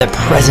the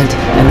present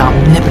and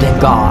omnipotent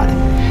God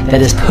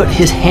that has put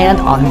his hand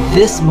on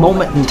this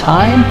moment in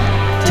time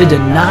to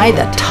deny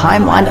the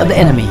timeline of the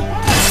enemy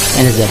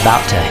and is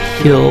about to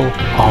heal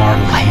our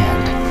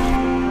land.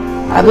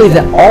 I believe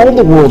that all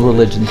the world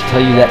religions tell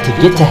you that to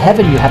get to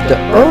heaven you have to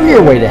earn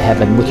your way to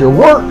heaven with your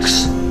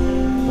works.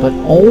 But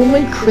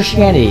only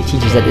Christianity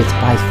teaches that it's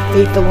by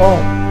faith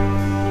alone.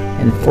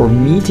 And for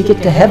me to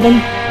get to heaven,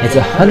 it's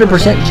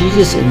 100%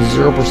 Jesus and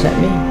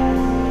 0% me.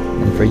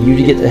 And for you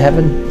to get to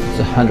heaven,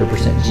 it's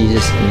 100%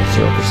 Jesus and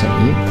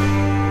 0% you.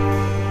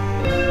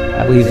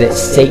 I believe that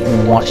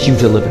Satan wants you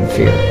to live in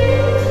fear,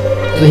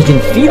 so he can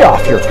feed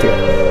off your fear.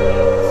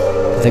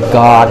 But that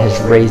God has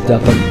raised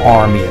up an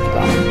army of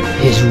God,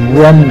 his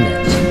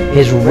remnant,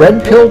 his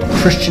red-pilled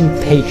Christian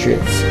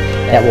patriots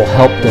that will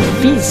help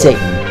defeat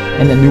Satan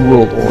and the New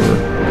World Order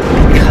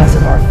because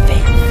of our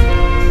faith.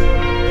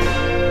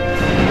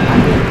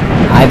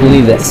 I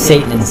believe that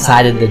Satan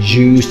incited the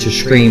Jews to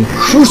scream,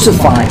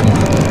 "Crucify him!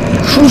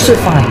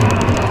 Crucify him!"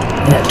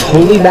 And it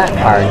totally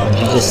backfired when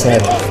Jesus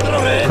said,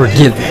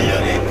 "Forgive them,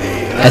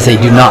 as they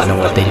do not know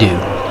what they do."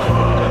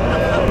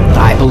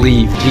 I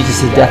believe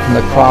Jesus' death on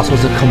the cross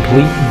was a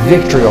complete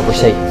victory over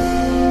Satan,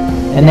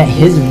 and that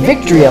his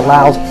victory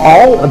allows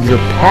all of your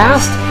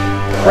past,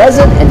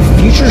 present, and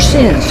future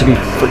sins to be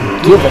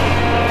forgiven,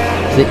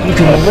 so that you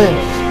can live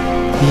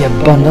the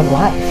abundant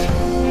life.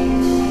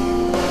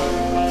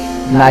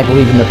 And I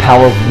believe in the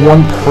power of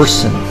one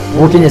person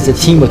working as a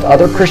team with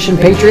other Christian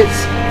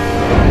patriots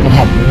can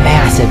have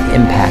massive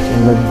impact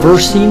in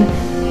reversing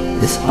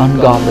this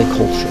ungodly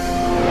culture.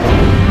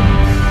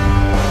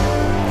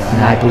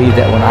 And I believe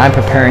that when I'm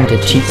preparing to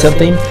teach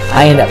something,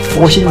 I end up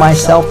forcing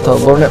myself to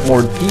learn it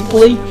more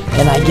deeply,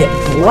 and I get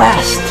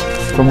blessed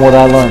from what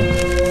I learn.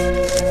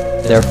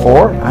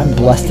 Therefore, I'm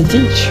blessed to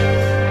teach.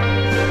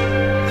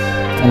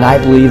 And I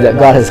believe that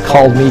God has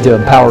called me to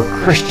empower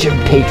Christian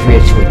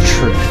patriots with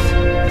truth.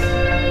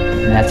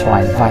 And that's why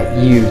I invite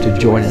you to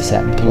join us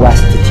at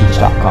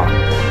blessedtoteach.com.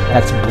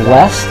 That's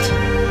blessed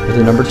with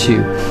the number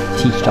 2,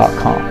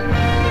 teach.com.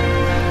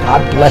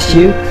 God bless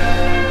you,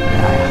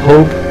 and I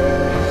hope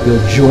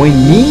you'll join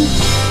me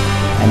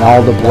and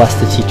all the Blessed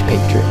to Teach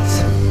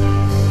patriots.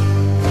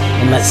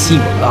 And let's see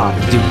what God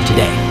is doing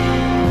today.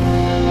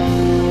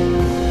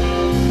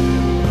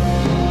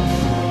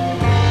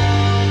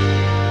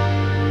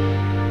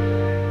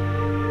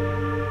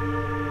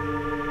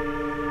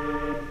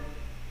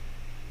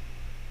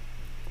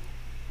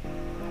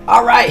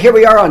 All right, here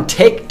we are on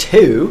take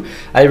 2.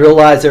 I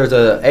realized there was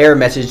an error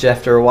message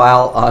after a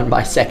while on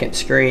my second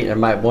screen, or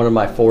one of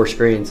my 4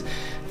 screens,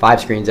 5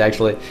 screens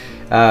actually.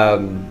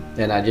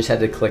 And I just had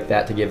to click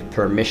that to give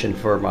permission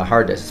for my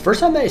hard disk. It's the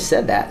first time they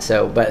said that,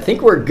 but I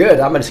think we're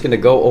good. I'm just going to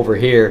go over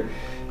here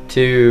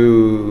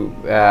to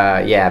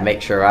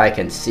make sure I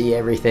can see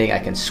everything. I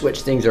can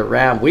switch things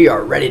around. We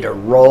are ready to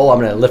roll. I'm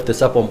going to lift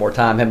this up one more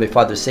time. Heavenly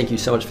Father, thank you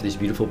so much for these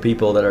beautiful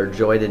people that are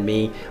joining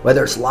me,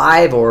 whether it's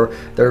live or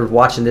they're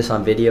watching this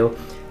on video.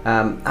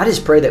 I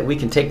just pray that we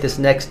can take this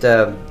next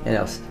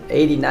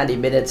 80, 90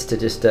 minutes to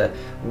just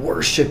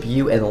worship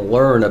you and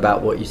learn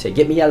about what you say.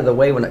 Get me out of the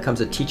way when it comes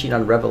to teaching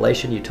on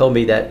Revelation. You told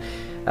me that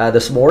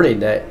this morning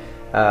that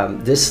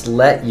just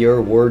let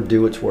your word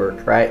do its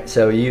work, right?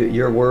 So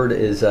your word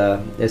is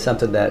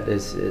something that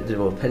it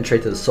will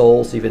penetrate to the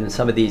souls, even in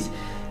some of these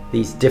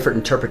different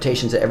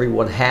interpretations that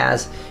everyone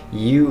has.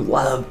 You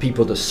love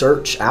people to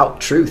search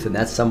out truth, and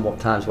that's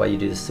sometimes why you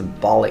do this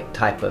symbolic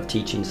type of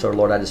teaching. So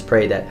Lord, I just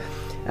pray that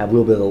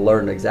we'll be able to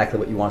learn exactly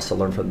what you want us to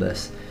learn from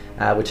this,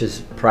 which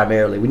is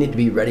primarily we need to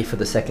be ready for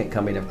the second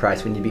coming of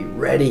Christ. We need to be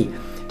ready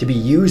to be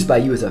used by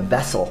you as a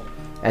vessel,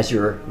 as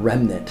your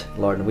remnant,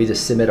 Lord. And we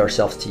just submit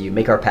ourselves to you.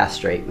 Make our path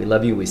straight. We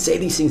love you. We say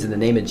these things in the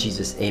name of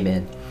Jesus.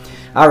 Amen.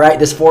 All right,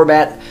 this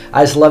format,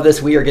 I just love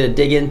this. We are going to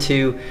dig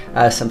into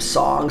some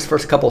songs,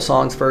 first couple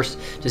songs first.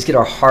 Just get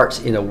our hearts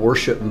in a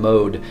worship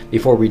mode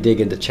before we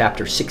dig into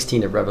chapter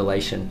 16 of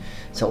Revelation.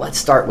 So let's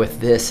start with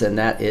this, and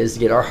that is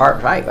get our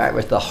heart right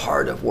with the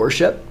heart of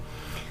worship.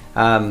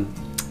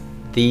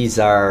 These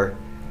are,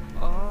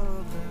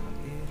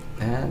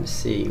 let's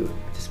see,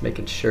 just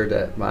making sure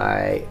that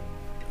my,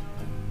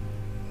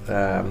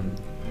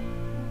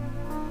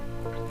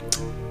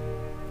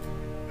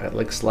 it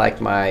looks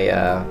like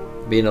my,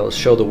 being able to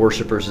show the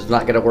worshipers is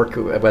not going to work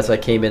as I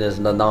came in as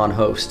a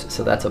non-host,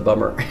 so that's a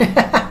bummer.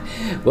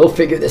 We'll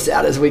figure this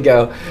out as we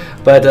go.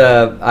 But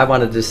I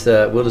want to just,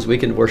 we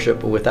can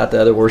worship without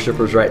the other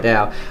worshipers right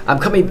now. I'm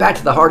coming back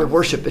to the heart of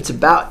worship. It's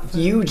about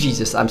you,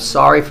 Jesus. I'm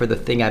sorry for the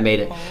thing I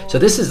made it. So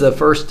this is the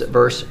first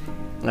verse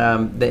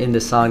in the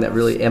song that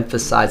really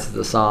emphasizes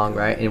the song,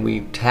 right? And we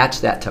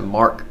attach that to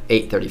Mark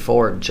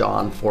 8:34 and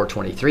John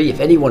 4:23. If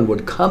anyone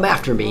would come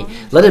after me,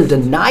 let him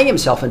deny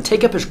himself and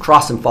take up his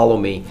cross and follow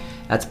me.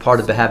 That's part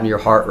of having your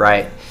heart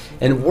right.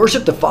 And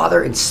worship the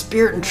Father in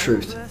spirit and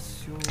truth.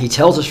 He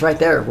tells us right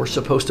there we're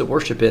supposed to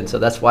worship Him. So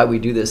that's why we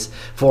do this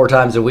 4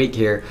 times a week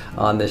here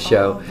on this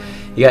show.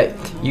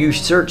 You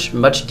search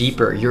much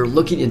deeper. You're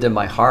looking into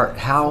my heart,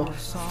 how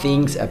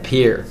things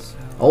appear.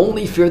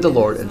 Only fear the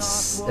Lord and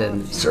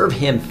serve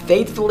him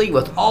faithfully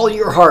with all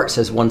your heart,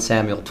 says 1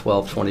 Samuel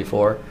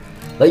 12:24.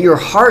 Let your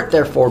heart,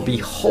 therefore, be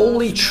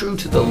wholly true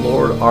to the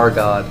Lord our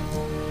God.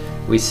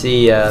 We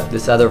see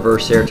this other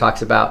verse here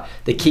talks about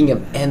the King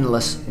of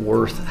endless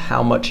worth,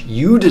 how much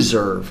you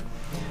deserve.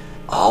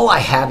 All I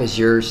have is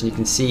yours. And you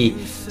can see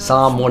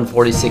Psalm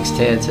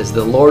 146:10 says,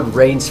 the Lord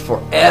reigns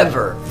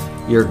forever,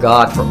 your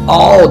God for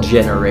all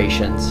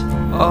generations.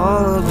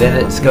 Then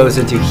it goes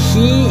into,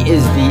 he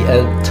is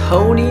the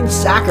atoning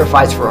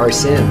sacrifice for our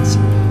sins,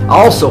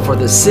 also for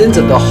the sins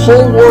of the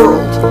whole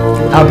world.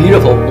 How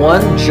beautiful.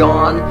 1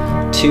 John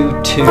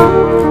 2:2.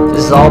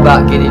 This is all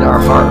about getting our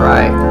heart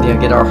right.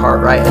 Get our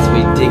heart right as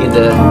we dig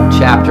into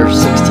chapter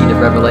 16 of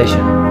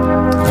Revelation.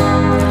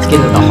 Let's get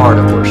into the heart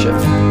of worship.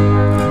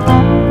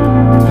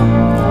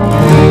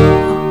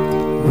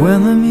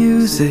 When the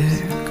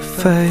music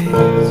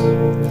fades,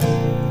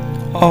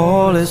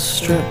 all is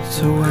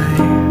stripped away,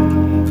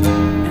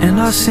 and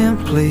I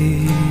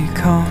simply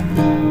come,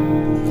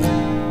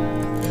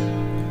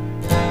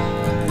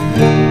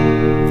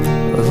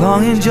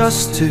 longing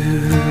just to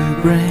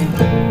bring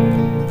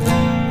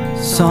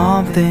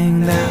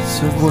something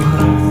that's of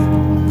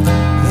worth,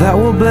 that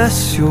will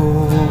bless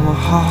your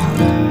heart.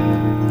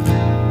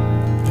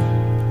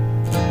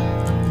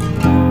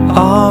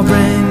 I'll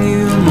bring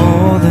you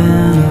more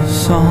than a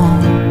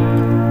song,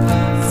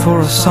 for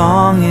a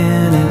song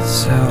in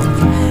itself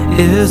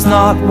is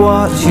not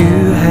what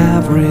you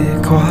have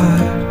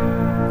required.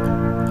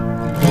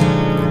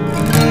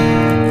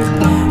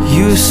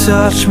 You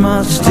search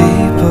much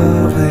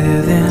deeper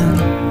within,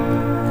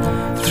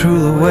 through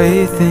the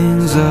way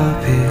things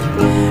appear.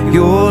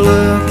 You're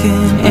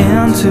looking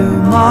into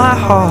my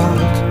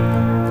heart.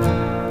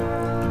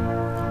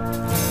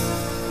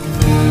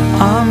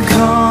 I'm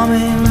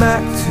coming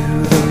back to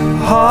the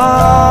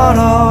heart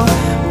of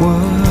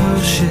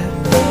worship,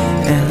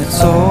 and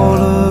it's all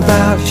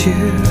about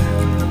you.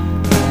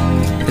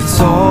 It's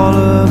all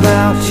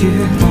about you,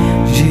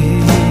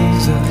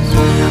 Jesus.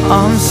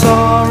 I'm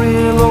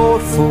sorry,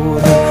 Lord, for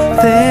the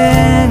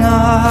thing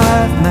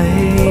I've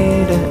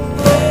made it,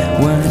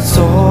 when it's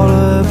all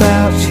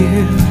about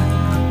you.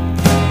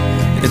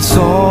 It's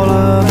all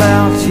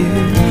about you,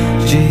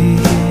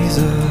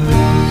 Jesus.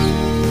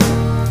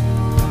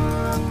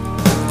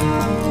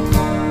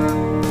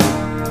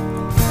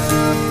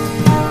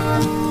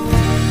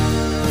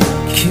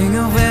 King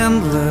of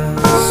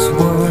endless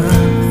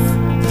worth,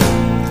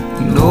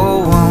 no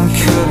one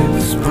could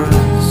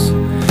express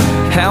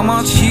how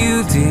much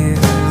you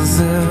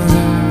deserve.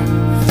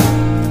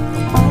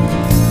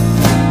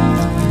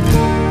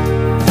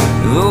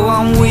 Though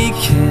I'm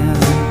weak and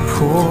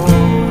poor,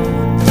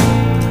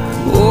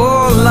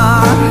 all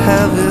I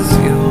have is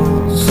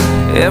yours,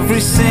 every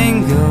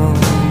single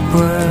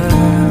breath.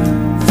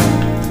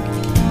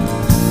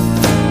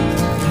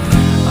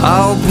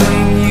 I'll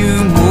bring you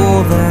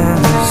more than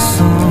a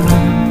song,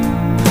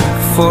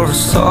 for a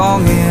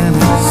song in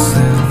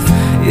itself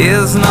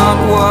is not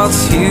what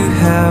you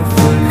have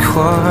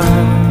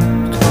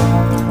required.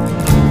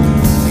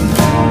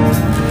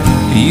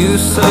 You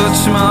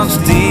search much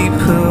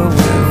deeper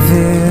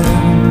within,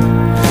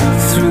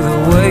 through the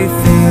way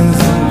things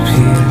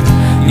appear.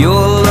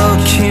 You're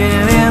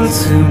looking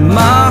into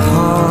my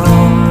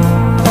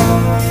heart.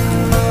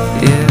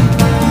 Yeah.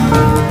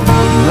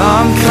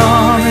 I'm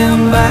coming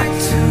back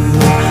to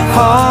the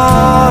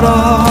heart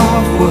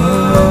of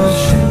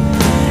worship,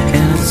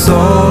 and it's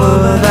all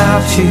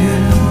about you.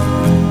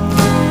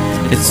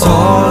 It's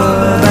all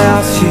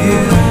about you,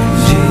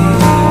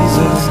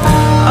 Jesus.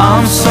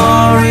 I'm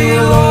sorry,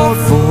 Lord,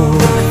 for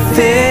the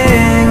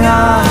thing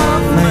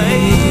I've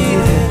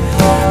made it,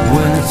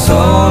 when it's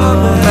all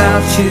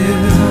about you.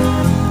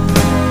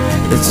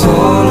 It's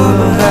all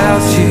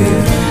about you,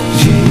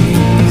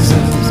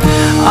 Jesus.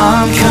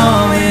 I'm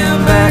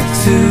coming back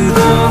to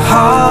the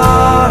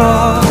heart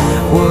of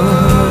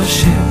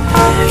worship,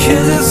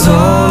 'cause it's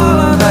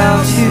all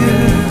about you.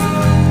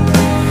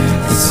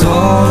 It's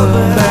all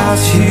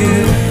about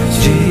you,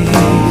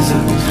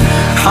 Jesus.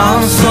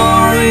 I'm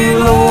sorry,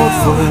 Lord,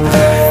 for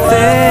the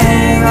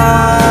thing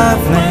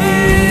I've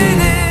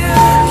made it,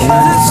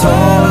 'cause it's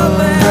all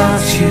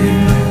about you.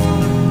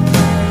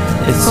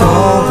 It's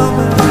all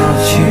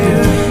about you,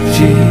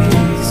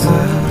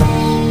 Jesus.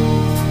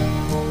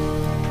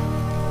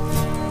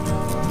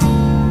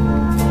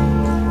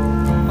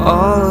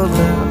 All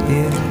about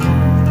you.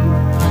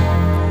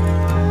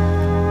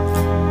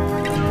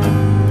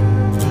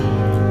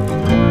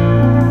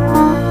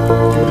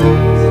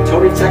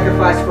 Atoning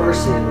sacrifice for our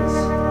sins.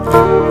 If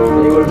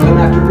anyone would come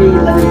after me,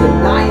 let him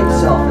deny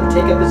himself and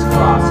take up his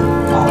cross and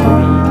follow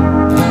me.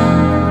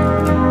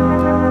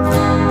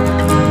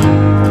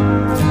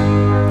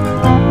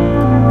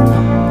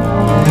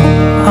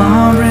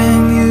 I'll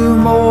bring you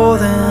more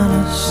than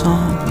a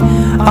song.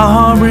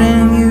 I'll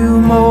bring you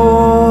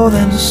more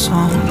than a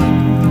song.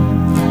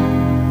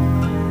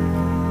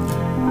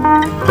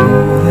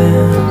 More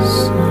than a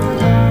song.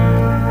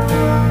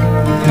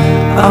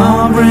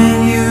 I'll bring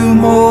you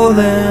more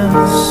than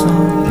a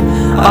song.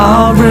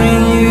 I'll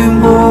bring you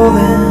more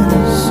than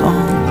a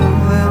song.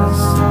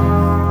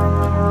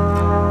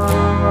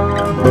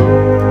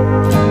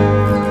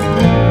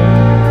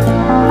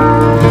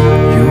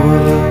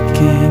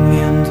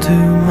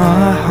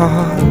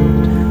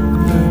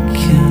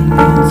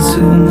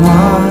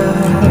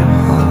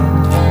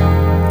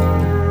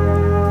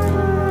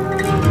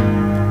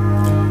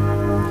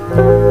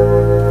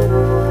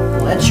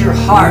 your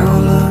heart. You're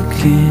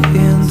looking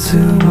into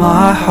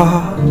my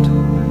heart,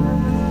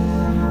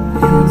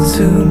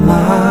 into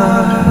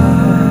my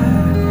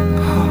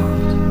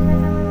heart.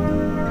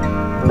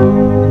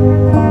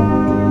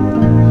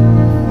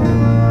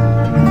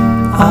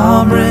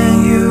 I'll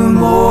bring you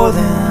more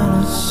than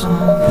a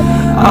song.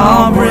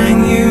 I'll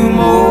bring you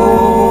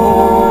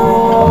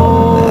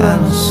more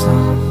than a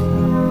song.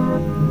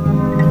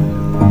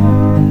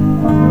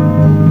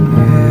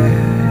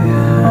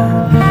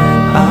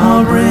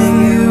 I'll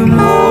bring you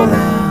more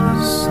than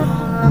a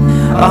song.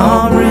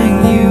 I'll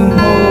bring you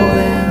more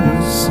than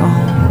a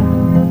song.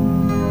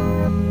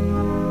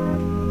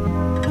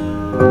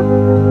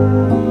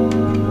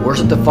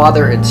 Worship the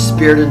Father in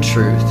spirit and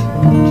truth.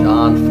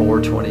 John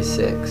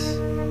 4:26.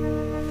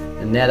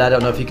 And Ned, I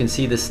don't know if you can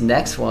see this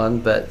next one,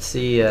 but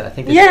see, I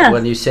think this is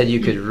one you said you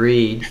could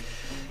read.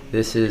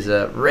 This is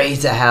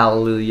Raise a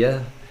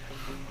Hallelujah,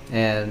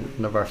 and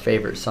one of our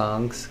favorite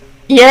songs.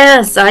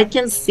 Yes, I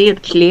can see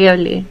it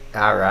clearly.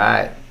 All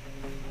right.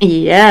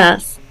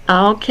 Yes.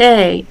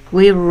 Okay.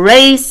 We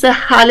raise a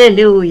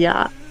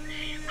hallelujah.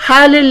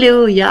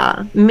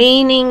 Hallelujah,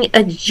 meaning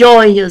a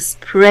joyous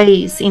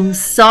praise in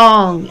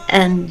song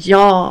and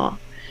jaw,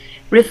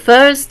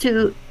 refers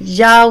to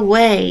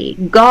Yahweh,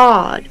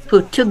 God,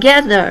 put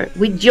together.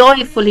 We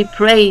joyfully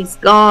praise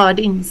God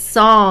in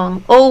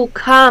song. Oh,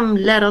 come,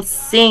 let us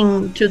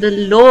sing to the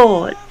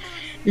Lord.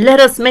 Let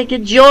us make a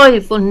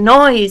joyful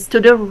noise to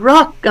the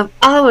rock of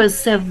our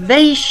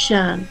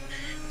salvation.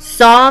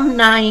 Psalm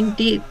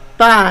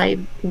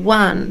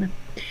 95:1.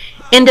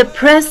 In the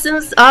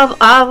presence of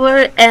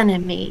our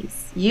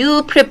enemies,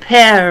 you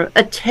prepare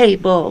a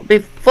table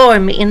before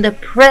me in the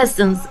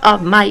presence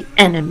of my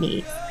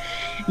enemies.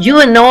 You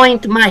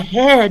anoint my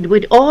head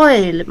with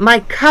oil, my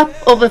cup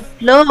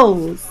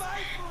overflows.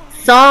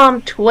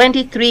 Psalm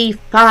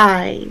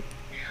 23:5.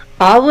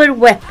 Our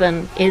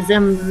weapon is a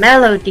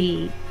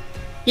melody.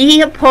 He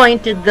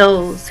appointed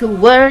those who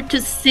were to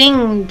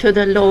sing to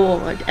the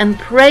Lord and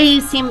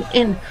praise him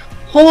in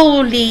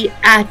holy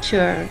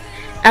attire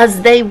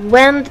as they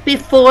went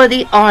before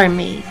the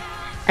army.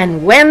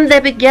 And when they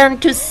began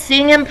to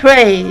sing and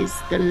praise,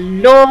 the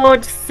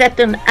Lord set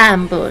an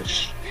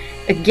ambush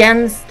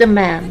against the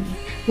men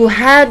who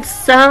had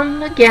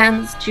sung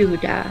against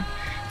Judah,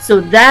 so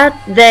that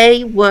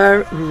they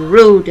were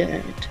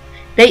routed.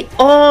 They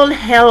all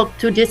helped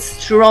to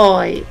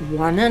destroy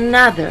one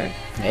another.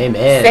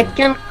 Amen.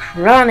 2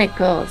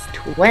 Chronicles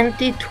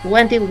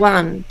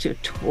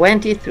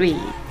 20:21-23.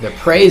 The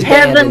praise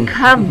Heaven band.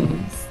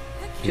 comes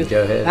to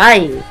Go ahead.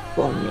 fight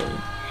for me.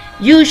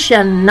 You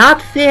shall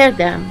not fear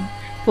them,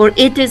 for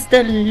it is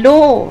the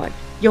Lord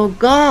your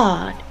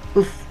God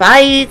who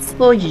fights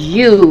for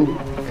you.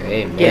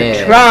 Amen.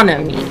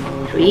 Deuteronomy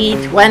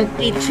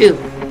 3:22.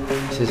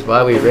 This is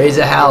why we raise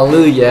a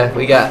hallelujah.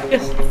 We got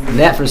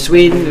Nat from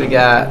Sweden. We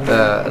got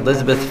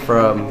Elizabeth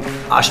from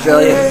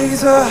Australia.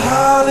 Raise a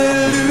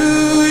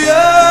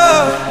hallelujah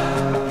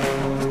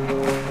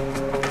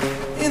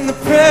in the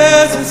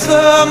presence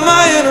of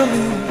my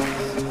enemies.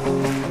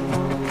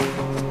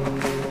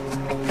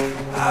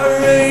 I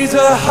raise a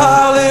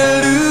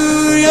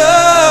hallelujah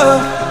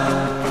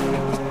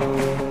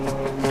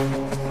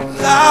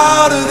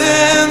louder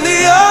than the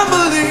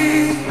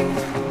unbelief.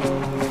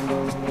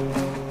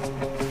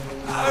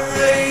 I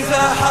raise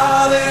a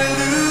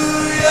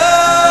hallelujah.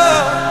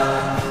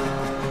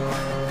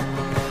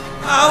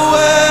 My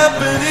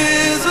weapon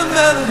is a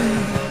melody.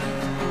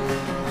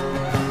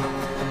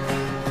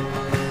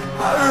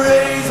 I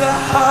raise a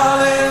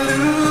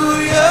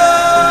hallelujah.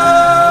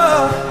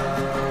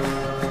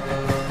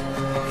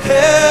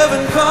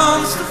 Heaven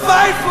comes to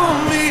fight for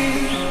me.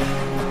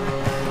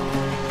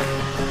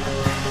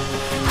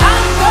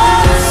 I'm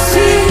gonna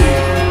see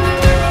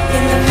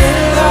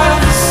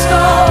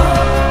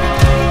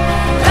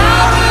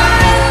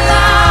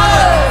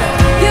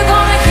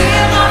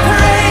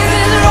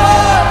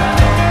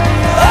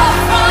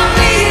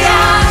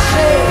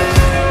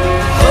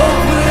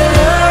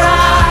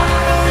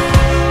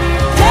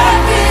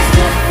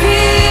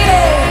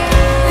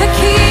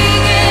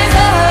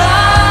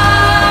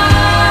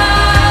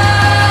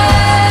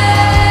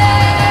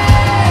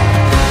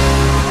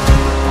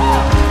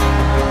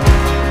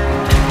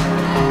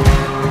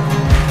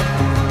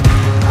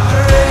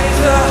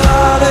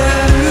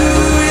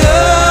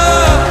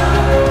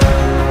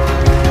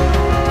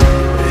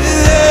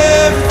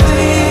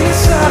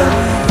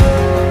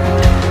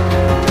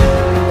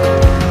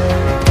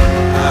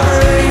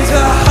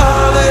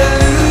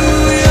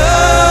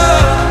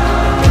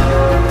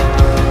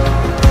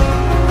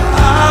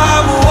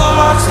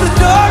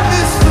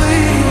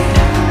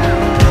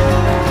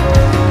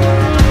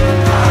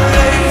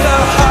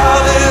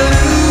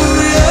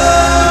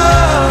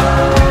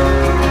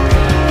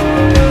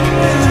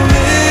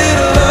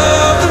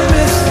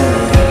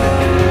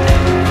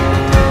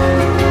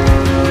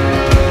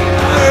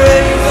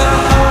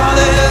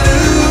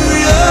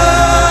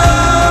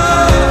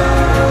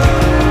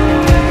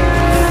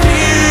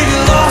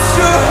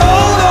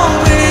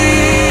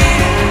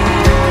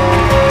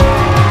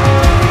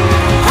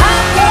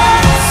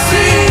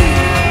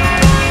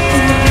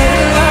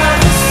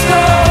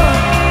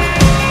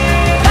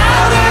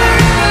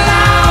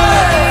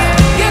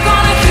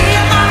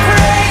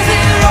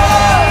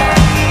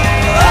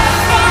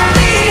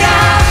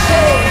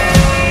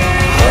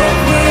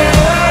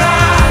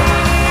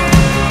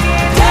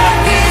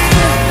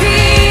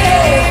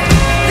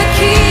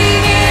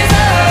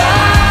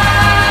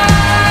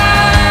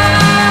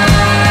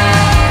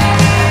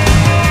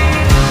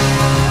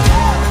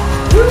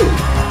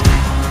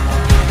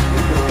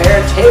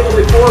table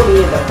before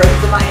me in the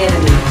presence of my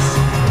enemies.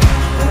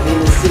 I mean,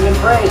 the singing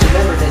praise.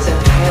 Remember, they said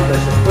the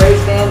ambush. The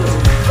praise band was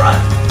in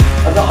front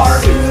of the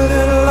army. Sing a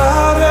little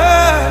louder.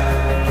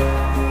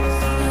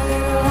 Sing a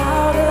little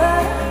louder.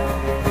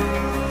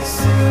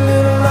 Sing a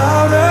little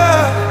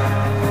louder.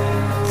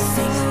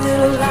 Sing a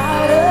little louder.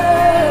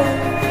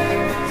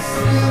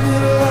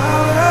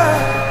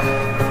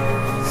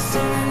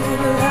 Sing a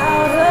little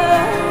louder.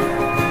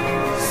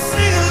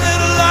 Sing a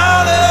little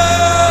louder.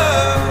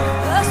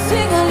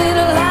 Sing a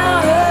little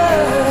louder.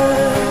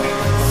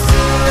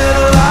 Sing a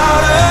little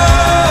louder.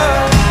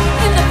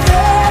 In the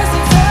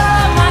presence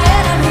of my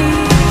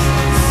enemies.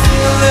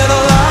 Sing a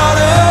little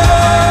louder.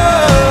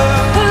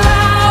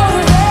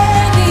 Louder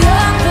than the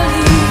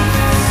unbelief.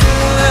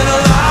 Sing a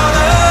little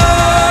louder.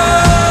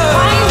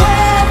 My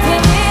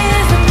weapon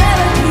is a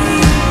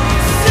melody.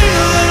 Sing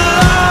a little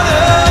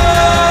louder.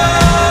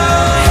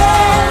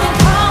 Heaven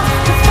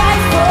comes to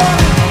fight for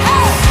me.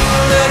 Sing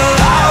a little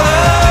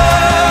louder.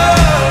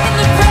 In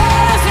the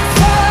presence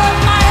of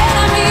my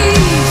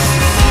enemies.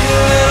 Sing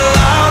a little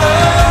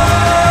louder.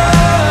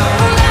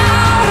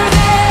 Louder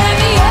than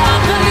the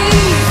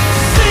unbelief.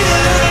 Sing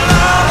a little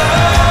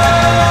louder.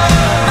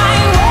 My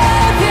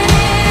weapon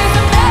is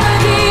a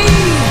melody.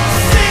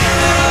 Sing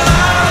a little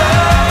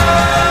louder.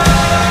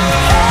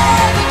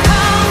 Heaven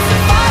comes to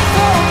fight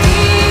for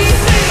me.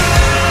 Sing a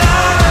little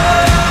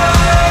louder.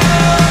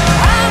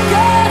 I'm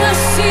gonna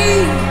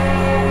sing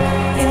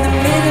in the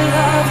middle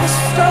of the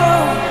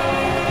storm.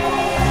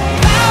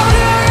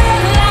 Louder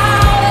and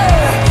louder,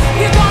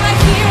 you're gonna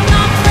hear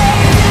my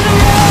praises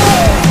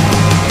roar.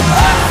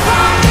 Up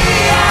from the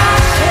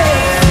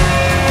ashes,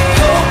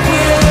 hope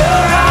will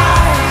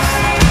arise.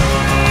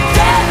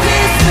 Death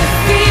is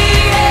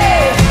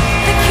defeated,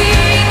 the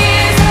King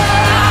is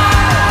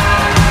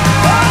alive.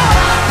 Oh,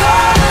 I'm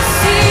gonna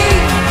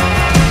sing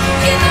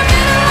in the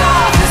middle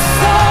of the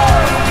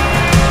storm.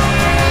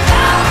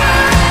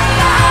 Louder and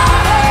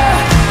louder,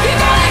 you're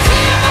gonna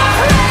hear my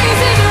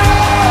praises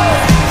roar.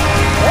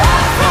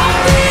 Up from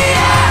the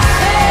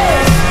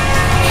ashes,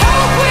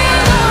 hope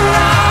will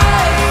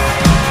arise.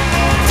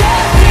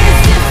 Death is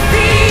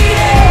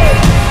defeated,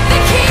 the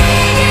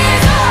King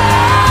is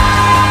alive.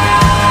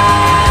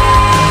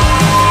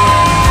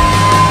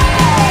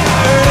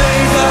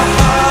 Raise a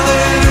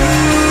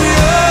hallelujah.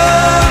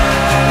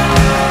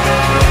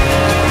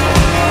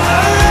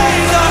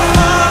 Raise a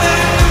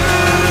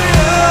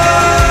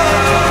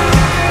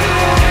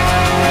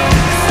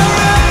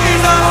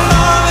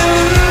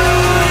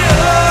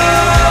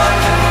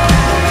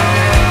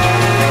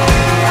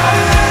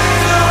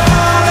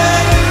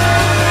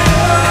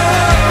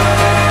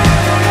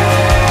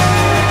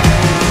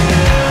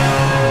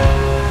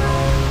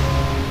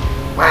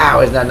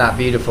Wow, isn't that not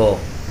beautiful?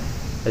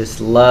 I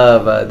just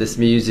love this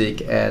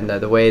music and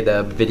the way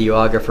the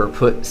videographer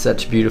put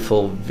such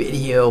beautiful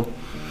video.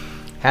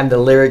 Having the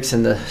lyrics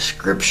and the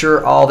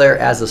scripture all there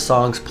as the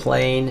song's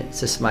playing.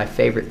 It's just my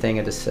favorite thing.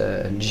 I just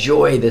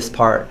enjoy this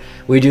part.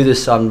 We do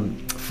this on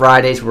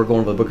Fridays. We're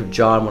going to the book of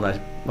John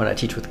when I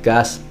teach with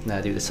Gus. And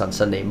I do this on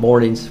Sunday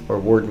mornings for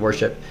Word and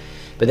Worship.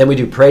 But then we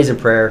do praise and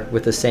prayer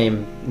with the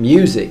same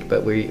music,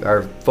 but we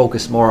are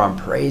focused more on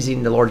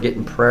praising the Lord,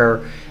 getting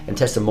prayer and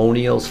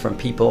testimonials from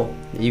people.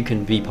 You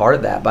can be part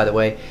of that, by the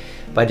way,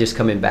 by just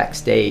coming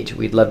backstage.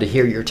 We'd love to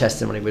hear your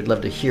testimony. We'd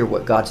love to hear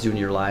what God's doing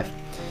in your life.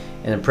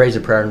 And in praise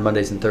and prayer on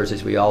Mondays and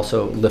Thursdays, we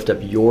also lift up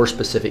your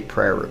specific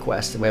prayer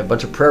requests. And we have a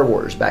bunch of prayer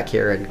warriors back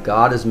here, and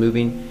God is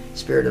moving.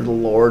 Spirit of the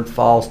Lord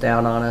falls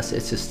down on us.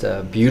 It's just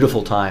a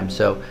beautiful time.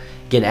 So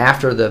again,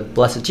 after the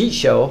Blessed Teach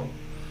show,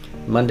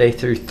 Monday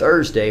through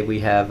Thursday,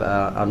 we have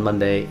on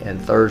Monday and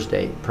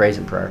Thursday praise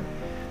and prayer,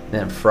 and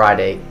then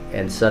Friday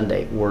and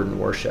Sunday Word and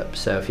Worship.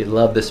 So if you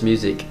love this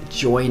music,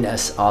 join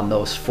us on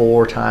those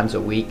 4 times a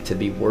week to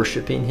be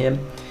worshiping Him.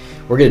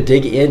 We're going to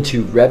dig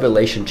into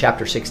Revelation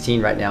chapter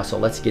 16 right now, so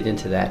let's get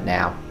into that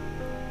now.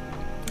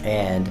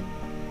 And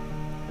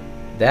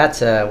that's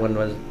when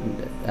was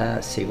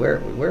let's see, where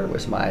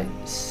was my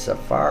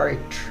Safari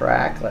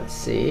track? Let's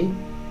see,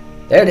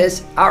 there it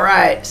is. All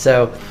right,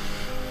 so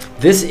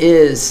this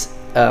is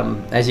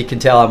as you can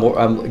tell,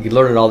 I'm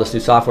learning all this new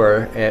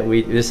software, and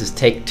this is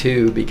take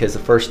 2, because the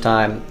first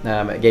time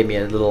it gave me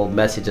a little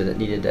message that it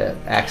needed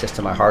access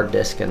to my hard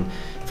disk, and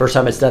first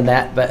time it's done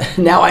that. But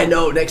now I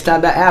know next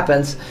time that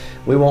happens,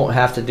 we won't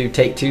have to do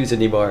take 2s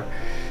anymore.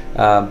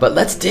 But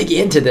let's dig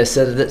into this.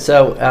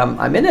 So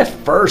I'm going to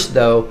first,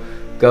 though,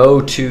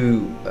 go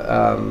to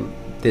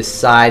this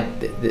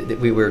side that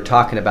we were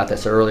talking about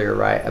this earlier,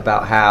 right?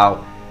 About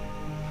how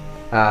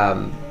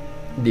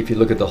if you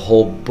look at the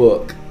whole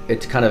book,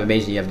 it's kind of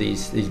amazing. You have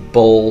these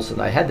bowls, and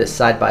I had this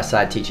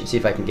side-by-side teaching. See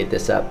if I can get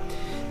this up.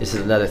 This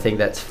is another thing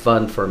that's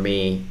fun for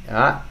me.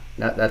 No,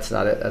 that's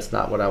not it. That's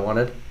not what I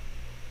wanted.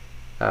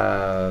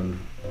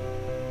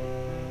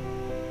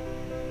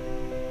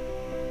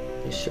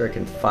 Sure, I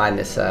can find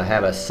this.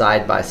 Have a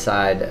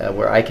side-by-side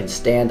where I can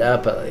stand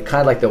up,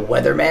 kind of like the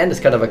weatherman. It's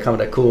kind of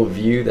a cool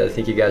view that I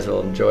think you guys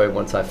will enjoy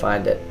once I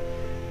find it.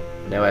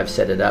 Now I've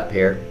set it up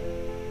here.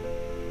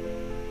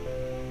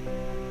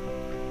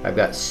 I've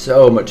got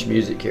so much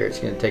music here. It's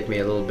going to take me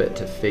a little bit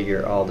to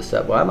figure all this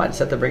up. Well, I might just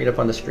have to bring it up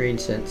on the screen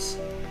since...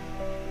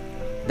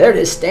 There it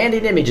is,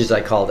 standing images I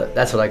called it.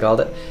 That's what I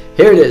called it.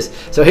 Here it is.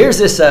 So here's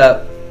this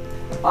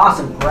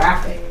awesome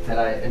graphic that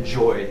I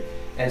enjoyed.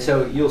 And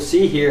so you'll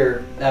see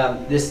here,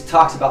 this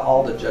talks about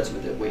all the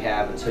judgment that we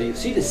have. And so you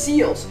see the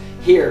seals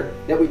here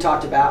that we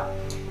talked about.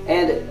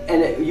 And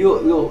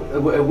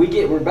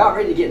we're about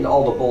ready to get into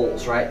all the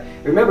bowls, right?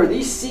 Remember,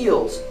 these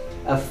seals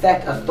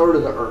affect a third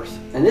of the earth.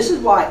 And this is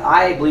why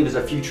I believe as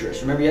a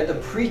futurist. Remember, you have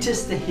the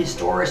pretist, the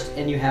historist,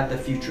 and you have the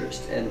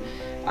futurist. And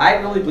I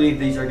really believe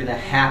these are going to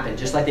happen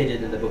just like they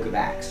did in the book of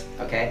Acts,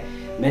 okay?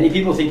 Many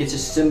people think it's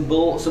just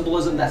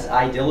symbolism, that's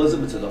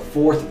idealism. It's the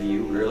fourth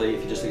view, really.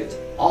 If you just think it's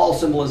all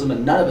symbolism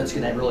and none of it's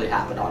going to really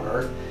happen on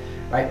earth,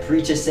 right?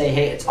 Preachers say,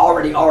 hey, it's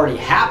already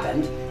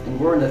happened, and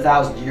we're in the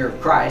 1,000th year of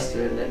Christ,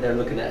 and they're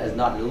looking at it as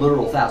not a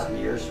literal 1,000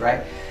 years,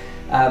 right?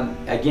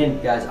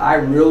 Again, guys, I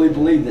really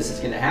believe this is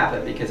going to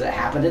happen because it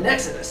happened in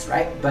Exodus,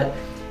 right? But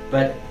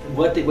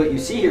what you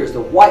see here is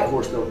the white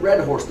horse, the red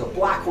horse, the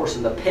black horse,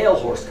 and the pale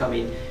horse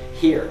coming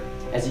here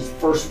as these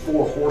first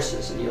four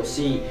horses, and you'll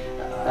see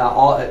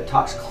it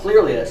talks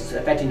clearly that it's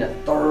affecting a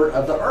third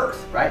of the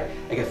earth, right?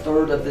 Like a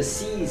third of the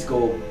seas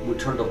would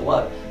turn to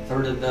blood. A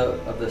third of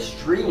the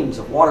streams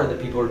of water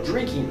that people are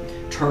drinking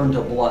turn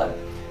to blood.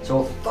 So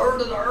a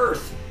third of the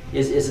earth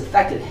is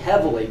affected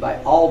heavily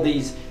by all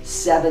these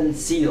 7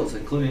 seals,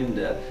 including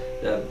the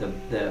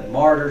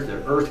martyrs,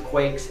 the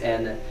earthquakes,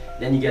 and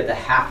then you get the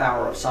half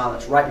hour of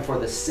silence right before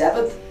the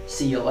 7th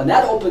seal, and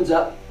that opens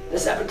up the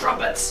 7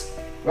 trumpets.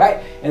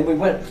 Right? And we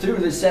went through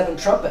the 7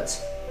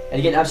 trumpets. And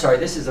again, I'm sorry,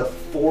 this is a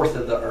fourth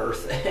of the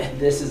earth.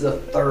 This is a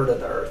third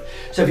of the earth.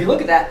 So if you look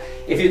at that,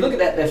 if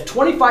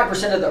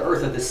 25% of the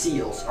earth of the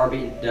seals are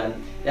being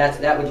done,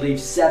 that would leave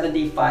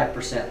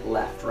 75%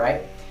 left,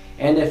 right?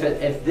 And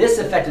if this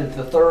affected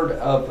the third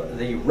of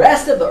the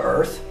rest of the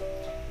earth,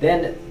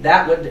 then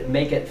that would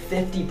make it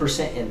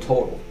 50% in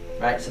total,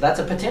 right? So that's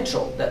a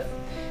potential that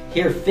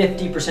here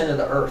 50% of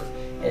the earth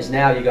is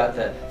now you got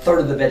the third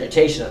of the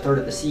vegetation, a third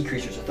of the sea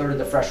creatures, a third of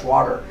the fresh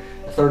water,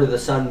 a third of the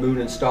sun, moon,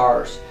 and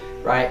stars,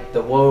 right?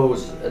 The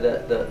woes,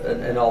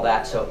 and all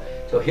that. So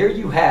here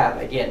you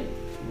have, again,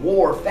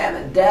 war,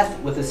 famine, death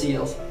with the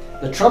seals.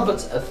 The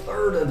trumpets, a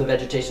third of the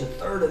vegetation, a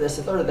third of this,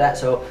 a third of that.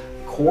 So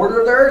a quarter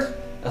of the earth,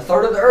 a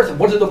third of the earth. And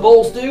what do the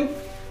bowls do?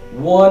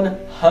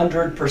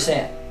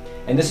 100%.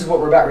 And this is what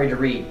we're about ready to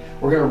read.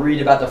 We're going to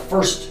read about the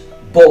first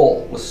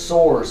bowl with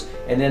sores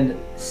and then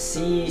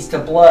seas to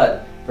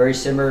blood. Very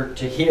similar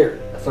to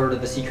here, a third of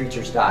the sea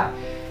creatures die.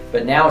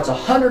 But now it's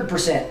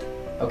 100%,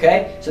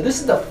 okay? So this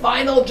is the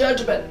final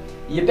judgment.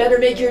 You better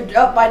make your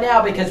up by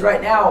now, because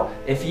right now,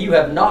 if you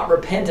have not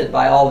repented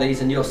by all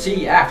these, and you'll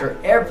see after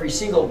every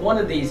single one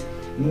of these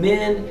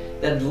men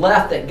that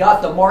left, that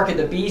got the mark of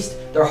the beast,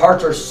 their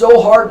hearts are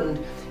so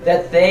hardened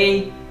that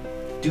they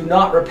do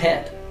not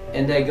repent.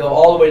 And they go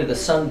all the way to the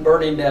sun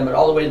burning them, and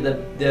all the way to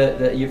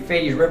the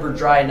Euphrates River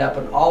drying up,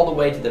 and all the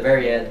way to the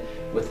very end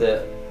with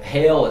the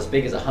hail as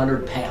big as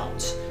 100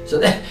 pounds. So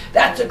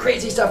that's the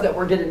crazy stuff that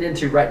we're getting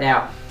into right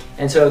now.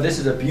 And so this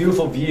is a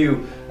beautiful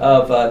view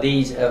of what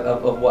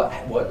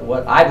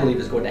I believe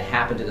is going to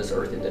happen to this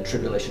earth in the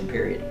tribulation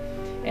period.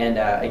 And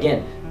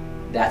again,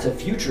 that's a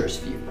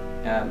futurist view.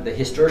 The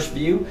historist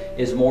view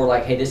is more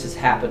like, hey, this has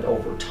happened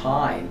over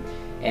time,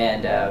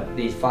 and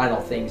these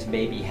final things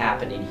may be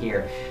happening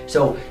here.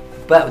 So,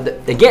 but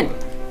again,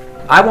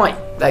 I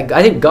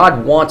think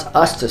God wants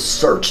us to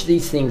search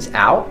these things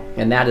out,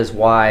 and that is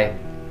why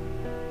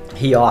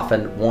He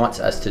often wants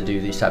us to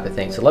do these type of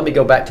things. So let me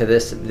go back to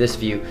this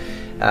view.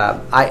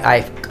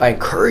 I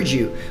encourage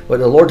you. What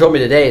the Lord told me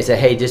today is that,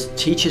 hey, just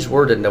teach His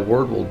Word, and the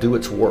Word will do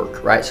its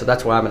work, right? So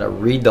that's why I'm going to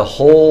read the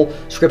whole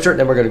Scripture, and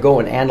then we're going to go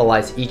and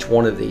analyze each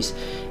one of these.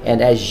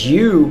 And as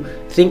you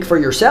think for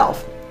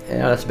yourself,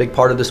 that's a big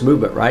part of this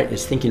movement, right?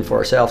 Is thinking for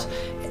ourselves.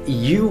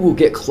 You will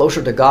get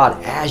closer to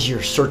God as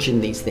you're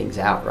searching these things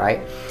out, right?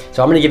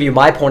 So I'm going to give you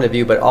my point of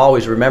view, but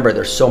always remember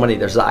there's so many.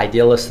 There's the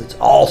idealist. It's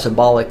all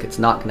symbolic. It's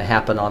not going to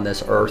happen on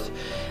this earth.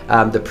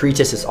 The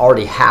pretest has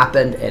already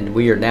happened, and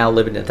we are now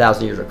living in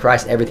 1,000 years of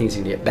Christ. Everything's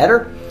going to get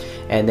better.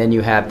 And then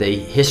you have the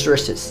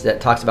historist that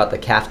talks about the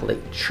Catholic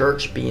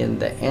Church being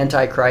the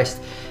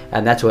Antichrist,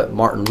 and that's what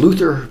Martin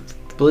Luther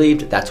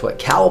believed. That's what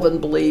Calvin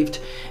believed.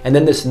 And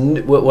then this,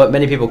 what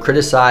many people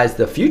criticize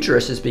the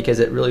futurists, is because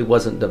it really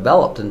wasn't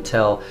developed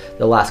until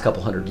the last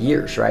couple hundred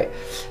years, right?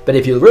 But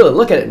if you really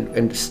look at it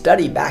and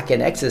study back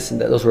in Exodus, and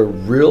those were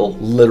real,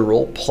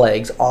 literal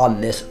plagues on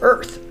this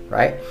earth,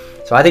 right?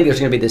 So I think there's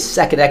going to be this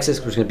second Exodus,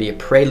 which is going to be a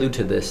prelude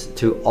to this,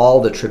 to all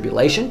the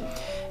tribulation.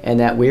 And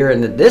that we're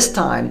in this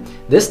time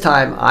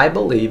I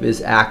believe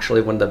is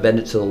actually when the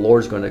vengeance of the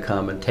Lord is going to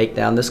come and take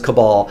down this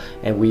cabal,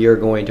 and we are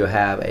going to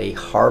have a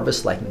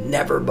harvest like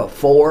never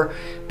before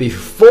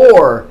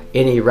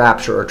any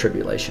rapture or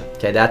tribulation.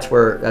 Okay, that's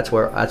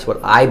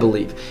what I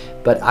believe.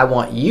 But I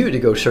want you to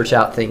go search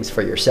out things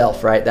for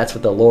yourself, right? That's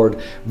what the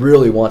Lord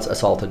really wants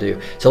us all to do.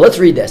 So let's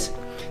read this.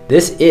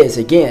 This is,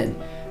 again,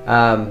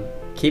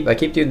 I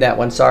keep doing that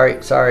one.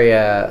 Sorry,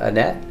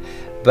 Annette.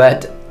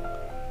 But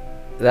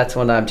that's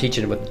when I'm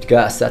teaching with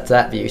Gus. That's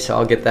that view. So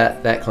I'll get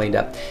that cleaned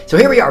up. So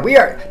here we are. We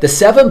are the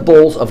 7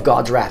 bowls of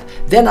God's wrath.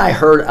 Then I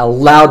heard a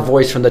loud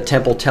voice from the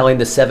temple telling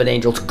the 7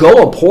 angels,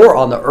 "Go and pour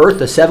on the earth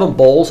the 7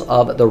 bowls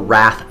of the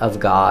wrath of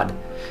God."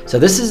 So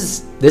this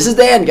is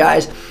the end,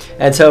 guys.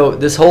 And so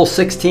this whole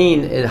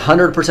 16,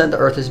 100% the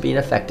earth is being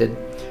affected,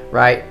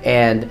 right?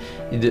 And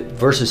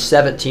verses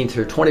 17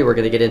 through 20, we're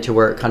going to get into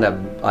where it kind of,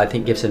 I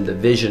think, gives him the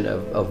vision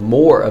of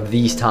more of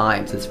these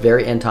times. It's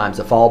very end times,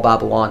 the fall of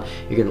Babylon.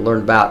 You're going to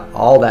learn about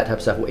all that type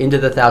of stuff into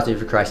the 1,000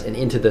 years of Christ, and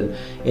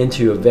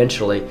into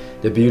eventually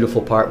the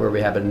beautiful part where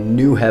we have a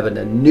new heaven,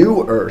 a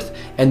new earth,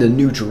 and the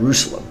new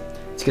Jerusalem.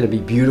 It's going to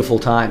be beautiful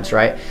times,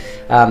 right?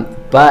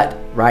 But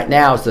right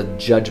now is the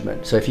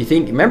judgment. So if you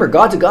think, remember,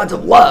 God's a God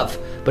of love,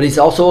 but he's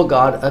also a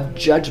God of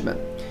judgment.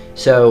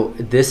 So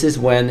this is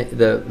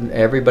when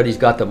everybody's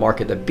got the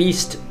mark of the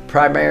beast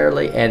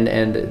primarily, and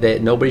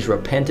that nobody's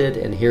repented,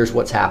 and here's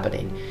what's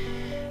happening.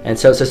 And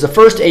so it says the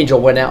first angel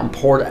went out and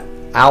poured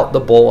out the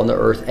bowl on the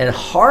earth, and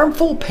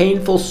harmful,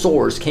 painful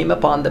sores came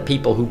upon the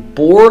people who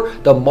bore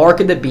the mark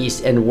of the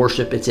beast and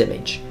worship its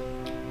image.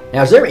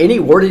 Now, is there any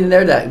wording in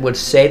there that would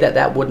say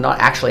that would not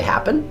actually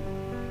happen?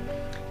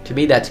 To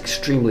me, that's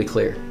extremely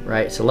clear,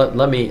 right? So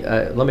let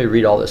me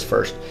read all this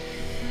first.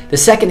 The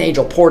second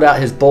angel poured out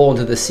his bowl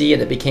into the sea,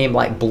 and it became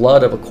like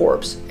blood of a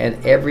corpse, and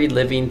every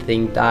living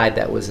thing died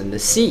that was in the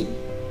sea.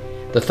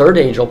 The third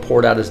angel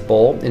poured out his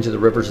bowl into the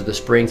rivers of the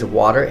springs of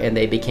water, and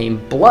they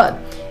became blood.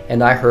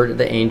 And I heard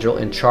the angel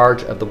in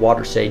charge of the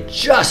water say,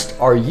 "Just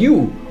are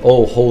you,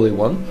 O Holy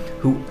One,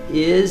 who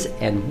is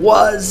and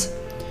was,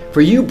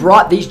 for you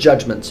brought these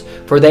judgments,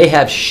 for they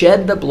have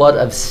shed the blood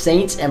of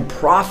saints and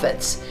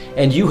prophets,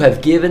 and you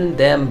have given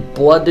them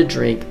blood to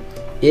drink.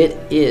 It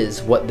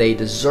is what they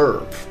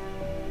deserve."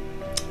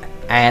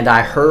 And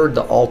I heard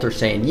the altar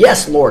saying,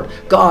 "Yes, Lord,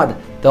 God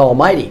the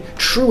Almighty,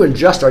 true and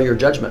just are your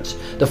judgments."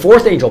 The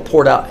fourth angel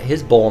poured out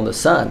his bowl on the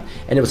sun,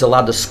 and it was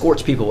allowed to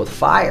scorch people with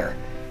fire.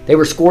 They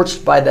were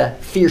scorched by the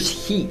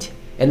fierce heat,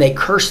 and they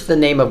cursed the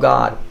name of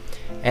God,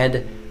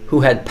 and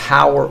who had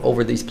power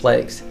over these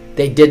plagues.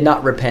 They did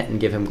not repent and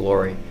give him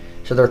glory.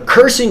 So they're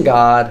cursing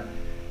God,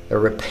 they're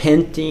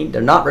repenting,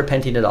 they're not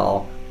repenting at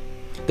all.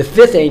 The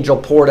fifth angel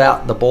poured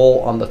out the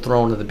bowl on the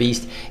throne of the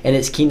beast, and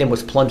its kingdom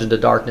was plunged into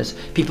darkness.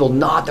 People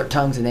gnawed their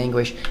tongues in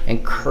anguish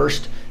and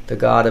cursed the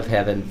God of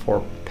heaven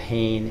for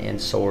pain and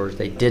sores.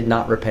 They did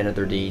not repent of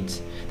their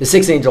deeds. The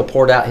sixth angel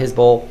poured out his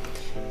bowl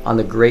on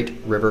the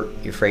great river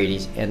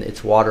Euphrates, and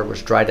its water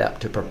was dried up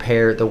to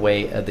prepare the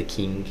way of the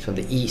kings from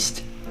the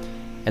east.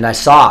 And I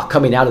saw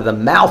coming out of the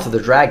mouth of the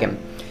dragon,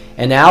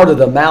 and out of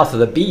the mouth of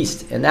the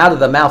beast, and out of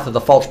the mouth of the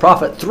false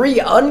prophet, 3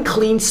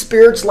 unclean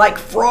spirits like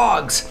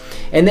frogs.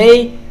 And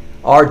they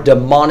are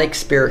demonic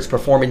spirits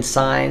performing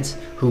signs,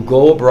 who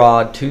go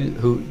abroad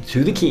to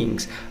the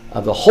kings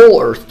of the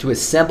whole earth to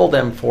assemble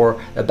them for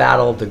the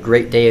battle of the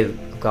great day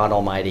of God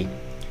Almighty.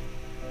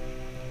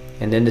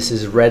 And then this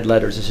is red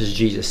letters. This is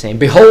Jesus saying,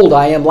 "Behold,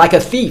 I am like a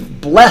thief.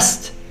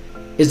 Blessed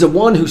is the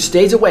one who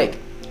stays awake,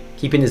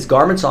 keeping his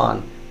garments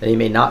on, that he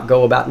may not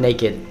go about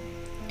naked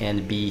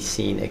and be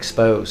seen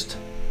exposed."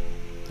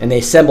 And they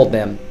assembled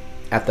them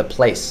at the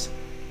place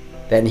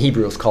that in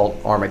Hebrew is called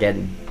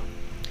Armageddon.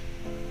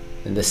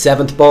 And the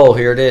 7th bowl,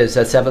 here it is,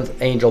 that 7th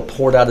angel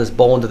poured out his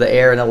bowl into the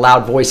air, and a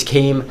loud voice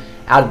came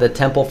out of the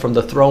temple from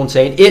the throne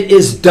saying, "It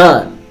is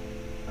done."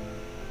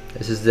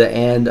 This is the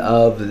end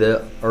of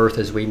the earth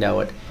as we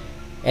know it.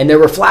 And there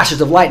were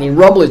flashes of lightning,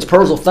 rumblings,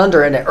 peals of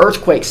thunder, and an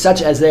earthquake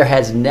such as there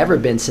has never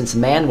been since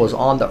man was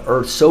on the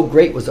earth. So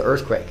great was the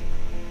earthquake.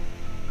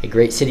 A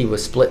great city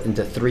was split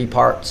into 3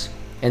 parts,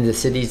 and the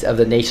cities of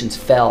the nations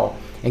fell.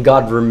 And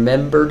God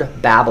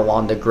remembered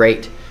Babylon the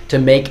Great to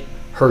make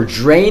her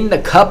drain the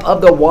cup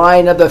of the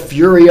wine of the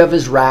fury of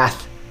his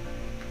wrath.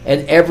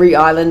 And every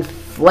island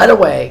fled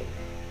away,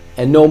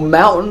 and no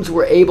mountains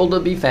were able to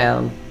be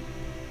found.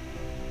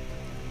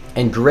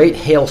 And great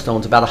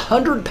hailstones, about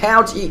 100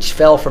 pounds each,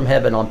 fell from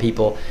heaven on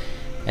people.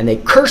 And they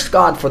cursed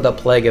God for the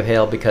plague of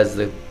hail, because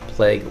the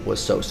plague was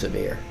so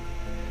severe.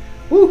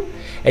 Woo!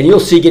 And you'll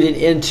see, getting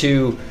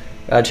into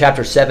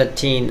chapter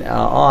 17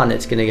 on,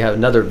 it's going to have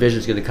another vision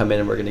is going to come in,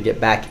 and we're going to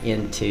get back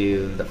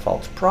into the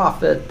false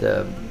prophet,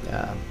 the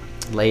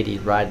lady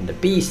riding the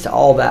beast,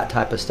 all that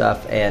type of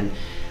stuff, and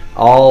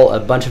a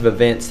bunch of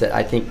events that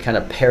I think kind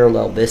of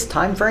parallel this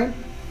time frame.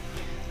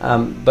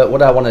 But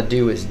what I want to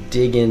do is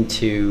dig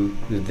into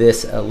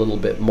this a little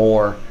bit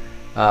more,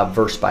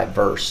 verse by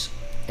verse,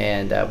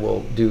 and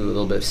we'll do a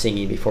little bit of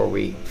singing before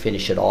we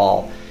finish it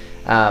all.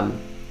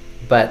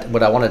 But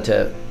what I wanted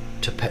to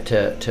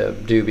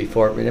do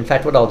before, in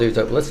fact, what I'll do is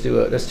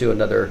let's do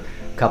another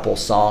couple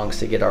songs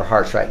to get our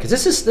hearts right, because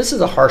this is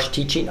a harsh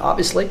teaching,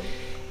 obviously.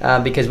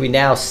 Because we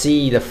now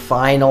see the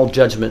final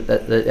judgment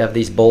of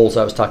these bowls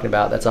I was talking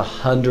about. That's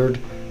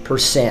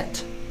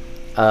 100%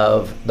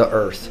 of the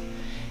earth.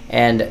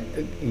 And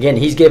again,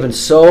 he's given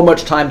so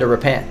much time to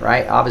repent,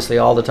 right? Obviously,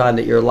 all the time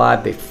that you're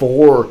alive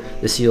before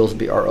the seals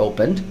are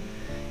opened.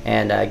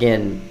 And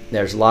again,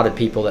 there's a lot of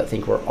people that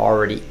think we're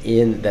already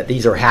in, that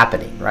these are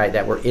happening, right?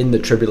 That we're in the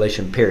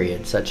tribulation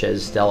period, such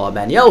as Stella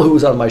Manuel, who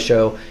was on my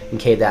show and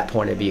gave that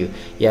point of view.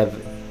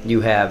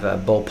 You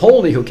have Bo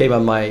Polney, who came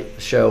on my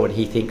show, and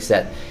he thinks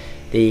that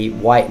the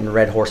white and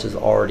red horse has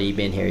already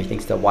been here. He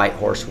thinks the white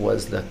horse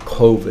was the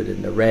COVID,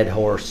 and the red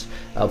horse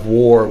of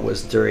war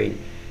was during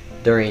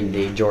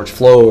the George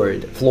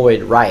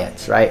Floyd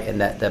riots, right?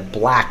 And that the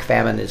black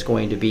famine is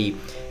going to be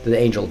the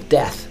angel of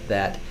death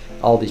that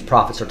all these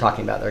prophets are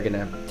talking about. They're going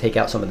to take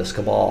out some of this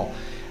cabal.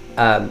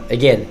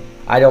 Again,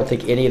 I don't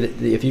think any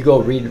of if you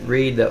go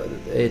read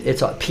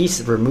it's a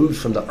piece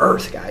removed from the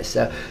earth, guys.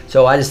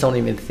 So I just don't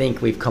even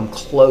think we've come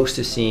close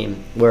to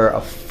seeing where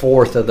a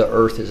fourth of the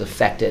earth is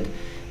affected,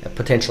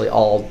 potentially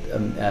all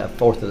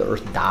fourth of the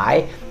earth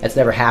die. That's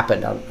never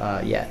happened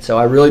yet. So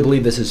I really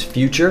believe this is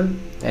future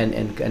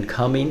and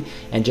coming.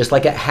 And just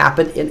like it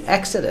happened in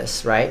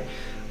Exodus, right,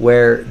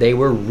 where they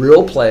were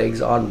real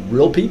plagues on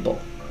real people.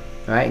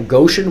 Right?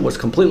 Goshen was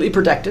completely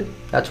protected.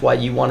 That's why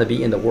you want to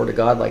be in the Word of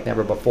God like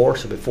never before.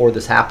 So before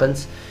this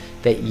happens,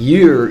 that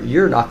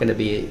you're not going to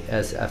be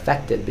as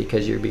affected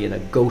because you're being a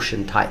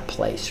Goshen type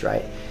place,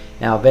 right?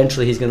 Now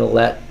eventually He's going to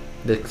let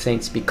the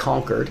saints be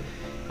conquered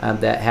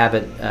that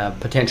haven't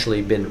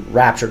potentially been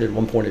raptured in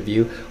one point of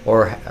view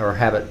or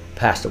haven't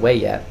passed away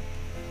yet.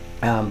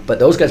 But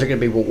those guys are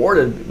going to be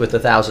rewarded with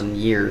 1,000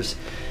 years.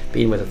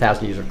 Being with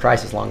 1,000 years of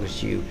Christ, as long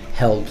as you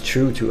held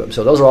true to Him.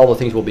 So those are all the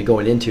things we'll be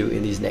going into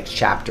in these next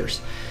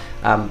chapters.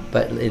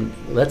 But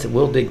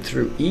we'll dig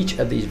through each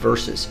of these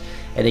verses.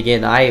 And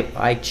again,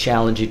 I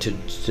challenge you to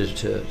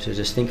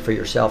just think for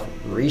yourself,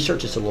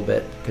 research this a little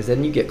bit, because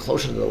then you get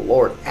closer to the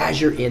Lord as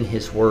you're in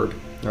His Word,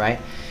 right?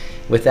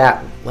 With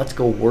that, let's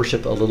go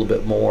worship a little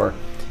bit more.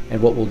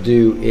 And what we'll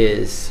do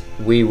is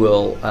we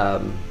will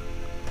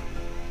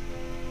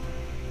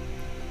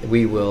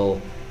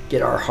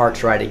get our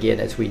hearts right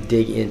again as we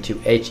dig into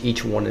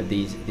each one of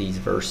these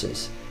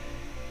verses.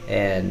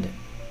 And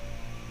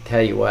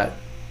tell you what,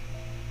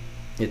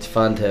 it's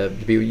fun to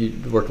be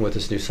working with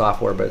this new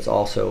software, but it's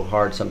also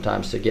hard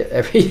sometimes to get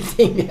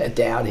everything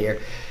down here,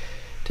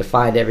 to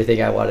find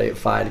everything I want to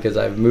find, because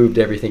I've moved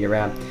everything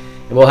around.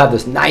 And we'll have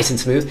this nice and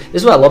smooth.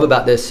 This is what I love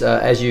about this.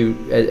 As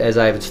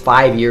I have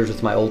 5 years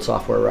with my old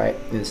software, right,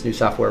 and this new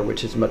software,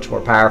 which is much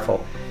more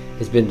powerful,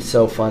 it's been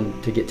so fun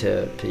to get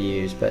to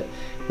use. But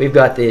we've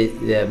got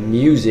the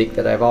music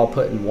that I've all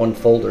put in one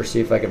folder.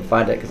 See if I can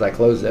find it, because I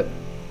closed it.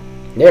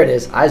 There it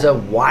is. Isa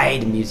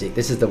wide music.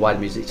 This is the wide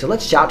music. So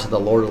let's shout to the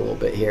Lord a little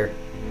bit here.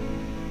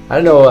 I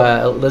don't know,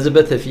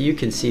 Elizabeth, if you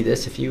can see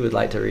this, if you would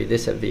like to read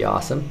this, it'd be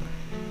awesome.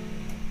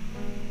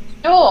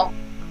 Sure.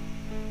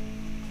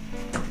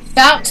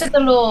 Shout to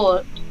the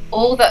Lord,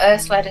 all the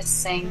earth, let us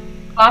sing.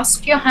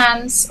 Clasp your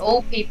hands,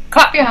 all people.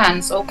 Clap your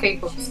hands, all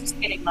people. It's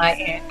getting light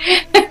here.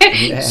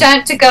 Yeah.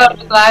 Shout to God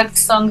with loud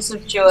songs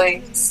of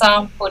joy.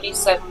 Psalm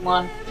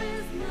 47:1.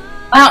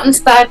 Mountains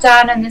bow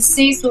down and the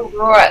seas will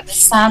roar at the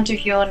sound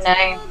of your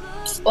name.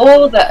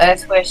 All the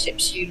earth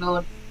worships you,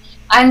 Lord,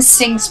 and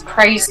sings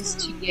praises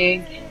to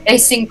you. They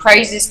sing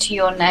praises to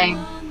your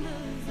name.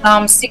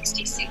 Psalm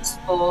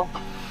 66:4.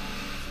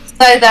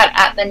 So that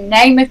at the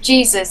name of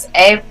Jesus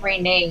every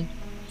knee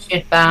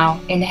should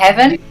bow, in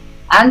heaven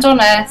and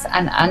on earth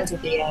and under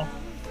the earth.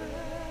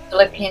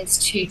 Philippians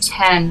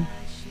 2:10.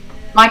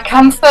 My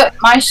comfort,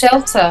 my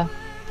shelter.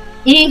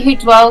 He who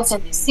dwells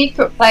in the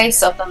secret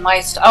place of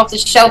the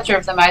shelter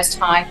of the Most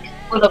High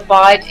will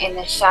abide in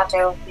the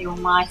shadow of the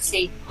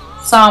Almighty.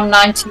 Psalm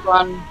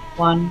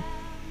 91:1.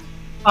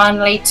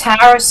 Finally,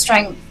 tower of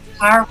strength,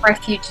 tower of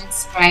refuge and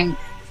strength.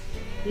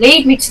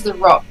 Lead me to the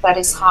rock that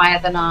is higher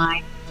than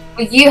I.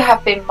 For you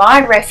have been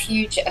my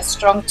refuge, a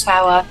strong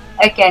tower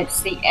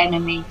against the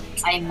enemy.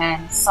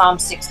 Amen. Psalm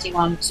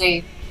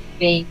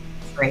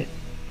 61:2b-3.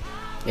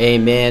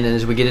 Amen. And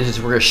as we get into this,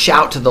 we're going to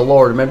shout to the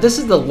Lord. Remember, this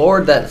is the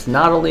Lord that's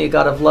not only a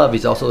God of love,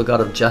 He's also a God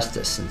of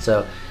justice. And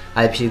so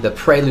I see the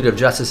prelude of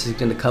justice is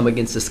going to come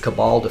against this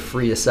cabal to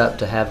free us up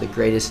to have the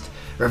greatest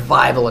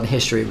revival in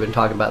history. We've been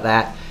talking about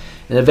that.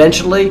 And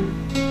eventually,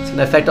 it's going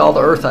to affect all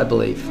the earth, I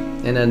believe.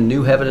 And a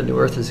new heaven and new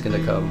earth is going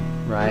to come,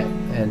 right?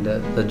 And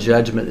the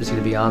judgment is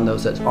going to be on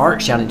those that aren't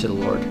shouting to the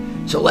Lord.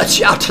 So let's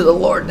shout to the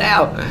Lord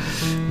now.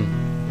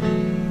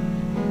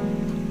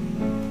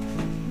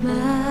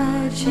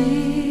 My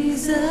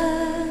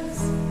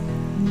Jesus,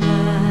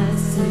 my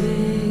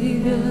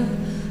Savior,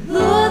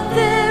 Lord,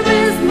 there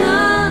is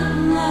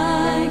none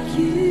like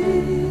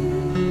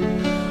you.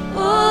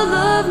 All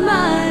of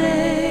my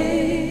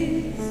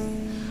days,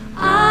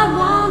 I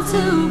want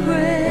to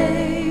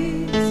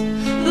praise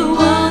the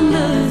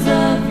wonders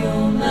of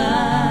your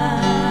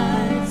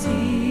mighty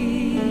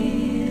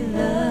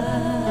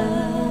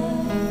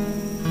love.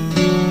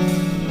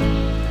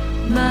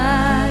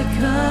 My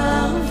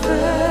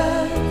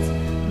comfort,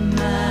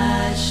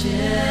 my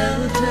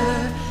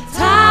shelter,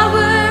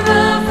 tower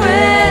of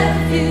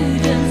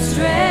refuge and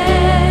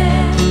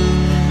strength.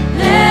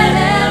 Let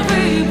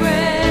every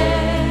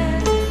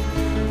breath,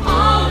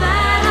 all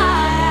that I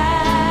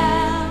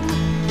am,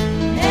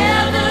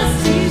 never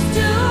cease to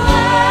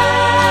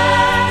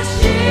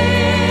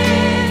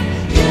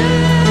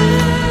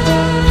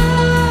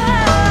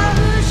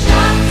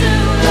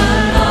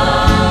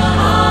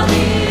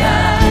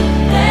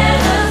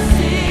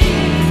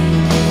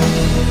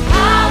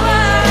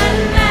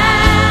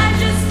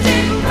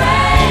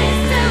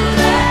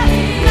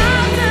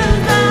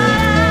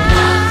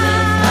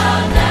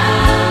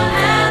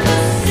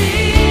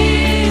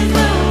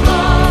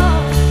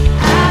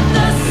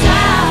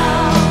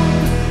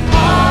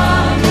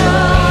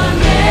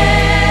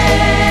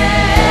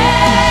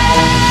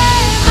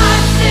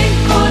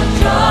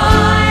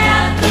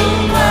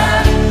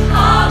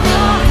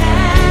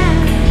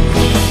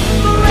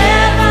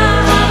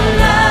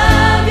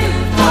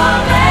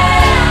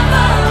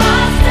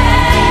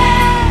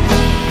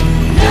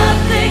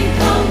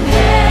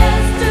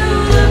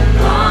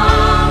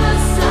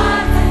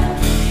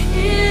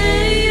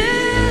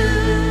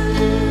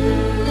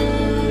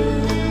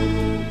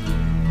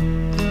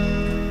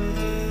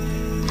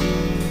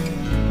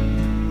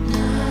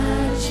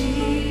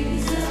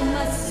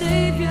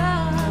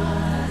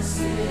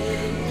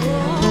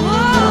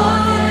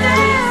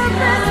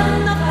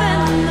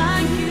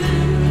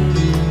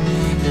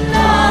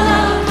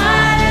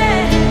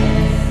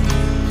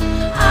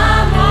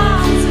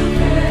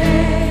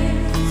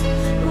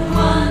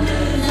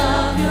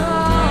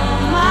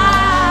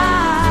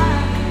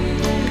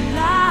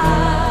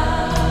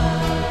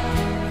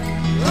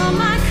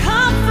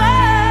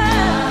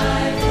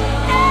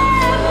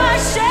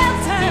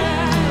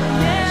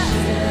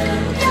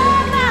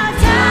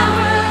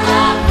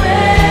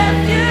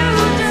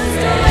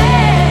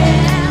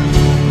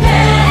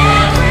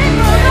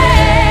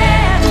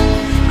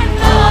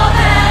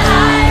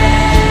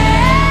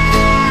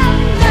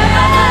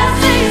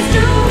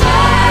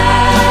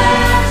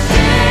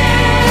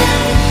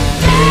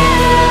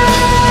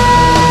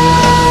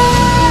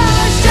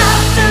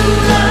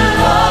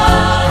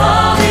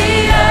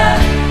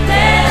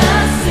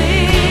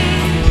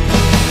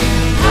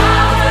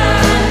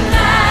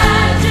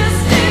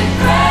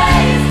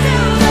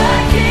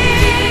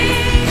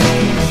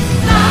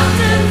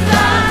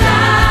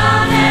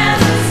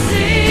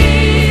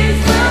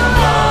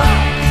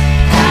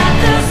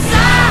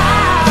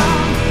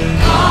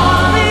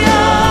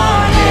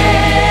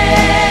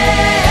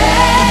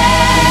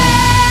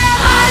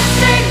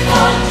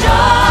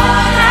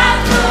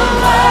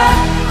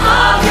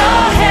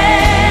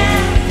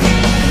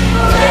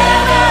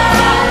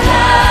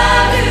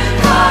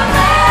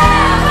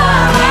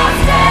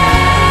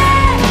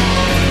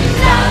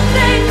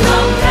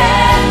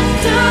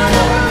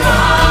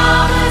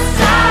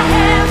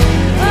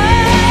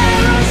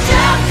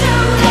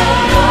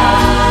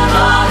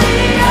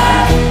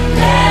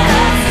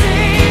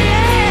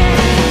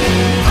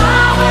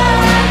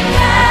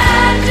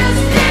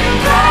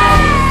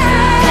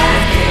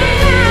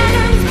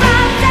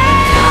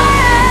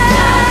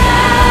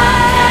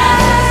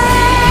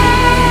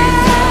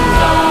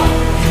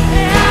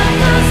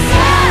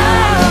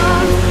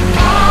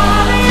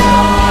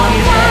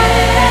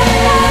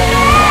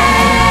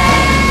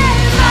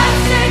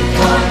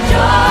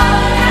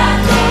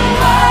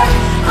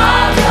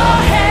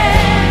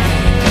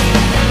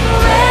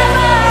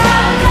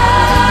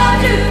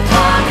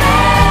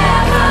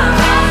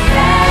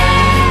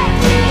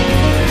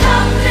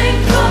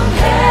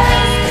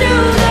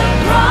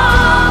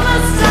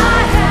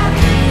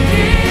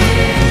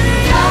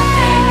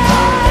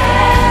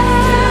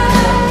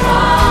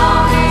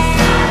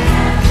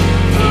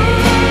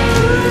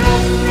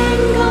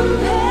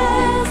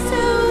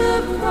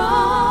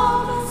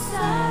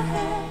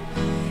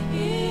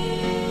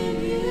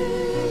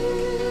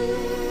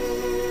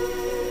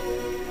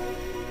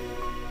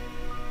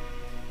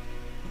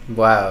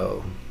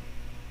Wow.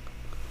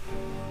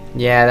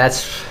 Yeah,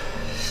 that's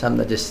something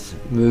that just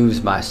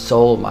moves my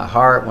soul, my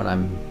heart when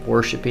I'm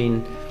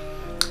worshiping.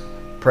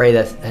 Pray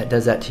that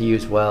does that to you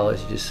as well,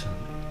 as you just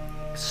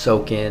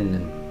soak in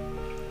and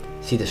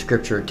see the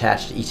scripture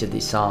attached to each of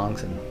these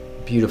songs, and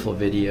beautiful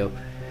video.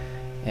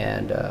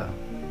 And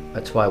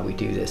that's why we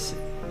do this,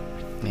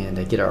 and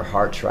to get our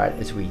hearts right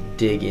as we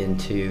dig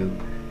into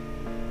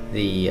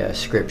the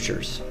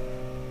scriptures.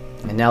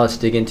 And now let's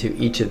dig into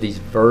each of these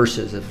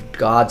verses of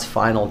God's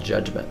final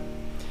judgment.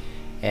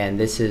 And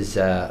this is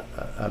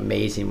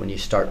amazing when you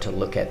start to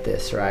look at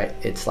this, right?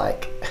 It's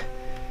like,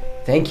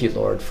 thank you,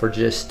 Lord, for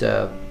just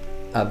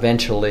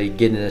eventually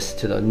getting us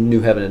to the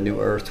new heaven and new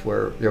earth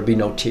where there'll be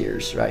no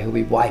tears, right? He'll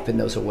be wiping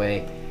those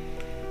away.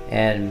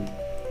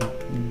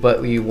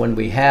 But when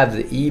we have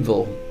the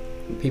evil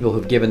people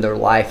who've given their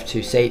life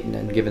to Satan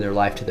and given their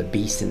life to the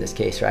beast in this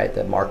case, right?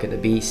 The mark of the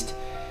beast.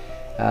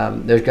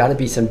 There's got to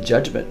be some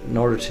judgment in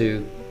order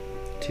to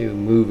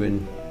move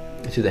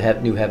into the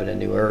new heaven and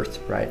new earth,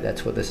 right?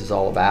 That's what this is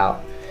all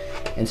about.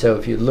 And so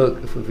if we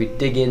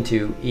dig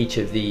into each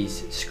of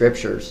these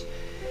scriptures,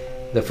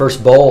 the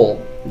first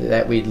bowl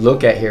that we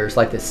look at here is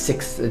like the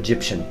 6th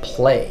Egyptian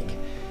plague,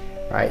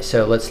 right?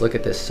 So let's look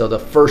at this. So the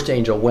first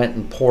angel went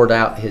and poured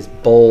out his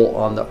bowl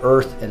on the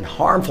earth, and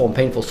harmful and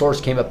painful sores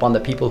came upon the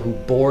people who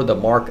bore the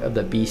mark of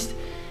the beast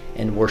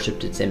and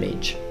worshipped its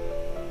image.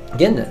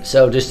 Again,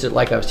 so just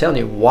like I was telling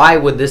you, why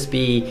would this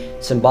be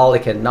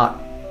symbolic and not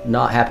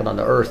happen on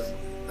the earth,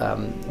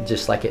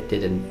 just like it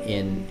did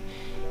in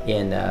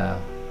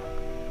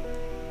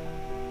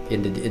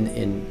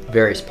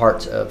various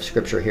parts of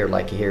scripture here,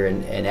 like here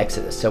in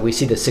Exodus. So we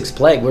see the 6th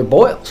plague were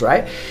boils,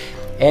 right?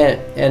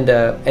 And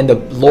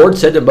the Lord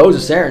said to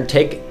Moses, Aaron,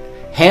 take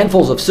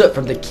handfuls of soot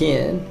from the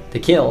kiln.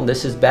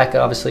 This is back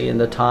obviously in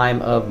the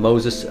time of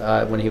Moses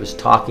when he was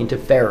talking to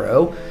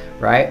Pharaoh,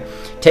 right?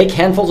 Take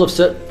handfuls of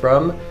soot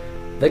from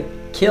the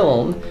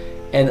kiln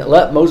and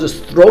let Moses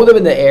throw them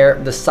in the air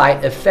in the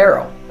sight of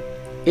Pharaoh.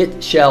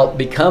 It shall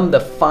become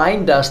the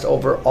fine dust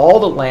over all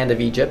the land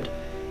of Egypt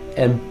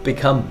and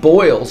become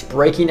boils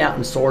breaking out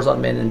in sores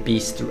on men and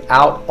beasts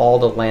throughout all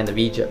the land of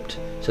Egypt.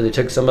 So they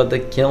took some of the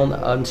kiln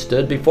and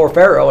stood before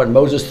Pharaoh, and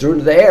Moses threw it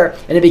into the air,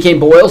 and it became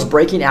boils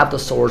breaking out the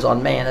sores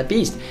on man and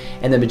beast.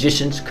 And the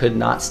magicians could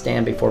not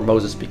stand before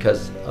Moses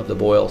because of the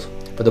boils.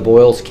 For the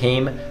boils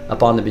came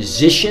upon the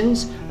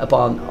musicians,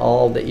 upon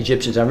all the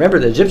Egyptians. Now remember,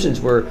 the magicians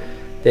were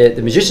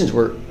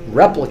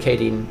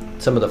replicating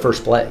some of the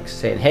first plagues,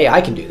 saying, hey,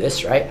 I can do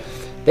this, right?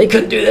 They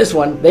couldn't do this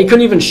one. They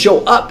couldn't even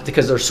show up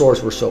because their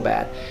sores were so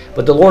bad.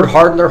 But the Lord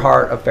hardened their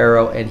heart of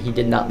Pharaoh, and he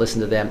did not listen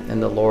to them, and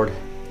the Lord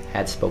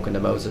had spoken to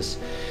Moses.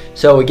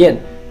 So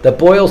again, the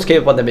boils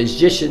came upon the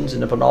magicians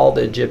and upon all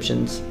the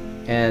Egyptians,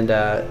 and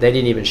they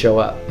didn't even show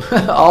up.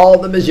 All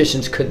the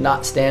magicians could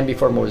not stand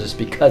before Moses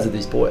because of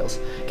these boils.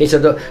 Okay,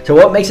 so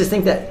what makes us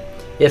think that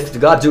if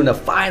God's doing a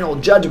final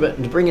judgment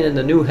and bringing in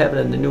the new heaven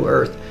and the new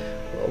earth,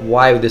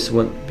 why this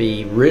wouldn't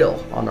be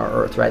real on our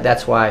earth, right?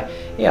 That's why,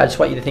 I just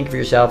want you to think for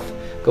yourself,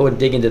 go and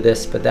dig into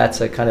this, but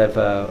that's a kind of,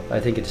 I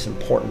think it's an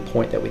important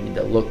point that we need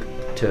to look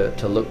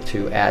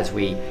to as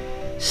we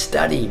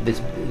study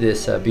this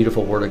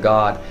beautiful Word of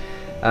God.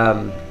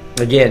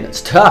 Again,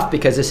 it's tough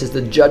because this is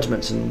the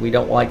judgments, and we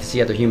don't like to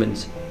see other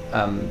humans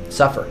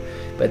suffer.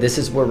 But this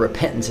is where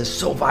repentance is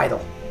so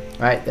vital,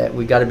 right? That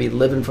we got to be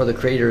living for the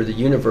Creator of the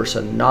universe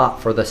and not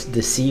for the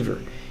deceiver.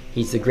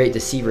 He's the great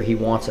deceiver. He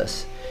wants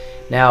us.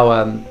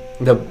 Now,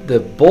 the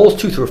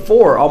bowls 2 through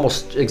 4 are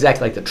almost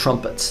exactly like the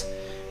trumpets,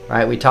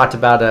 right? We talked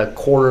about a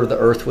quarter of the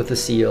earth with the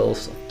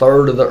seals, a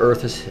third of the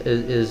earth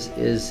is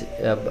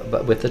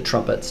with the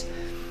trumpets,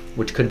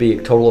 which could be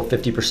a total of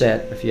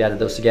 50% if you added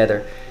those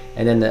together.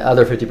 And then the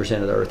other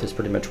 50% of the earth is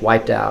pretty much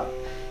wiped out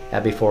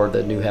before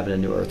the new heaven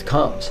and new earth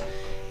comes.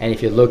 And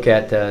if you look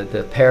at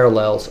the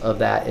parallels of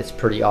that, it's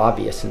pretty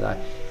obvious. And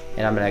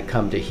I'm going to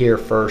come to here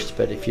first,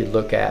 but if you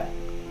look at,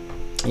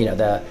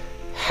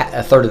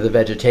 a third of the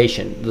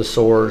vegetation, the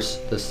sores,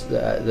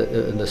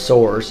 the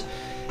sores,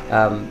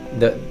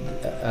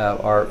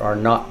 are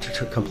not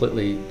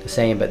completely the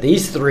same, but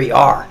these three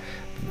are.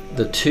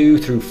 The 2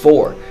 through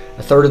 4.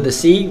 A third of the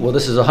sea, well,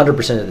 this is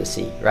 100% of the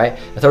sea, right?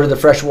 A third of the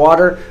fresh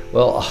water,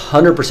 well,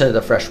 100% of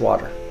the fresh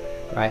water,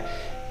 right?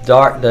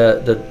 Dark,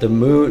 the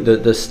moon,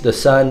 the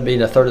sun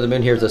being a third of the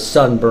moon. Here, the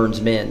sun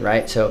burns men,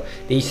 right? So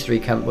these three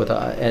come with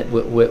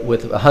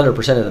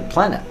 100% of the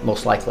planet,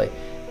 most likely,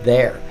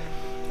 there.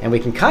 And we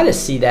can kind of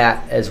see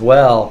that as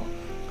well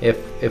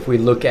if we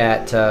look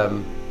at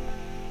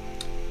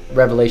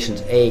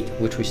Revelations 8,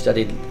 which we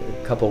studied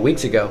a couple of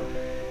weeks ago.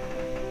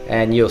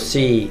 And you'll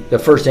see the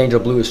first angel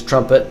blew his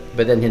trumpet,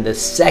 but then the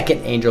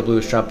second angel blew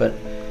his trumpet,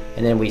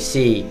 and then we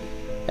see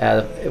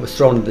it was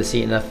thrown into the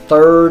sea, and a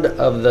third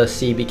of the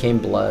sea became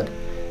blood.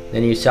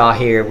 Then you saw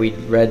here, we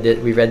read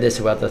this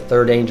about the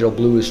third angel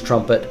blew his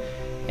trumpet,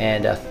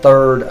 and a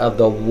third of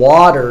the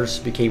waters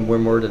became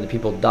wormwood, and the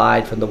people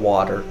died from the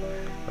water,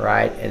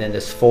 right? And then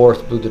this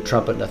fourth blew the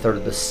trumpet, and a third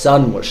of the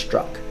sun was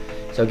struck.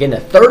 So again, a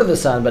third of the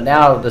sun, but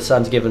now the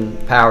sun's given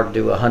power to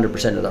do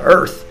 100% of the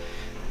earth,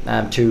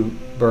 to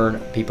burn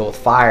people with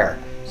fire.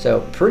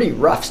 So pretty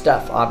rough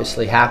stuff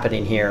obviously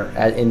happening here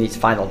in these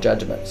final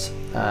judgments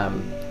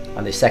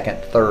on the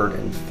second, third,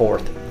 and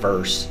fourth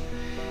verse.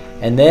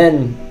 And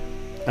then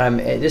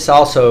this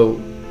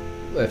also,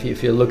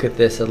 if you look at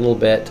this a little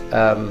bit,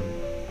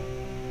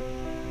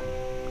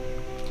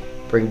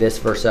 bring this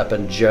verse up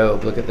in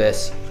Job. Look at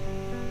this.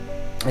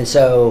 And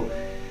so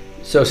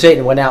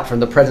Satan went out from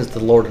the presence of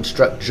the Lord and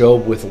struck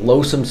Job with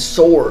loathsome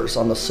sores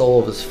on the sole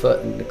of his foot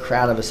and the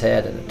crown of his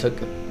head, and it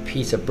took a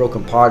piece of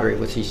broken pottery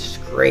which he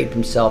scraped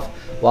himself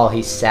while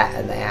he sat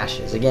in the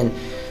ashes. Again,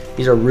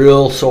 these are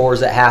real sores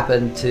that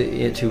happened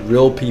to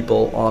real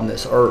people on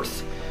this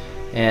earth.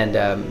 And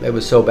it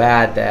was so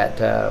bad that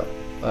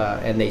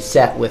and they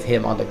sat with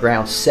him on the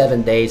ground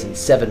 7 days and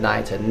 7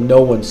 nights, and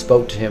no one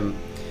spoke to him,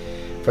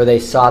 for they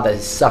saw that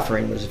his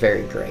suffering was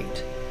very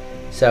great.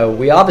 So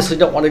we obviously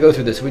don't want to go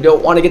through this. We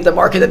don't want to get the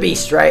mark of the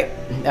beast, right?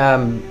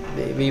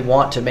 We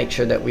want to make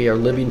sure that we are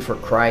living for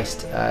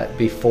Christ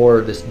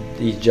before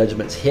these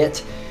judgments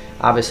hit.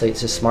 Obviously,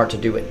 it's just smart to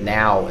do it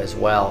now as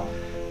well,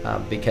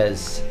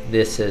 because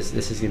this is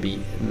going to be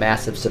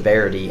massive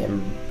severity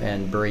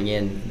and bring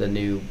in the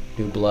new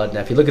blood. Now,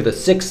 if you look at the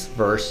 6th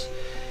verse,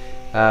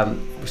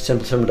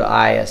 similar to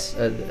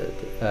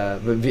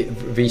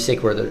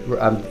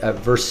V6,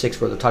 verse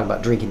 6, where they're talking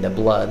about drinking the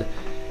blood.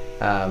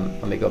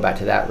 Let me go back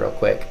to that real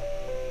quick.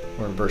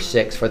 We're in verse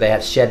 6. For they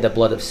have shed the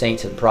blood of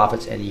saints and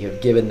prophets, and you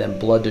have given them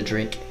blood to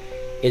drink.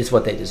 It is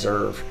what they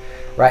deserve,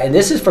 right? And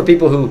this is for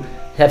people who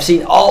have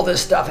seen all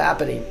this stuff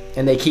happening,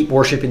 and they keep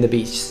worshiping the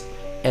beasts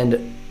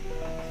and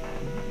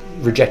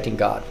rejecting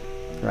God,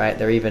 right?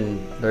 They're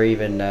even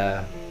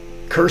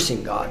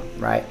cursing God,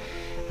 right?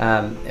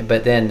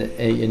 But then,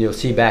 and you'll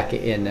see back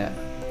in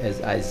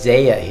as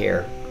Isaiah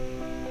here,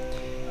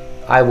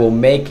 I will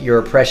make your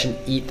oppression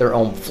eat their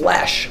own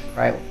flesh,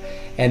 right?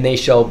 And they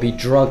shall be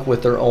drunk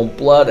with their own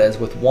blood as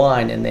with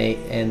wine,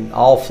 and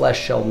all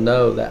flesh shall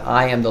know that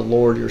I am the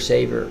Lord your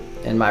Savior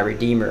and my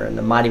Redeemer and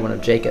the Mighty One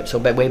of Jacob. So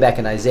way back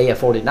in Isaiah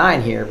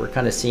 49 here, we're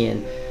kind of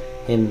seeing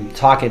him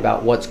talking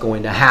about what's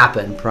going to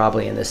happen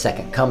probably in the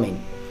second coming.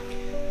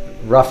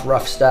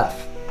 Rough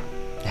stuff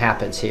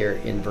happens here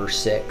in verse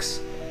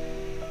 6.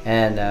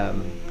 And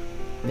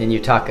then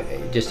you talk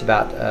just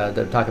about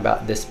they talk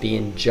about this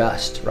being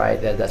just, right?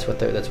 That's what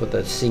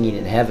they're singing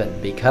in heaven,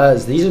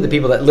 because these are the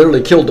people that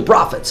literally killed the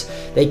prophets.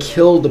 They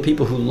killed the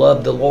people who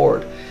loved the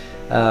Lord.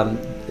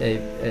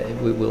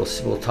 We'll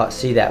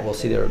see that. We'll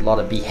see there are a lot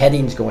of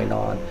beheadings going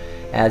on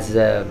as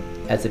the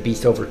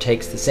beast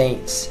overtakes the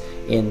saints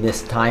in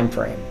this time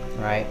frame,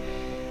 right?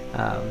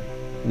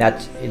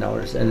 That's,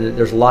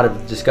 there's a lot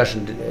of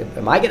discussion.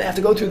 Am I going to have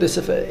to go through this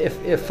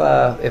if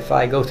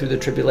I go through the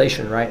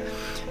tribulation, right?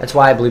 That's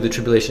why I believe the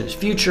tribulation is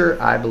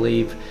future. I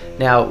believe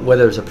now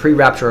whether it's a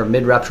pre-rapture or a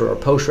mid-rapture or a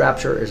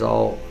post-rapture is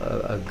all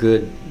a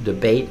good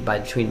debate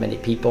between many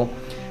people.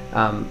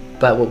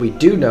 But what we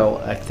do know,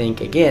 I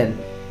think, again,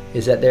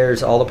 is that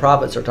there's all the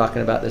prophets are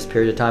talking about this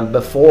period of time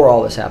before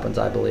all this happens,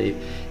 I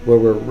believe, where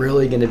we're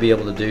really going to be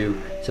able to do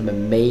some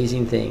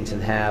amazing things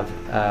and have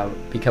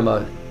become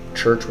a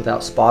church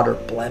without spot or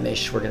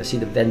blemish. We're going to see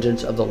the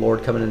vengeance of the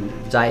Lord coming in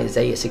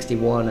Isaiah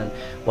 61, and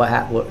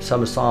what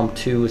some of Psalm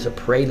 2 is a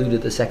prelude to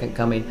the second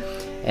coming,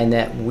 and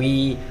that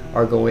we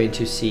are going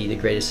to see the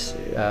greatest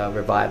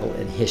revival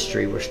in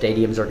history, where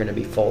stadiums are going to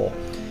be full.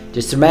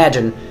 Just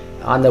imagine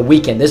on the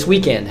weekend, this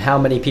weekend, how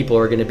many people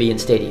are going to be in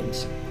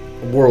stadiums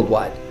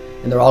worldwide,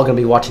 and they're all going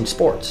to be watching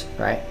sports,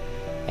 right?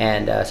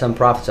 And some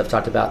prophets have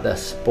talked about the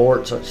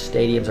sports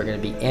stadiums are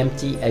going to be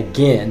empty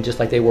again, just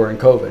like they were in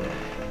COVID.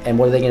 And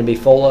what are they going to be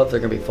full of? They're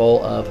going to be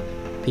full of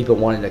people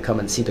wanting to come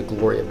and see the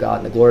glory of God.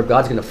 And the glory of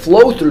God is going to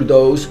flow through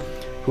those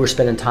who are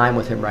spending time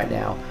with Him right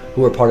now,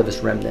 who are part of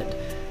His remnant,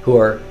 who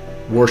are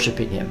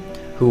worshiping Him,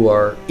 who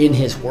are in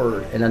His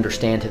Word and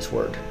understand His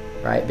Word,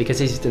 right?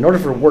 Because in order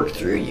for it to work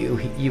through you,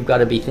 you've got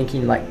to be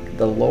thinking like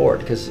the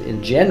Lord. Because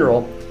in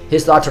general,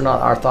 His thoughts are not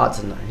our thoughts,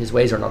 and His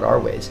ways are not our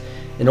ways.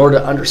 In order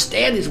to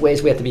understand His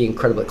ways, we have to be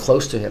incredibly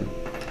close to Him.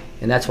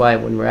 And that's why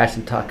when we're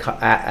asking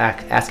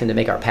to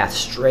make our path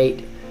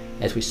straight,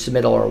 as we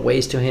submit all our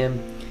ways to Him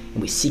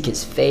and we seek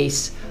His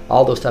face,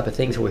 all those type of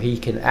things where He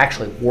can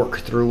actually work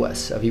through us.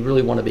 So if you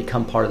really want to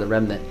become part of the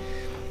remnant,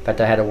 in fact,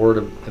 I had a word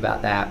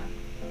about that,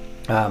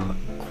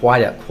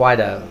 quite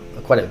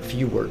a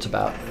few words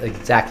about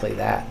exactly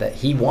that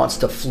He wants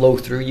to flow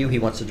through you. He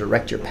wants to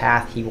direct your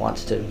path. He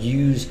wants to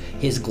use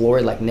His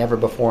glory like never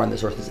before on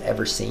this earth has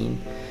ever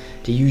seen,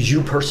 to use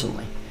you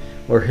personally,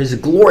 where His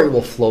glory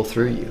will flow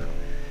through you.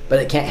 But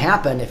it can't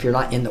happen if you're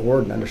not in the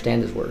Word and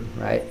understand His Word,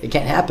 right? It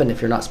can't happen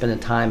if you're not spending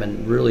time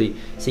and really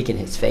seeking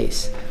His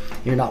face.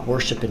 You're not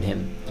worshiping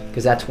Him,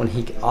 because that's when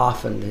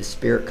His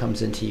Spirit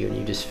comes into you, and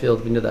you just feel,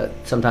 that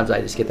sometimes I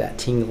just get that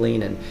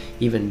tingling and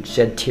even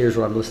shed tears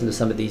when I'm listening to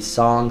some of these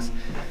songs.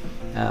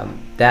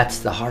 That's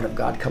the heart of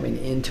God coming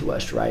into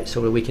us, right?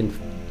 So that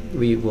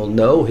we will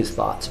know His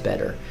thoughts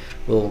better.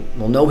 We'll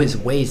know His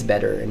ways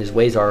better, and His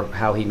ways are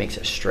how He makes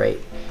us straight.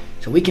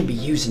 So we can be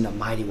used in a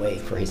mighty way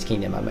for His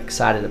kingdom. I'm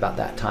excited about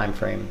that time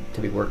frame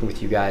to be working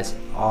with you guys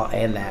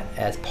and that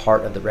as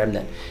part of the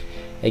remnant.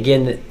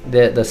 Again,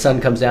 the sun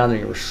comes down and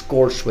you were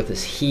scorched with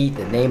this heat,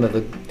 the name of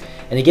the,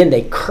 and again,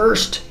 they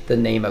cursed the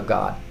name of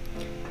God,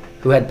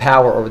 who had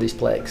power over these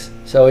plagues.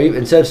 So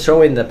instead of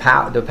showing the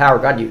power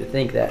of God, you would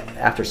think that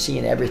after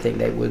seeing everything,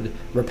 they would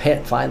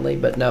repent finally,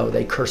 but no,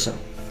 they curse him.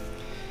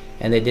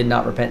 And they did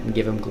not repent and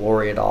give him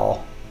glory at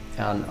all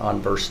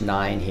on verse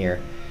 9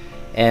 here.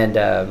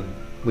 And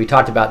we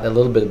talked about a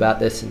little bit about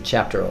this in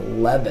chapter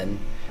 11,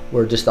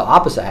 where just the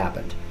opposite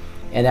happened.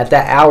 And at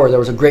that hour, there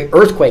was a great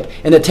earthquake,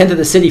 and the tent of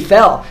the city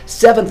fell.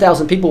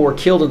 7,000 people were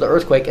killed in the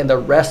earthquake, and the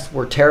rest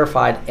were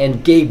terrified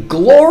and gave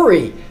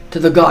glory to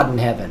the God in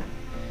heaven.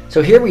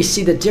 So here we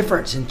see the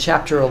difference in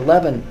chapter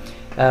 11.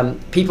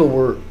 People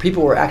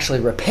were actually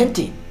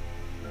repenting.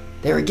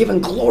 They were giving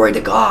glory to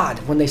God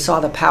when they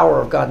saw the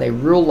power of God. And they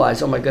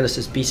realized, oh my goodness,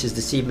 this beast has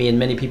deceived me. And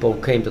many people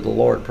came to the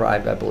Lord, I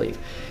believe,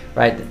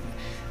 right,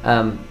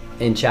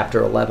 in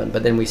chapter 11.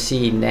 But then we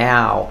see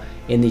now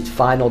in these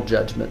final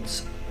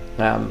judgments,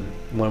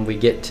 when we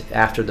get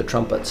after the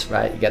trumpets,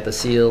 right? You got the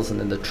seals and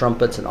then the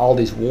trumpets and all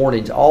these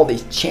warnings, all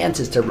these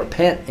chances to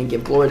repent and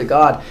give glory to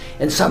God.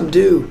 And some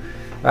do,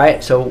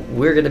 right? So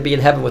we're going to be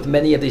in heaven with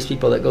many of these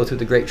people that go through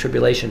the Great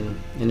Tribulation.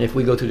 And if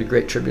we go through the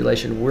Great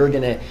Tribulation, we're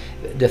going to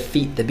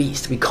defeat the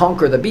beast. We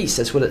conquer the beast.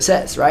 That's what it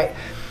says, right?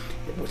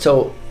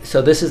 So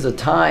this is a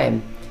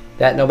time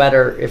that no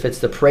matter if it's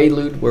the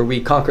prelude where we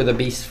conquer the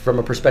beast from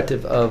a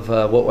perspective of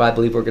what I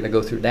believe we're going to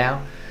go through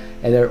now,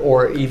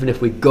 or even if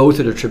we go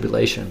through the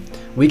tribulation,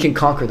 we can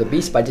conquer the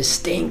beast by just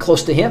staying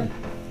close to him.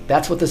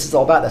 That's what this is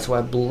all about. That's why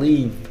I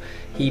believe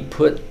he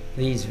put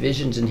these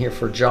visions in here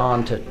for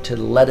John to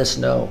let us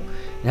know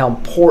and how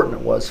important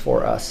it was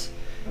for us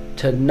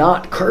to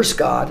not curse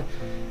God,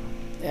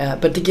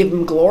 but to give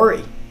him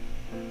glory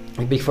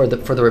for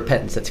the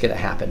repentance that's going to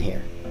happen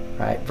here.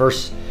 Right?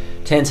 Verse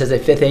 10 says, a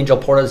fifth angel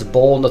poured out his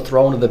bowl on the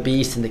throne of the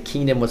beast, and the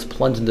kingdom was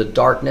plunged into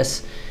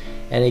darkness.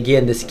 And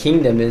again, this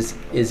kingdom is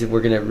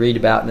we're going to read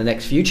about in the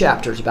next few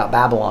chapters about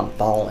Babylon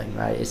falling,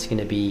 right?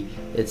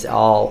 It's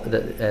all,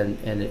 and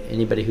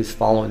anybody who's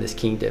following this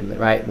kingdom,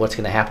 right? What's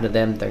going to happen to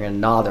them? They're going to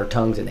gnaw their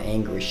tongues in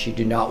anguish. You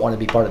do not want to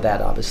be part of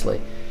that,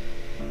 obviously.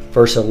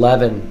 Verse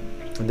 11,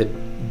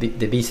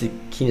 the beast of the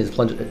kingdom is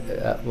plunged.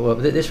 Well,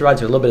 this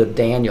reminds me a little bit of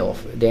Daniel.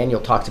 Daniel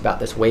talks about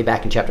this way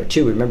back in chapter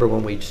 2. Remember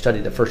when we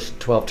studied the first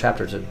 12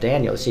 chapters of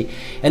Daniel? See,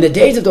 and the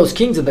days of those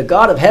kings of the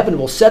God of heaven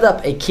will set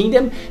up a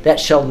kingdom that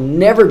shall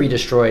never be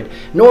destroyed,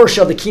 nor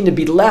shall the kingdom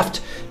be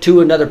left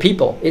to another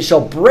people. It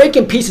shall break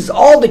in pieces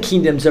all the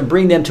kingdoms and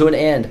bring them to an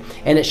end,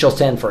 and it shall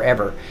stand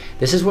forever.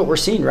 This is what we're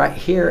seeing right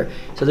here.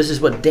 So this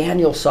is what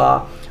Daniel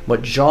saw,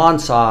 what John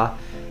saw,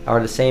 are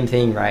the same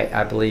thing, right?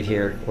 I believe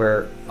here,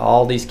 where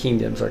all these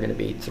kingdoms are going to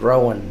be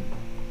thrown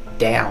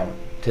down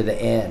to the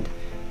end.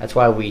 That's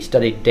why we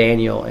studied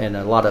Daniel and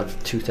a lot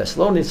of 2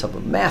 Thessalonians, some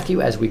of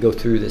Matthew, as we go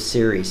through this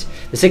series.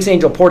 The sixth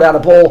angel poured out a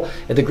bowl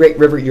at the great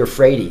river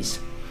Euphrates.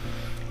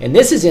 And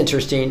this is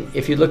interesting.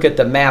 If you look at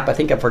the map, I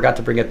think I forgot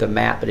to bring up the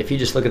map, but if you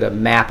just look at a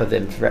map of the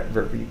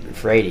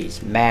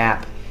Euphrates,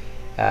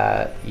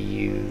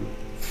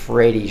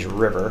 Euphrates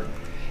River,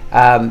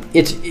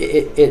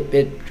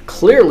 it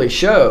clearly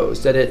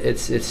shows that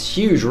it's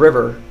huge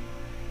river.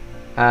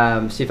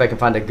 See if I can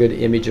find a good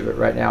image of it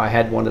right now. I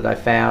had one that I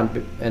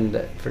found and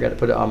forgot to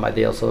put it on my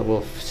deal, so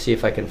we'll see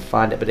if I can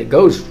find it. But it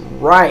goes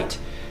right,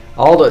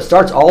 it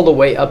starts all the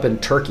way up in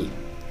Turkey,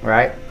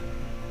 right?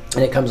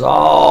 And it comes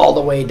all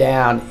the way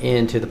down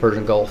into the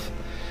Persian Gulf.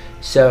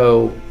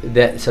 So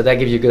that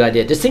gives you a good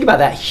idea. Just think about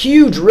that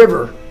huge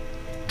river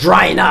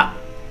drying up,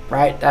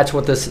 right? That's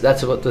what this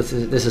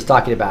is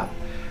talking about,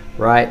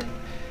 right?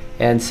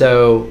 And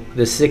so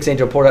the sixth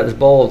angel poured out his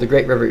bowl of the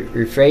great river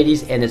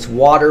Euphrates, and its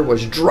water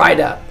was dried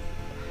up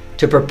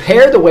to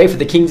prepare the way for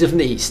the kings of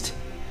the east.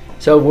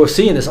 So we'll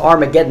see in this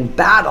Armageddon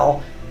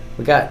battle,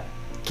 we got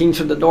kings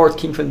from the north,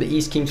 kings from the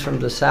east, kings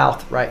from the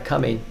south, right,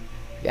 coming.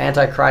 The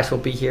Antichrist will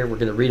be here. We're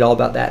going to read all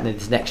about that in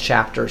these next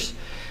chapters.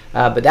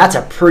 But that's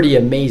a pretty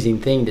amazing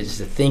thing to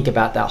think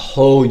about, that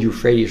whole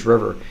Euphrates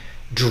River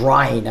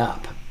drying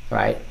up,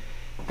 right?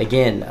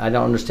 Again, I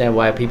don't understand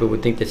why people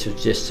would think this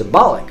is just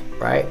symbolic,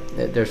 right?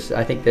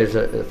 I think there's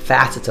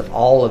facets of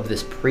all of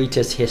this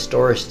pretist,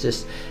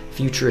 historicist,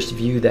 futurist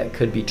view that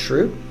could be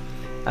true.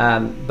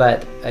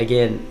 But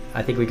again,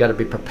 I think we got to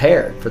be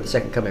prepared for the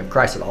second coming of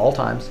Christ at all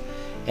times,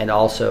 and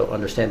also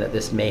understand that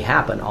this may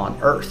happen on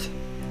earth,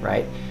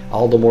 right?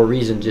 All the more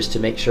reason just to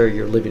make sure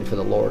you're living for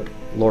the Lord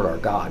our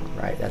God,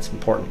 right? That's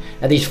important.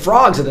 Now these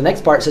frogs in the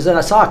next part says, and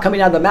I saw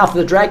coming out of the mouth of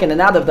the dragon and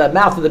out of the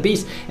mouth of the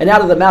beast and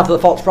out of the mouth of the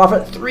false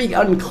prophet 3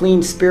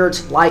 unclean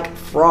spirits like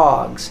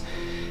frogs.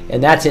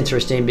 And that's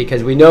interesting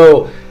because we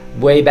know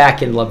way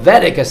back in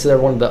Leviticus they're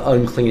one of the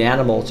unclean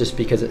animals, just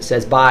because it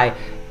says back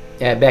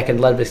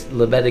in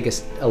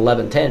Leviticus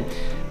 11:10,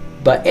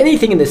 but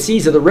anything in the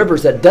seas of the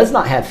rivers that does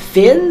not have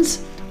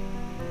fins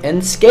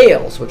and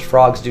scales, which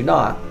frogs do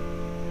not,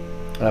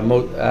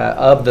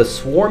 of the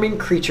swarming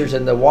creatures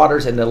in the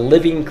waters and the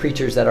living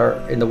creatures that are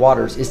in the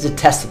waters is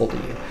detestable to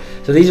you.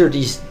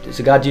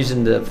 So God's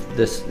using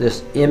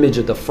this image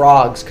of the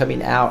frogs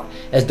coming out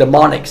as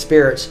demonic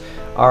spirits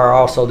are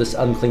also this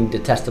unclean,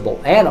 detestable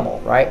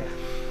animal, right?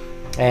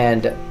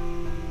 And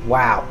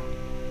wow,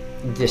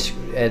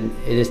 then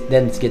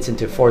it gets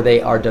into, for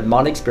they are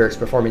demonic spirits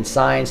performing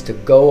signs to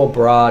go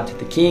abroad to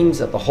the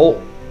kings of the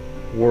whole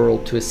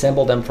world to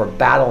assemble them for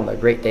battle on the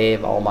great day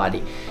of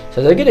Almighty.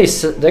 So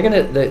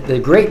the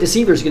great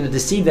deceiver is going to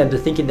deceive them to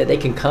thinking that they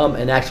can come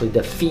and actually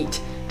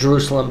defeat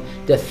Jerusalem,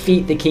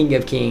 defeat the King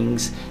of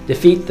Kings,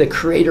 defeat the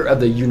Creator of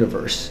the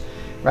universe,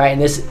 right?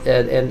 And this,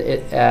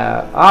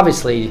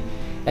 obviously,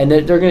 and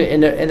they're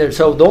going to,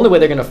 so the only way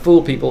they're going to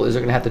fool people is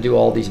they're going to have to do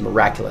all these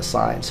miraculous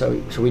signs.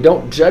 So we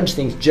don't judge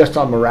things just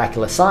on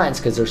miraculous signs,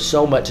 because there's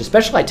so much,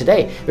 especially like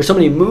today, there's so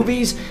many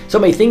movies, so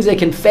many things they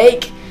can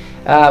fake.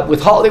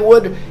 With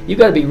Hollywood, you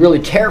got to be really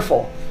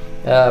careful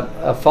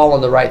of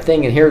following the right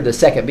thing. And here, the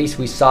second beast,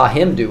 we saw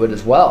him do it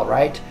as well,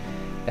 right?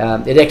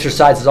 It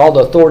exercises all the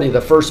authority of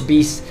the first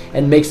beast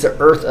and makes the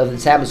earth of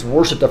its inhabitants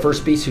worship the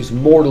first beast whose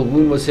mortal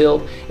wound was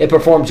healed. It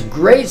performs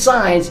great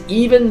signs,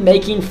 even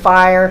making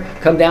fire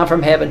come down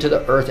from heaven to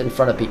the earth in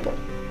front of people.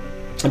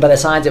 And by the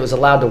signs it was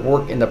allowed to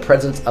work in the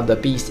presence of the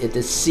beast, it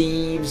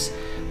deceives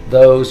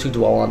those who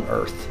dwell on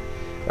earth,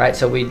 right?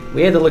 So we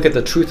had to look at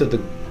the truth of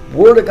the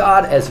Word of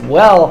God as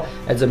well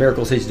as the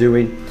miracles he's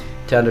doing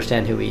to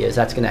understand who he is.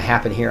 That's going to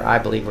happen here. I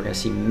believe we're going to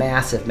see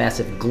massive,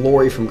 massive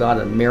glory from God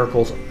and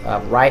miracles,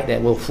 right,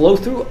 that will flow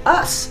through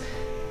us.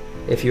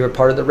 If you're a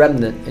part of the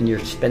remnant and you're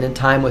spending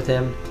time with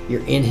him,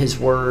 you're in his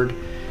word,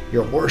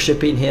 you're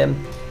worshiping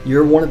him,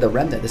 you're one of the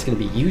remnant that's going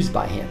to be used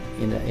by him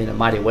in a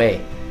mighty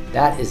way.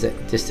 That is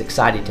just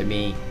exciting to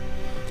me.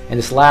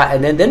 And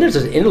then there's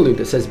an interlude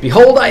that says,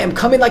 "Behold, I am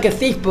coming like a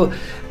thief, but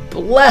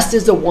blessed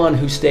is the one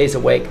who stays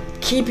awake,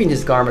 keeping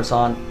his garments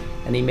on,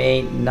 and he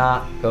may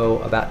not go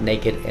about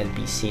naked and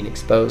be seen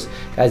exposed."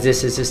 Guys,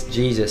 this is just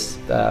Jesus.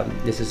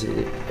 This is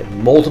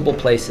in multiple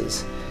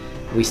places.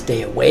 We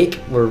stay awake.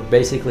 We're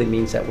basically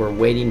means that we're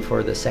waiting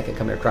for the second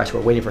coming of Christ.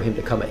 We're waiting for him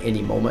to come at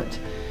any moment.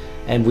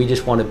 And we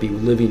just want to be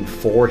living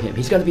for him.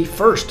 He's got to be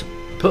first.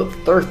 Put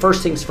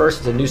first things first.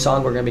 It's a new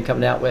song we're going to be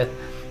coming out with.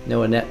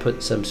 Noah and Annette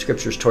put some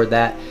scriptures toward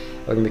that.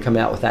 We're going to be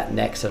coming out with that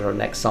next at our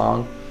next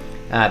song.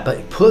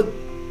 But put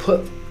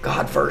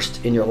God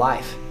first in your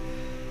life.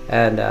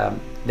 And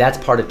that's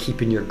part of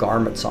keeping your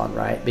garments on,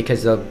 right?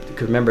 Because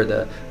remember,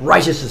 the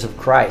righteousness of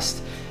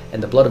Christ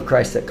and the blood of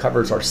Christ that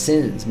covers our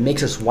sins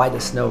makes us white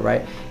as snow,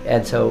 right?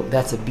 And so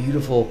that's a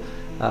beautiful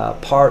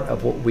part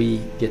of what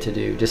we get to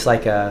do. Just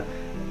like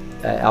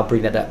I'll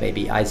bring that up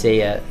maybe,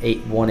 Isaiah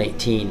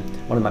 1:18,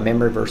 one of my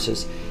memory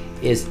verses,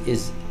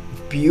 is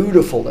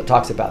beautiful, that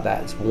talks about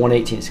that. It's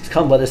 1:18. It says,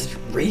 "Come, let us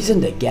reason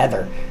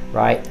together,"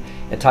 right?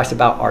 It talks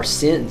about our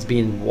sins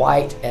being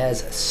white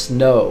as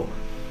snow.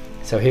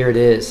 So here it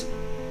is.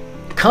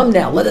 "Come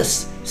now, let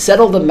us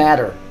settle the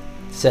matter,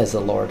 says the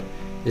Lord."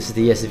 This is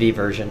the ESV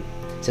version.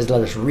 It says,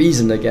 "Let us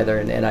reason together,"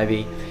 in the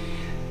NIV.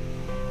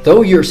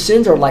 "Though your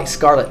sins are like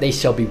scarlet, they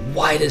shall be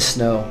white as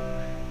snow.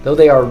 Though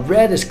they are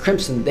red as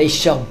crimson, they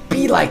shall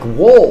be like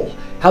wool."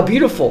 How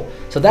beautiful.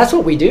 So that's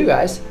what we do,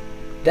 guys.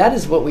 That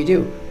is what we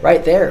do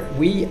right there.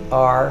 We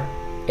are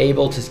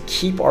able to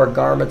keep our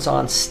garments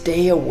on,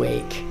 stay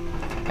awake,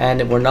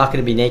 and we're not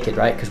going to be naked,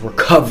 right? Because we're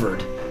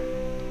covered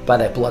by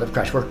that blood of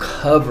Christ. We're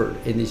covered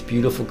in these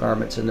beautiful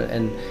garments.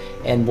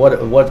 And what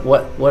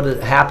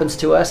happens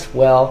to us?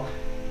 Well,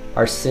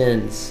 our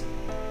sins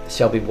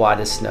shall be white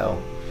as snow.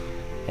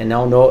 And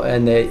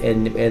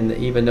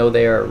even though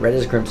they are red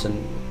as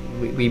crimson,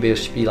 we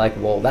should be like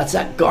wool. That's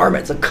that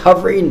garment, it's a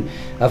covering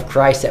of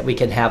Christ that we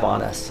can have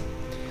on us.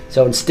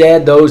 So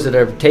instead, those that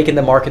have taken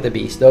the mark of the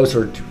beast, those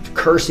who are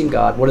cursing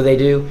God, what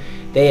do?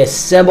 They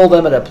assemble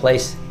them at a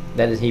place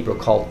that is in Hebrew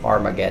called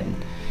Armageddon.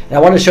 And I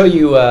want to show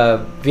you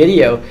a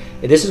video.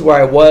 This is where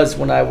I was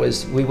when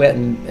we went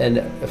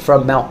and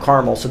from Mount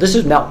Carmel. So this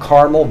is Mount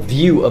Carmel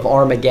view of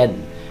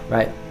Armageddon,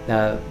 right?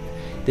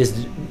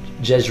 This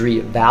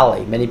Jezreel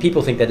Valley. Many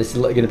people think that it's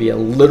going to be a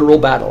literal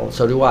battle.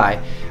 So do I.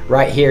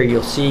 Right here,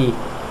 you'll see.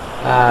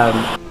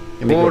 Let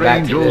me go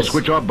back to this.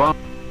 I'm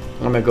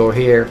going to go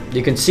here.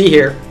 You can see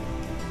here.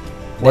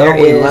 Well,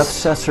 we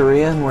left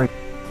Caesarea and we're...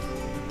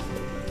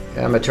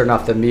 I'm going to turn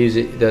off the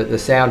music, the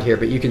sound here,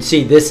 but you can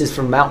see this is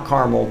from Mount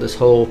Carmel, this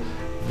whole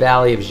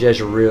valley of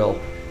Jezreel.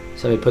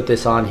 So let me put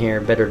this on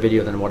here, better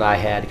video than what I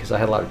had, because I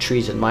had a lot of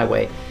trees in my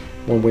way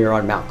when we were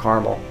on Mount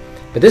Carmel.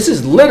 But this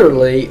is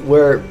literally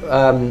where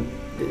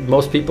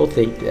most people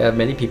think,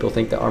 many people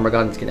think that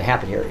Armageddon is going to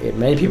happen here.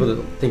 Many people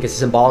think it's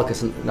symbolic,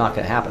 it's not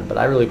going to happen, but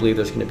I really believe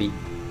there's going to be,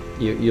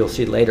 you'll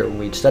see later when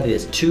we study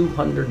this,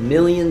 200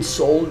 million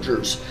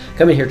soldiers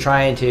coming here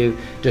trying to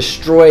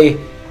destroy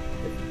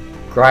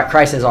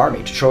Christ's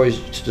army, to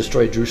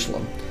destroy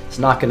Jerusalem. It's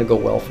not going to go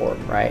well for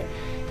him, right?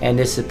 And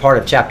this is part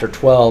of chapter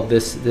 12.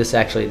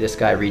 This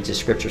guy reads the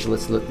scripture, so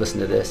let's listen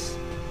to this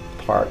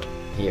part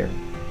here.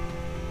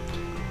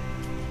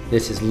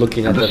 This is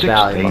looking at the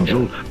valley. And the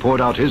sixth angel poured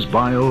out his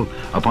vial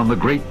upon the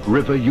great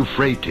river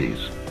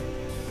Euphrates.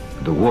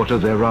 The water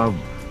thereof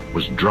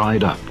was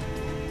dried up,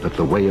 that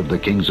the way of the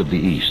kings of the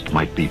east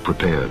might be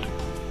prepared.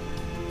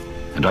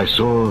 And I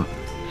saw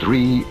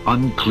 3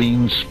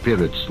 unclean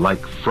spirits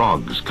like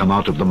frogs come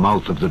out of the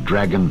mouth of the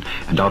dragon,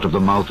 and out of the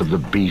mouth of the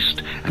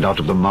beast, and out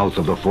of the mouth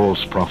of the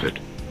false prophet.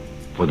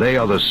 For they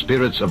are the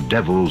spirits of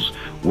devils,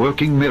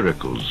 working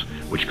miracles,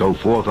 which go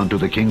forth unto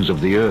the kings of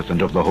the earth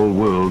and of the whole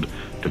world,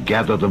 to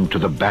gather them to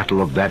the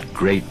battle of that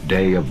great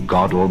day of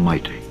God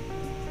Almighty.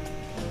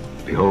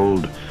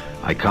 Behold,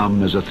 I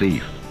come as a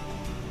thief.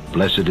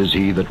 Blessed is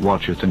he that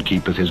watcheth and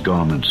keepeth his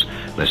garments,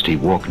 lest he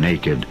walk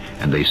naked,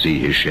 and they see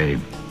his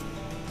shame.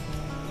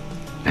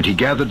 And he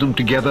gathered them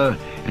together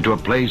into a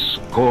place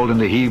called in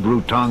the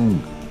Hebrew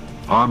tongue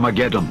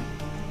Armageddon.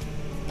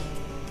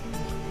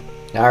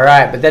 All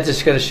right, but that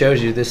just kind of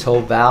shows you this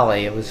whole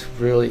valley. It was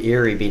really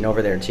eerie being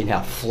over there and seeing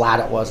how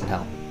flat it was and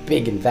how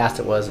big and vast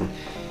it was. And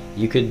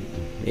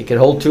it could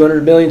hold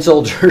 200 million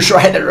soldiers,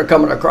 right, that are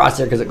coming across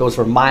there, because it goes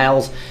for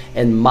miles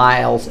and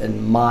miles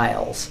and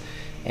miles.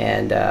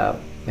 And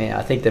man,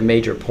 I think the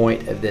major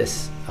point of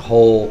this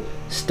whole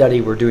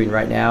study we're doing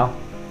right now,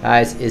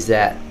 guys, is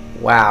that,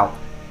 wow,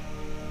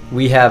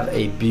 we have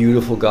a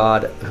beautiful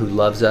God who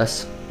loves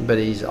us, but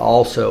he's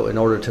also, in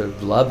order to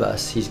love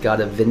us, he's got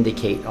to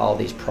vindicate all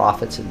these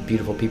prophets and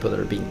beautiful people that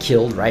are being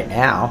killed right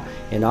now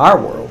in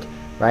our world,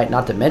 right?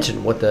 Not to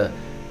mention what the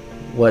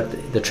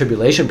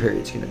tribulation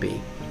period is going to be,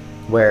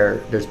 where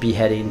there's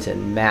beheadings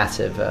and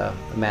massive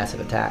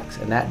attacks,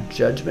 and that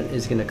judgment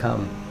is going to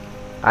come,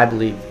 I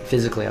believe,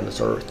 physically on this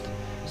earth.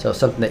 So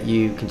something that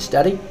you can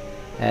study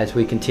as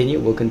we continue.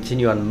 We'll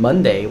continue on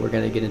Monday. We're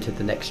going to get into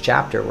the next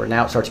chapter, where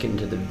now it starts getting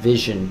into the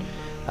vision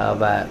of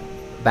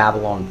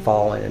Babylon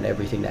falling and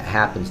everything that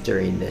happens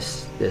during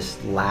this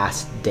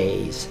last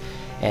days,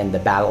 and the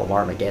battle of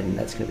Armageddon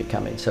that's going to be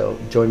coming. So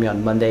join me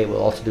on Monday.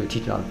 We'll also do a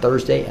teaching on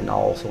Thursday, and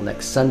also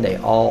next Sunday,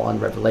 all on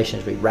Revelation,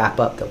 as we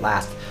wrap up the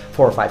last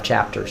 4 or 5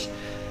 chapters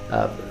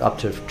up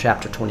to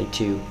chapter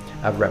 22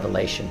 of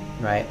Revelation,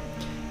 right?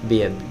 It'll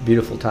be a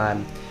beautiful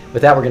time.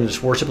 With that, we're going to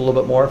just worship a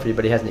little bit more. If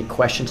anybody has any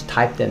questions,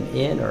 type them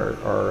in,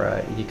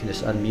 or you can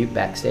just unmute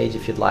backstage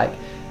if you'd like.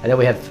 I know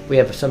we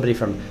have somebody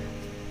from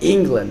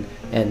England,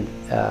 and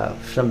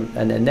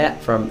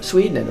Annette from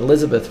Sweden, and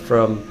Elizabeth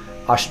from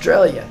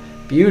Australia.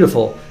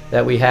 Beautiful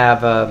that we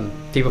have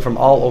people from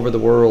all over the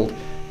world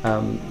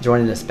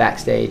joining us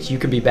backstage. You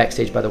can be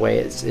backstage, by the way.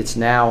 It's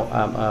now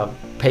a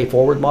pay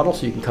forward model,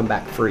 so you can come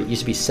back free. It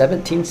used to be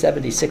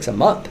 $17.76 a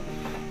month,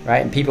 right?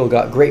 And people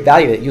got great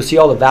value. You'll see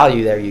all the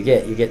value there. You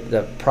get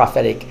the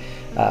prophetic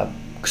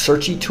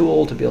searchy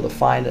tool to be able to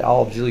find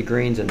all of Julie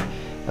Green's and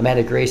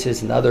Amanda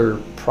Grace's and other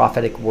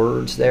prophetic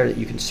words there that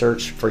you can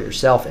search for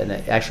yourself, and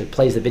it actually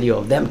plays the video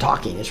of them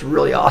talking. It's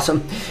really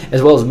awesome,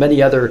 as well as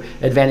many other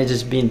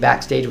advantages being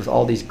backstage with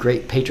all these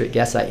great Patriot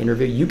guests I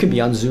interview. You can be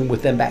on Zoom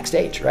with them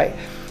backstage, right?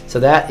 So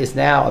that is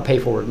now a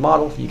pay-forward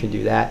model. You can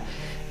do that.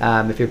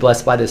 If you're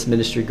blessed by this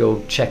ministry,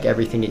 go check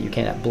everything that you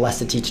can at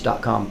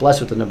blessed2teach.com,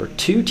 blessed with the number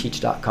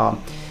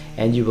 2teach.com,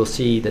 and you will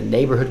see the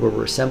neighborhood where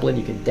we're assembling.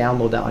 You can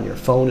download that on your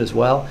phone as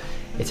well.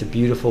 It's a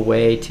beautiful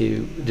way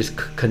to just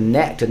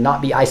connect and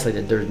not be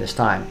isolated during this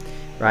time,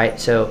 right?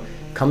 So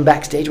come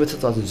backstage with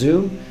us on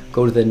Zoom.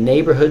 Go to the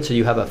neighborhood so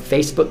you have a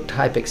Facebook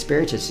type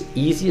experience. It's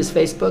easy as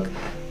Facebook,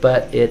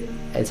 but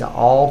it's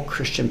all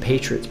Christian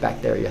patriots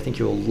back there. I think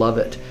you will love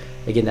it.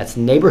 Again, that's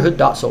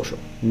neighborhood.social.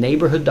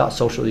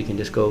 Neighborhood.social. You can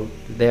just go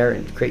there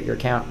and create your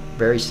account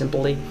very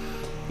simply.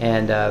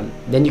 And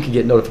then you can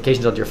get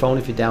notifications on your phone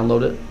if you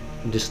download it.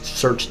 Just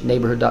search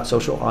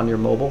neighborhood.social on your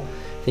mobile.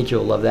 I think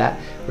you'll love that.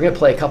 We're going to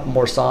play a couple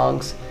more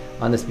songs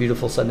on this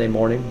beautiful Sunday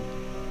morning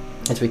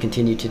as we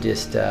continue to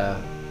just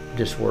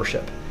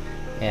worship.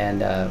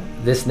 And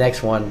this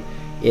next one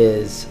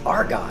is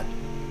our God.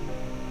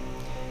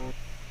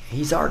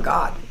 He's our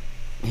God.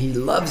 He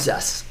loves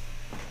us.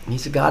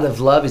 He's a God of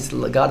love. He's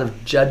a God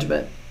of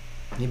judgment.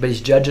 But he's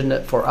judging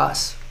it for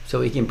us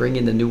so he can bring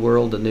in the new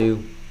world, the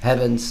new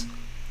heavens,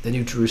 the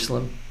new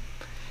Jerusalem.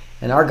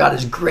 And our God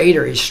is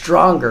greater. He's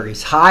stronger.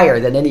 He's higher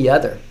than any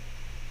other.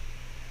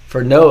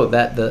 For know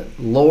that the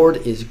Lord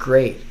is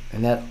great,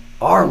 and that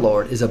our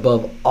Lord is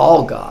above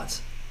all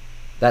gods.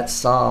 That's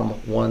Psalm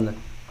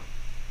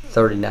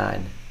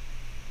 139.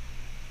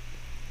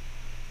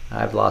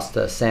 I've lost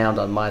the sound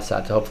on my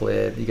side, so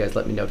hopefully you guys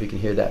let me know if you can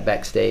hear that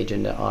backstage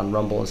and on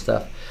Rumble and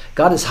stuff.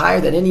 God is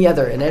higher than any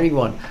other, and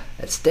everyone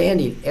that's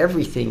standing,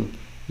 everything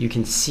you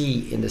can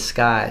see in the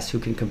skies, who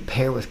can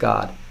compare with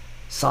God.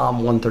 Psalm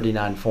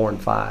 139, 4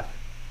 and 5.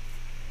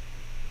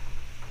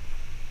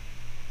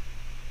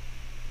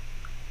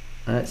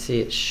 Let's see,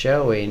 it's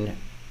showing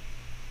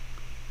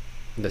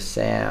the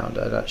sound.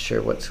 I'm not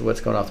sure what's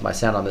going on with my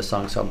sound on this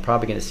song, so I'm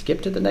probably going to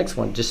skip to the next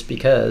one just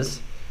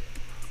because,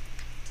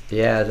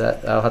 yeah,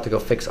 I'll have to go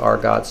fix our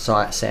God's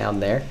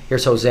sound there.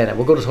 Here's Hosanna.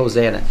 We'll go to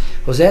Hosanna.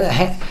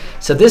 Hosanna.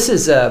 So this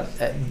is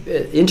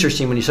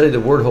interesting when you study the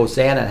word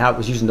Hosanna and how it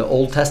was used in the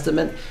Old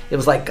Testament. It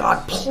was like,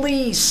 God,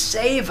 please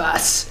save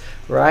us,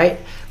 right?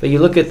 But you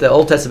look at the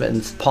Old Testament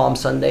and Palm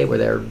Sunday where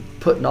they're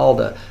putting all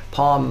the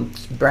palm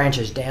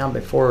branches down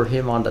before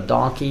him on the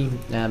donkey,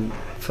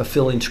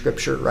 fulfilling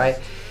scripture, right?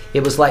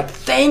 It was like,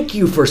 thank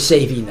you for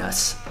saving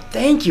us.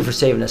 Thank you for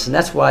saving us. And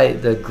that's why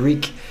the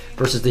Greek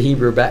versus the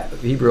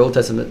Hebrew Old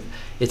Testament,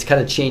 it's kind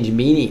of changed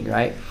meaning,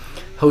 right?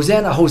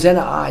 Hosanna,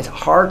 Hosanna, eyes,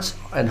 hearts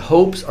and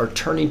hopes are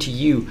turning to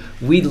you.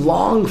 We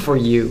long for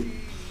you.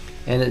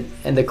 And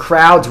the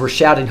crowds were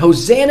shouting,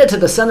 Hosanna to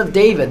the Son of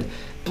David.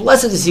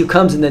 Blessed is he who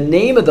comes in the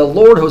name of the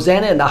Lord.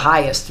 Hosanna in the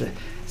highest.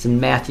 It's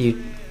in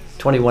Matthew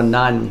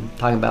 21:9,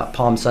 talking about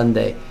Palm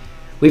Sunday.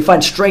 We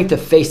find strength to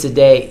face the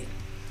day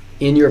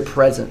in your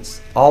presence.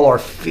 All our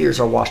fears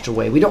are washed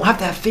away. We don't have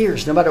to have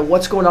fears no matter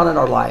what's going on in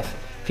our life.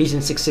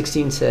 Ephesians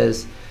 6:16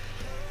 says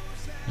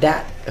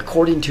that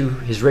according to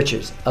his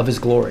riches of his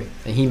glory,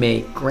 and he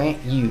may grant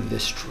you the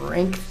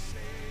strength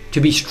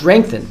to be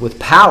strengthened with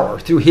power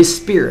through his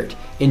Spirit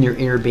in your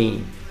inner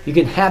being. You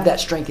can have that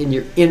strength in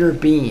your inner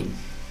being.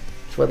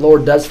 That's what the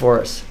Lord does for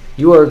us.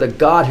 You are the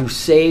God who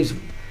saves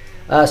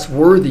us,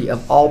 worthy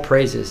of all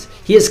praises.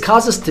 He has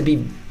caused us to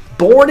be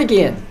born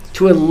again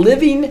to a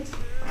living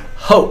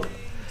hope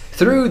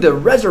through the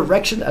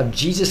resurrection of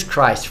Jesus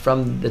Christ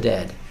from the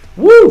dead.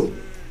 Woo!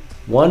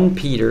 1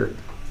 Peter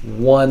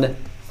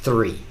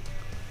 1:3.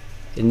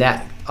 Isn't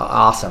that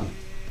awesome?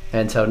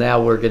 And so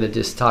now we're going to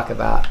just talk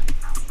about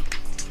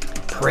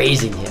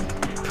praising him.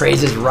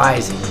 Praise is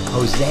rising.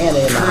 Hosanna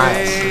in the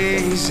highest.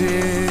 Praise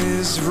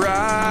is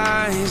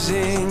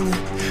rising.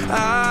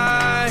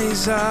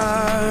 Eyes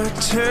are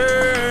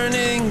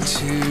turning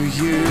to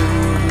you.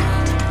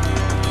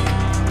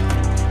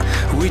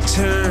 We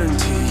turn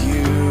to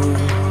you.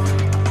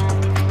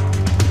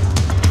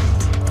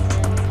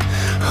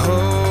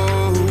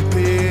 Hope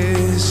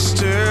is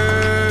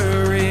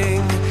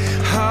stirring.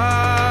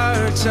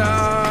 Hearts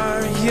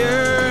are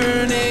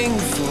yearning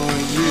for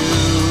you.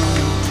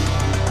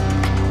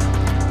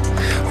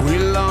 We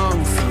long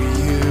for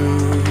you.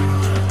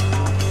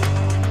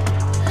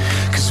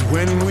 'Cause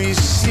when we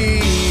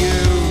see you,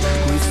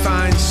 we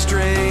find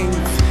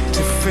strength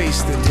to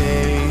face the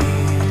day.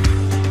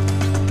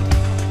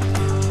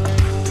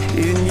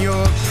 In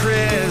your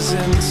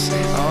presence,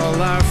 all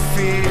our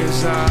fears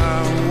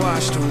are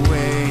washed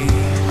away.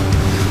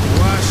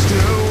 Washed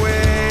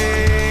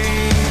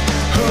away.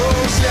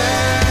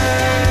 Hosanna,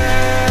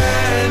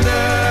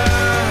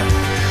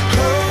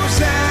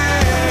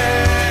 Hosanna.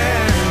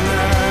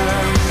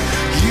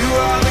 You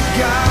are the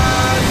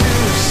God who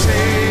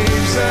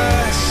saves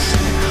us,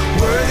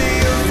 worthy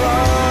of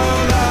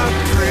all our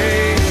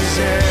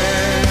praises.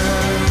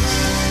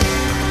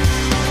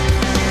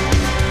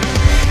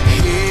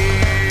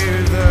 Hear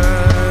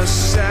the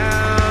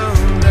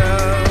sound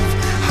of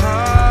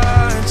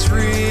hearts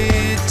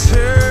returning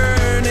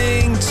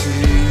to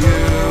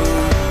you.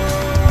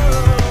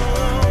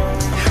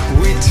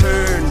 We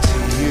turn to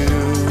you.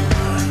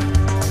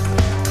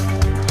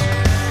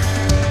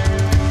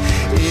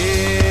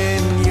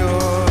 In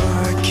your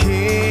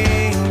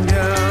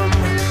kingdom,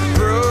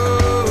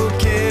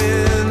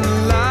 broken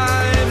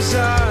lives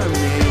are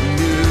made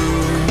new.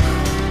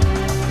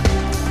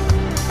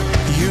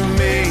 You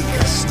make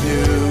us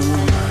new.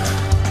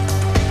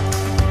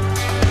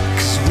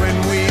 'Cause when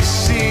we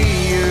see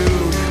you,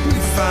 we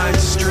find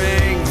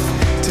strength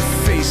to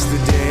face the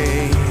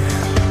day.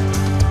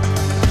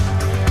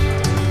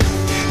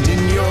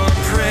 In your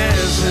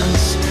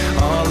presence,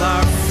 all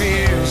our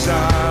fears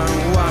are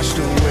washed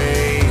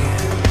away.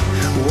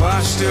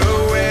 Washed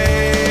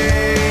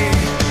away.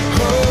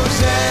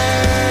 Hosanna,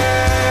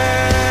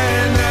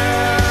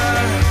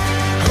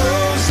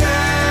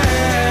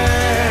 Hosanna.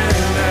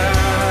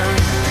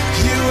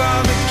 You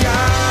are the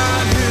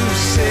God who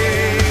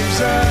saves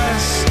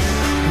us,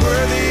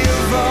 worthy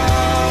of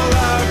all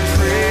our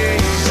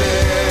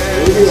praises.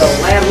 We do a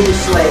lamb who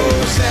slays.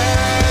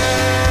 Hosanna,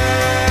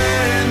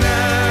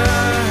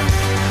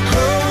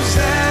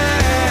 Hosanna.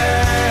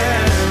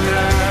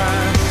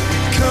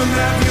 Come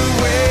have your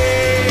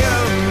way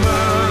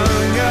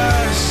among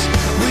us.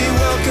 We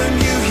welcome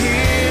you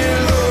here,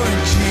 Lord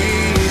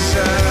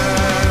Jesus.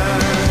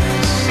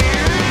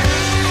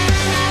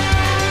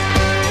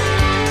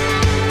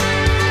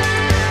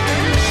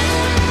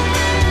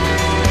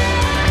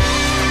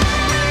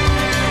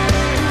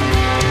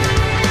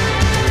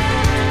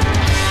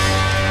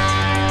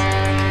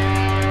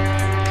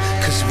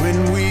 'Cause when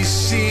we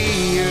see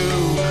you,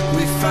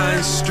 we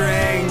find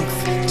strength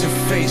to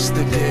face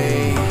the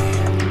day.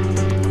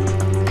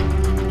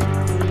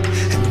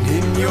 And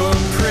in your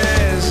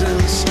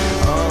presence,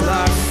 all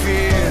our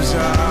fears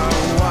are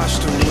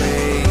washed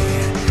away.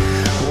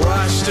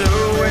 Washed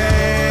away.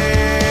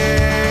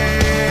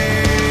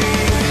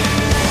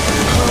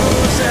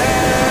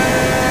 Hosanna,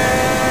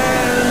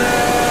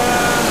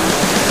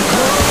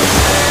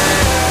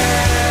 Hosanna.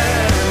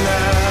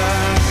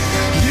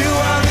 You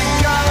are the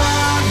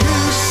God who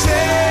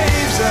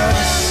saves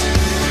us,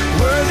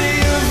 worthy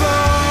of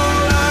all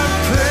our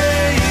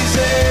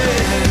praises.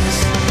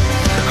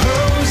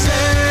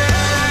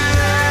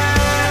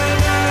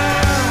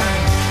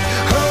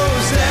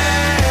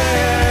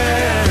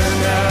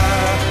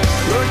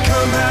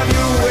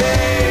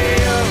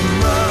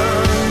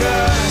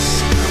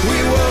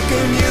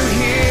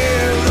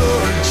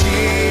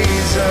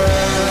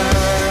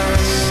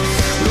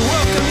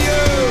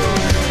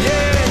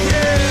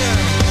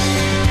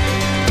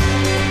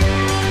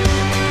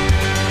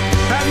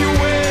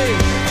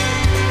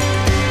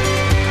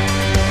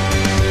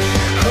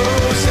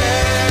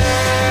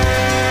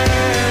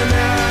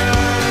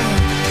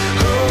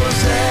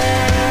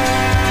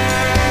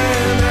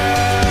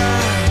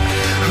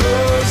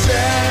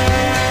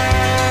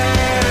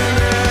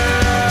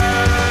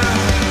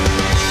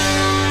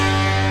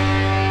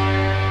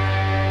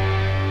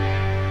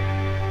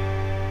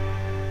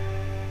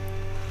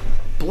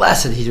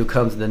 Blessed he who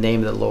comes in the name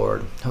of the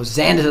Lord.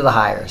 Hosanna to the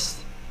highest.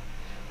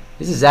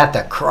 This is at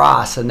the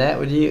cross. Annette,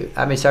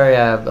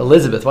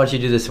 Elizabeth, why don't you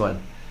do this one?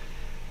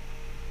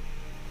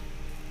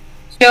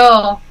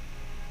 Sure.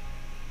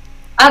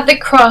 At the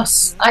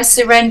cross, I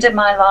surrender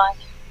my life.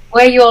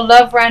 Where your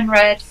love ran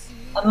red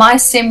and my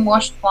sin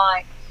washed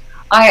white,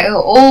 I owe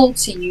all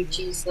to you,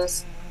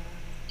 Jesus.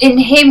 In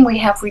him we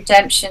have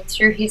redemption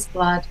through his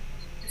blood,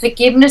 the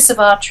forgiveness of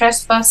our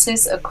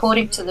trespasses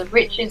according to the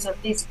riches of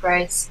his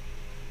grace.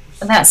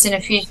 And that's in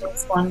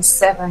Ephesians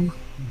 1:7.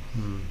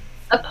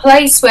 A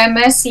place where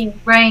mercy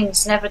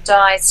reigns, never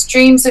dies.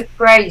 Streams of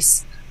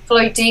grace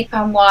flow deep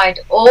and wide,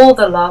 all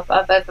the love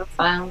I've ever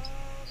found.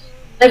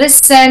 Let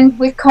us then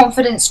with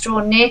confidence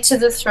draw near to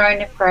the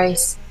throne of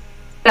grace,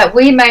 that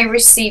we may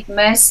receive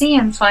mercy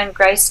and find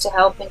grace to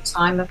help in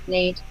time of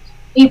need.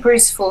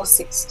 Hebrews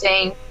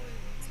 4:16.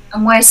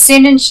 And where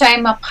sin and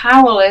shame are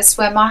powerless,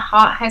 where my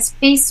heart has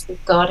peace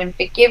with God and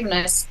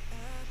forgiveness,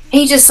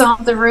 he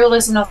disarmed the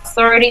rulers and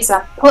authorities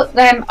and put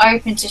them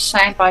open to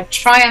shame by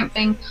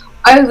triumphing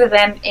over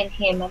them in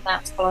him. And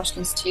that's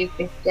Colossians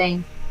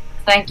 2:15.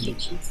 Thank you,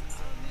 Jesus.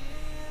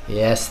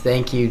 Yes,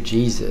 thank you,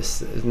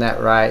 Jesus. Isn't that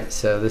right?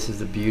 So this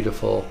is a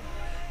beautiful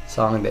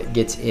song that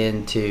gets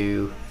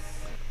into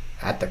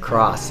at the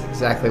cross,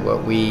 exactly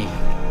what we're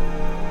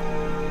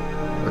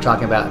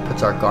talking about. It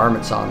puts our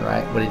garments on,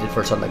 right? What he did for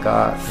us on the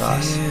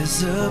cross.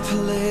 There's a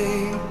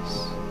place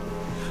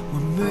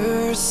where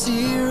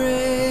mercy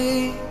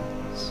reigns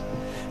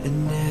and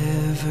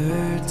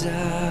never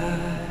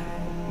dies.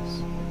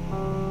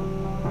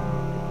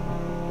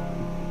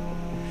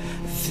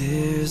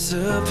 There's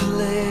a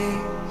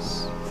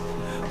place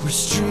where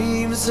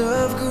streams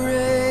of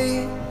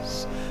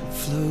grace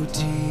flow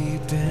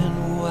deep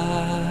and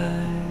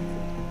wide,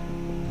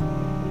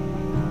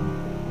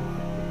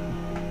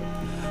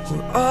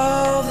 where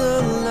all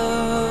the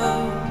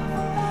love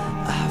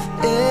I've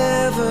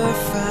ever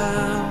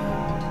found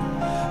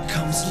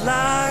comes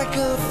like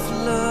a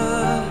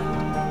flood,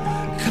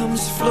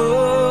 comes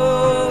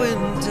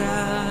flowing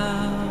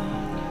down.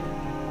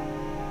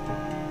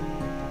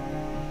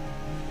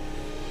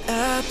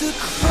 At the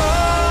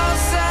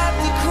cross,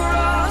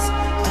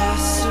 I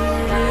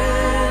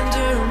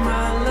surrender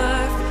my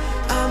life.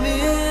 I'm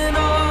in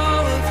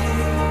all of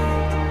you.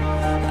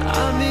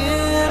 I'm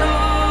in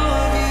all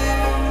of you.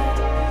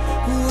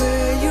 Where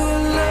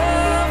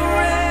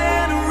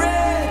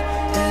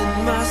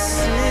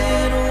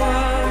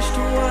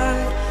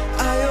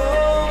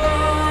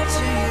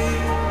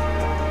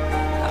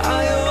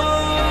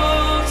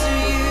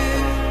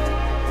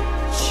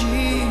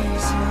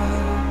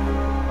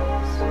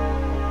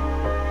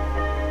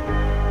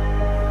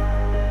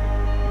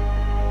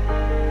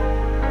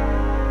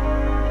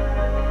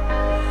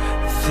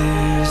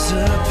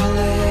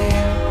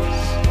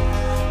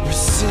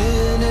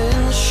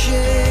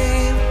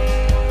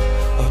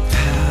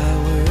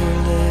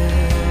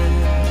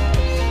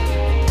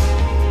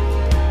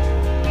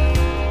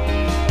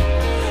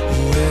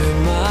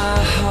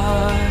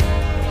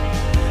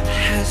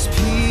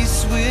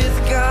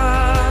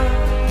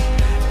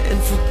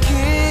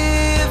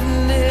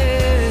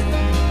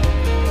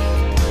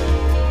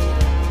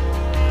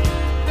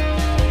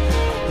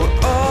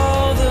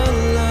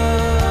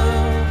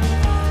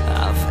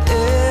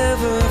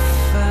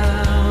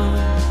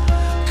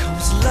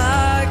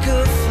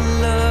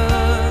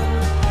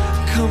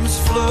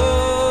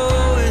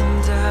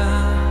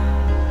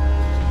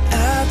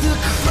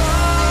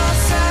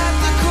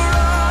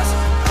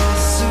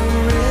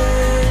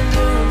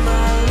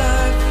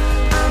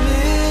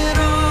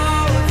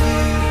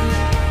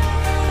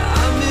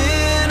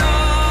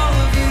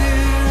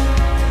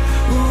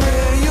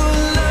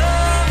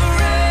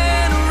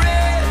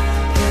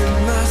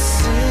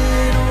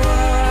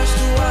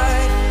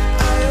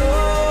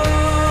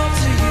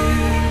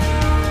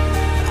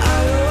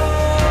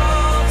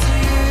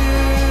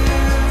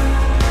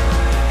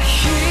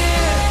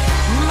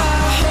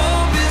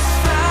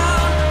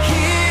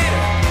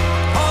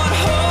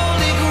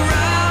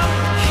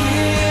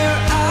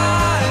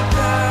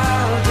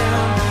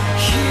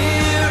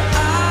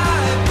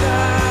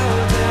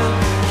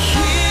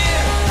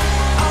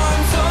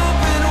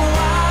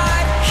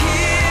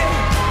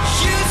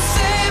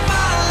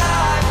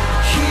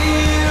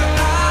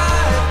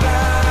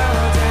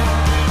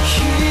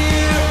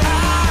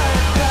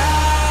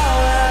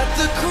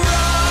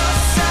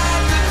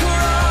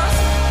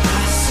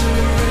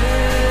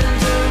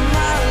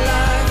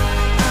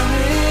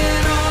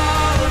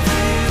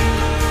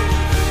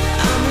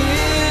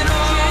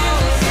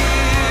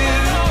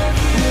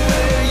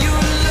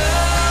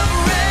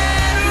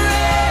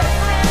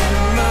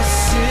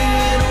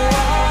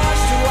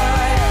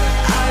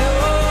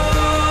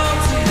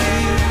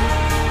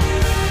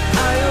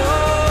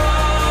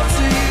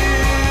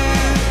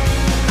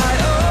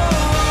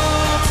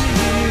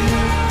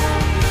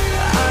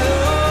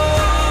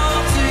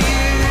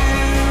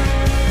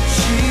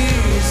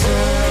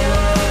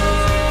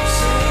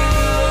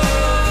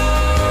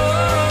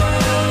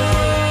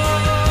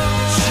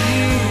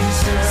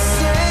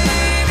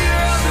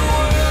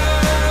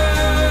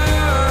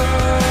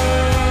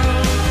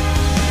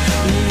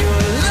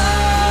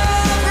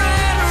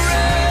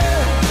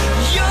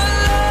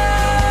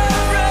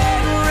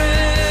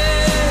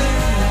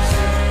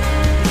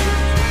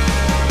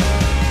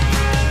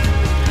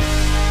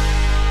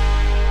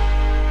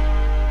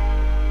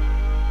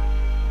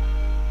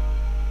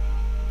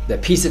The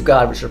peace of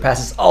God, which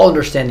surpasses all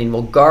understanding,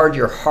 will guard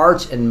your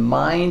hearts and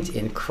minds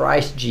in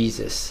Christ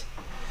Jesus.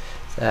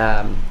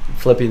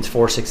 Philippians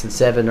 4, 6, and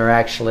 7 are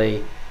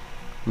actually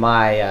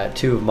my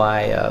two of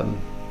my,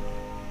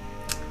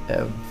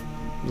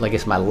 I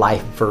guess, my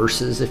life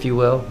verses, if you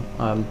will.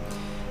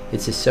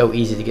 It's just so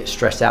easy to get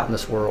stressed out in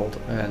this world,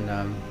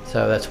 and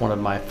so that's one of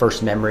my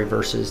first memory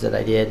verses that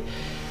I did.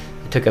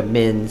 I took a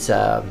men's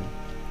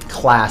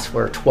class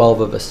where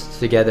 12 of us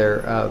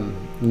together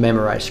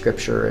memorized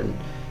scripture and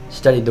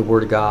studied the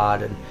Word of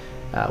God,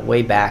 and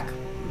way back,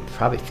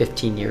 probably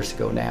 15 years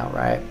ago now,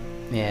 right?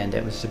 And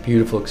it was a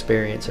beautiful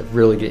experience of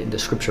really getting into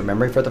scripture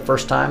memory for the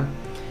first time.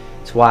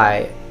 It's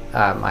why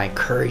I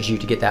encourage you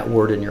to get that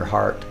word in your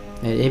heart.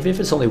 And even if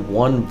it's only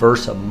one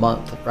verse a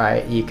month,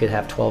 right? You could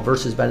have 12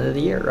 verses by the end of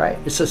the year, right?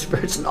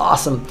 It's an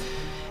awesome.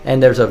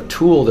 And there's a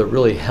tool that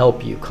really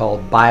help you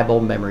called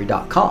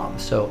BibleMemory.com.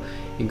 So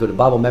you can go to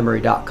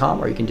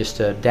BibleMemory.com, or you can just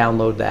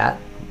download that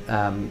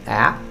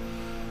app.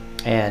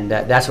 And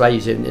that's what I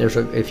use.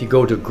 If you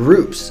go to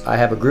groups, I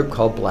have a group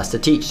called Blessed to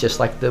Teach, just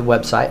like the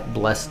website,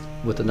 Blessed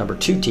with the number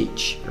 2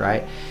 Teach,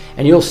 right?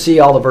 And you'll see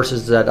all the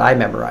verses that I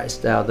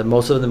memorized. Now,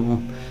 most of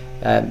them,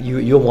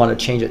 you'll want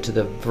to change it to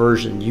the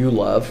version you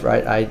love,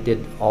 right? I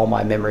did all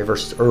my memory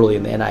verses early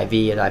in the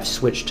NIV, and I've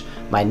switched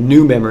my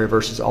new memory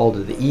verses all to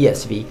the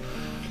ESV.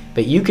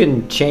 But you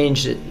can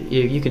change it.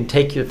 You can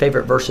take your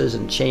favorite verses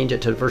and change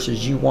it to the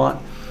verses you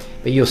want.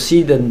 But you'll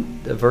see the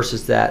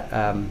verses that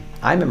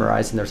I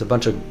memorized, and there's a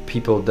bunch of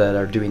people that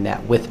are doing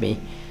that with me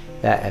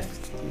that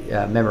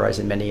have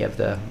memorized many of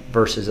the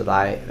verses that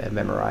I have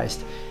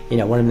memorized. You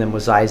know, one of them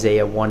was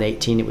Isaiah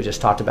 1:18. It was just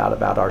talked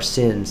about our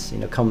sins. You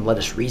know, come let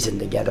us reason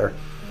together.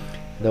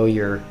 Though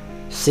your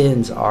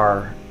sins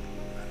are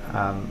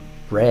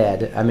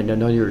red, I mean,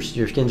 no, your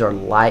sins are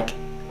like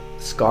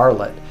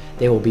scarlet,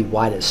 they will be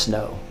white as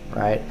snow,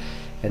 right?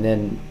 And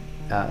then,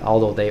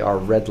 although they are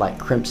red like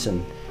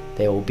crimson,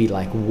 they will be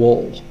like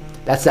wool.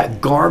 That's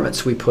that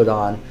garments we put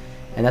on.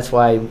 And that's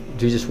why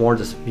Jesus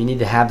warns us, you need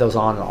to have those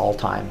on at all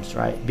times,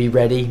 right? Be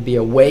ready, be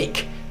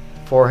awake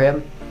for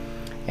him.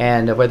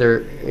 And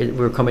whether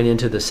we're coming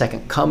into the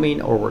second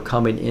coming, or we're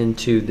coming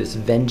into this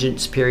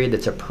vengeance period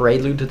that's a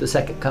prelude to the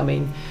second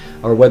coming,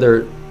 or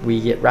whether we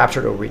get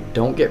raptured or we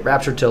don't get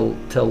raptured till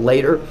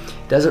later,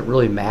 it doesn't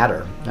really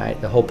matter, right?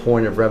 The whole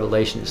point of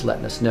Revelation is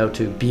letting us know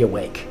to be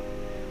awake.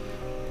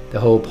 The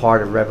whole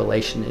part of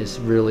Revelation is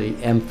really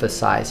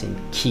emphasizing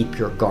keep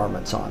your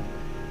garments on.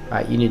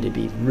 Right? You need to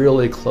be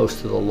really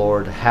close to the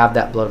Lord, have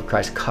that blood of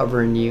Christ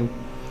covering you,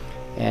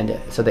 and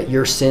so that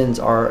your sins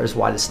are as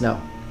white as snow.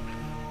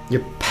 Your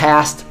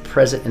past,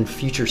 present, and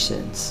future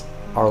sins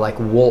are like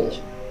wool.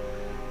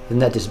 Isn't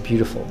that just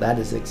beautiful? That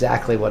is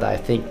exactly what I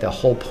think the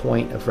whole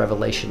point of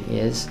Revelation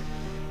is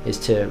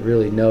to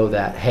really know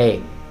that,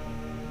 hey,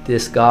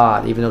 this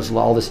God, even though there's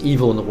all this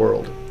evil in the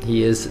world,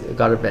 he is a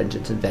God of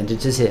vengeance, and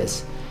vengeance is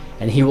his,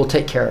 and he will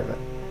take care of it.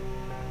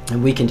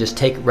 And we can just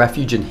take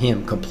refuge in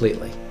him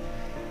completely.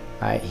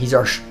 Right? He's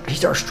our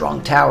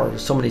strong tower.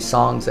 There's so many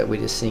songs that we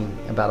just sing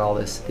about all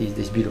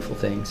these beautiful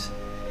things.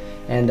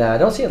 And I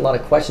don't see a lot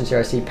of questions here.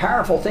 I see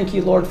powerful. Thank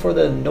you, Lord, for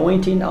the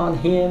anointing on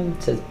him,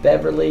 says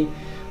Beverly.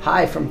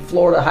 Hi from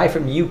Florida. Hi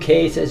from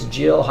UK, says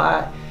Jill.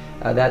 Hi.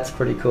 That's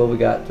pretty cool. We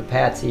got the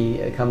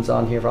Patsy comes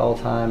on here for all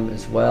the time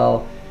as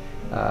well.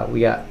 We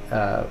got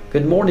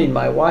good morning.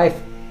 My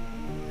wife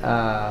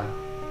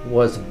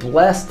was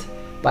blessed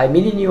by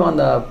meeting you on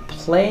the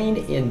plane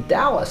in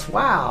Dallas.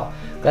 Wow.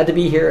 Glad to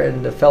be here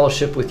and to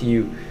fellowship with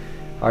you.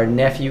 Our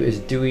nephew is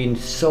doing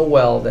so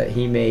well that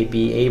he may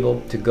be able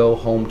to go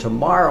home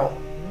tomorrow.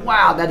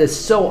 Wow, that is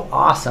so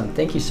awesome.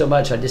 Thank you so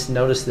much. I just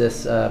noticed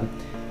this,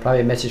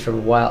 probably a message from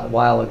a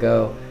while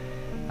ago.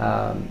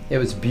 It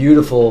was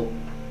beautiful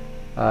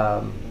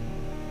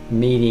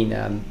meeting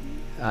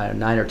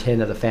 9 or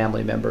 10 of the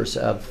family members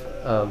of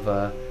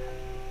a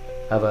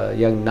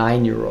young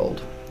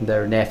 9-year-old,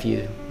 their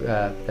nephew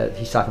that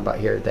he's talking about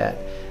here, that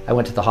I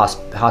went to the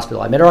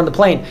hospital. I met her on the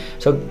plane.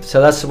 So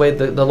that's the way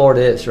the Lord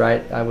is,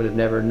 right? I would have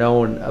never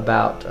known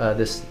about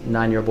this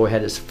 9-year-old boy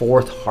had his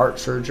 4th heart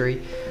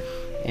surgery.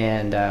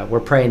 And we're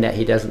praying that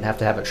he doesn't have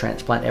to have a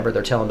transplant ever.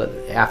 They're telling him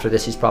that after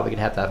this, he's probably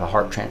going to have a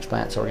heart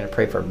transplant. So we're going to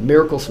pray for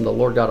miracles from the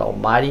Lord God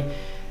Almighty.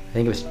 I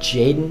think it was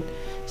Jaden.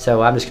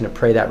 So I'm just going to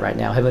pray that right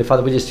now. Heavenly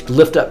Father, we just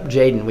lift up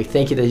Jaden. We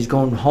thank you that he's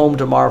going home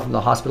tomorrow from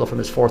the hospital from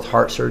his 4th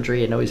heart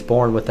surgery. I know he's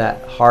born with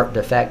that heart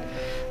defect,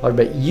 Lord,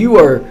 but you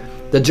are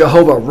the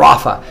Jehovah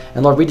Rapha.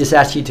 And Lord, we just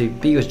ask you to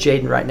be with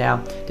Jaden right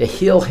now, to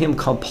heal him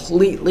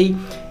completely,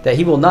 that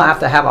he will not have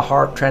to have a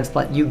heart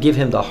transplant. You give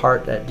him the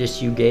heart that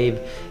just you gave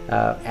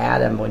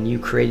Adam when you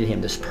created him,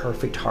 this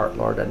perfect heart,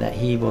 Lord, and that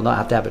he will not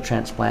have to have a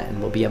transplant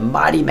and will be a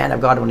mighty man of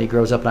God when he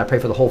grows up. And I pray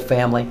for the whole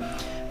family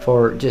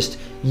for just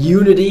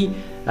unity.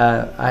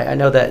 I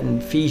know that in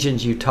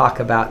Ephesians you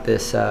talk about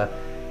this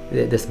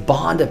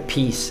bond of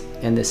peace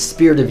and this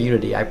spirit of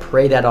unity. I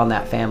pray that on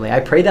that family. I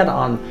pray that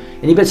on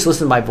anybody that's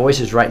listening to my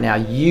voices right now,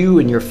 you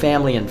and your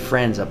family and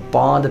friends, a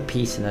bond of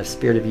peace and a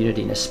spirit of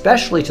unity, and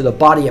especially to the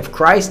body of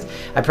Christ.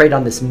 I prayed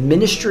on this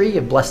ministry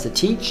of Blessed to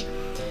Teach,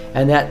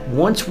 And that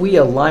once we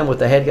align with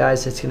the head,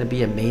 guys, it's going to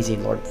be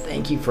amazing. Lord,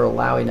 thank you for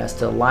allowing us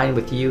to align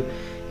with you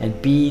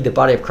and be the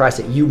body of Christ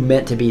that you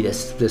meant to be,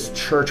 this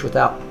church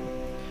without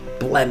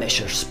blemish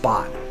or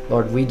spot.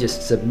 Lord, we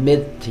just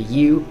submit to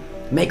you,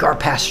 make our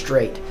path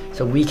straight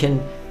so we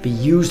can be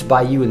used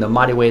by you in the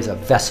mighty way as a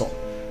vessel.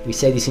 We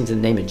say these things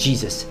in the name of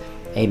Jesus.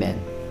 Amen.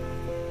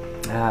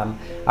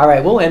 All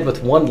right, we'll end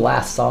with one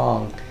last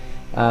song.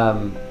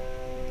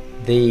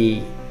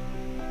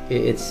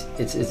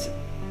 It's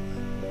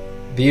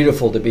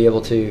beautiful to be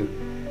able to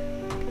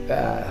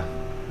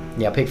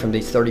pick from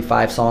these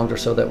 35 songs or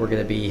so that we're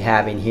going to be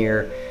having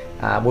here.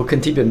 We'll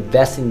continue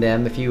investing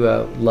them. If you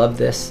love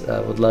this,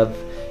 would love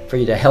for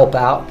you to help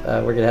out.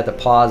 We're going to have to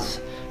pause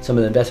some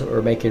of the investment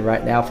we're making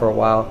right now for a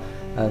while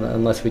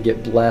unless we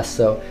get blessed.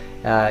 So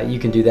you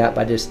can do that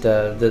by just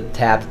the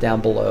tabs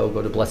down below.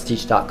 Go to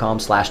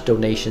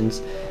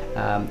blessedteach.com/donations.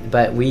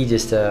 But we're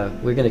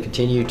going to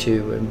continue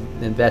to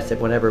invest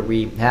it whenever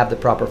we have the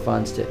proper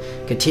funds to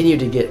continue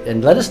to get,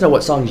 and let us know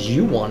what songs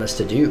you want us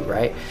to do,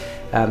 right?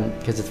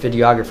 Because the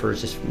videographer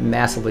is just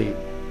massively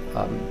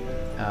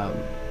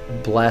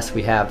blessed.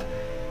 We have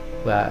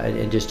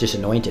and just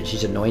anointed.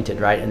 She's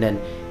anointed, right? And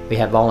then we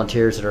have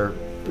volunteers that are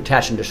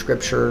attaching the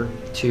scripture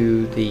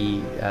to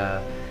the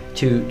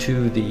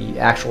to the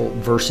actual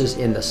verses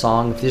in the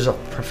song. If there's a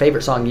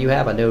favorite song you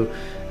have, I know.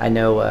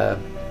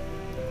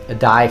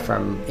 Di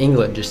from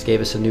England just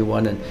gave us a new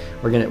one, and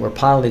we're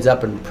piling these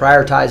up and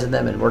prioritizing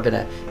them, and we're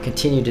gonna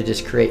continue to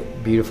just create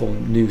beautiful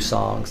new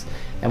songs.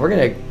 And we're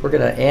gonna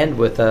end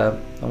with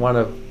one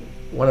of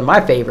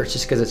my favorites,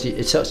 just because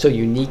it's so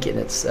unique in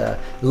its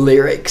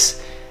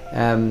lyrics.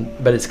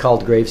 But it's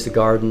called "Graves to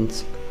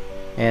Gardens,"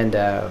 and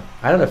I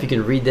don't know if you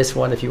can read this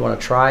one if you want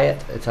to try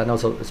it. I know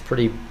it's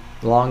pretty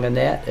long,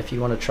 Annette. If you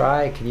want to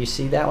try, can you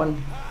see that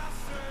one?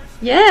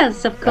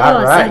 Yes, of course.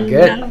 All right,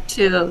 good. I'd love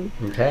to.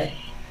 Okay.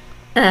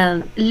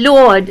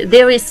 Lord,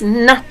 there is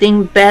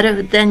nothing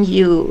better than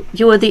you.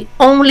 You are the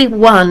only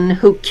one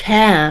who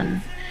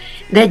can.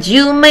 That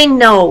you may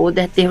know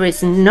that there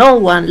is no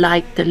one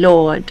like the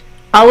Lord,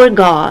 our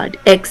God.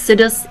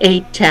 Exodus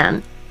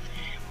 8:10.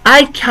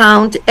 I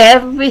count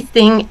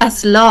everything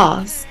as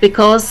loss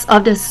because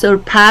of the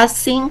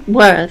surpassing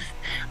worth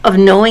of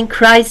knowing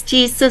Christ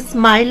Jesus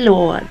my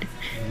Lord.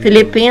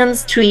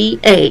 Philippians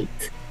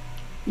 3:8.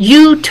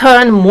 You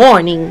turn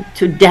mourning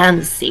to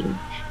dancing.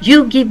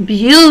 You give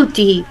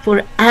beauty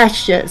for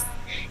ashes.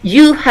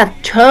 You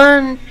have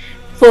turned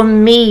for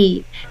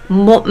me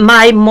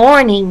my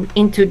mourning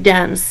into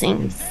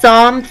dancing.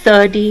 Psalm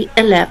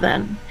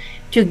 30:11.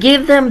 To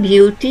give them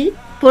beauty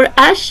for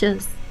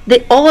ashes,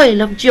 the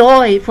oil of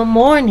joy for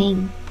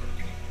mourning.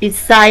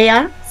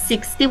 Isaiah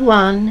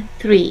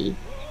 61:3.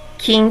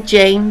 King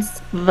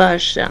James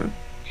Version.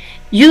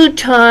 You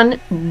turn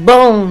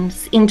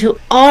bones into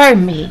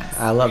armies.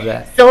 I love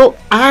that. So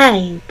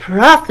I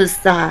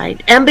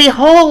prophesied, and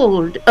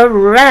behold, a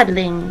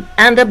rattling,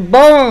 and the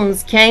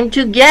bones came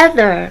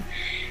together,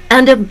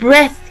 and a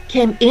breath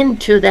came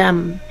into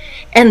them,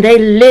 and they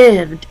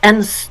lived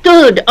and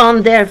stood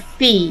on their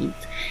feet,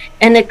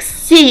 an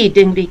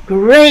exceedingly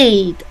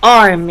great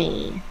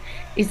army.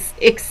 It's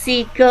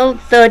Ezekiel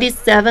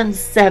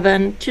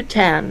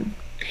 37:7-10.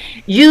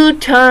 You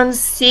turn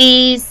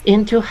seas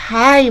into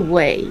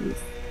highways.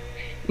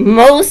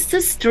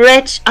 Moses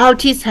stretched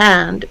out his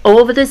hand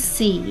over the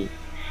sea,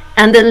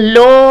 and the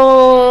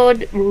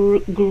Lord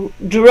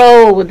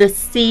drove the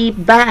sea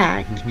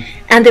back,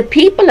 and the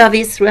people of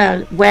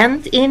Israel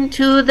went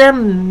into the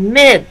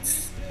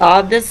midst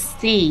of the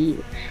sea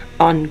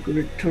on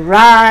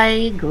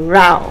dry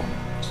ground.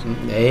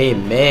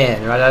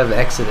 Amen. Right out of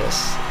Exodus.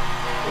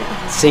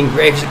 Sing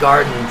Graves to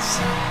Gardens.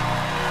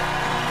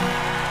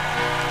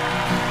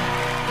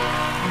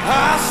 I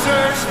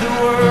searched the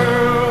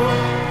world,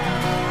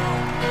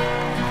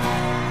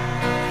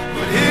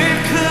 but it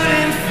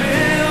couldn't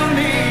fill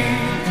me.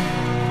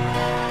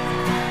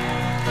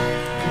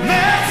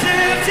 That's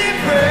empty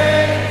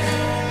praise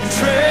and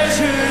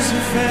treasures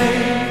of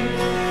faith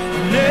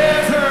are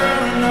never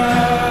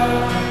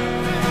enough.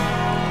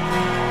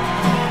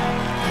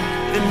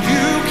 Then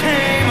you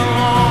came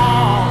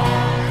along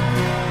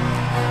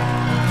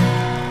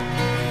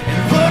and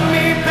put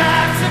me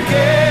back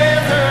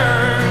together.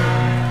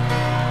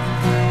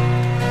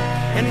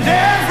 And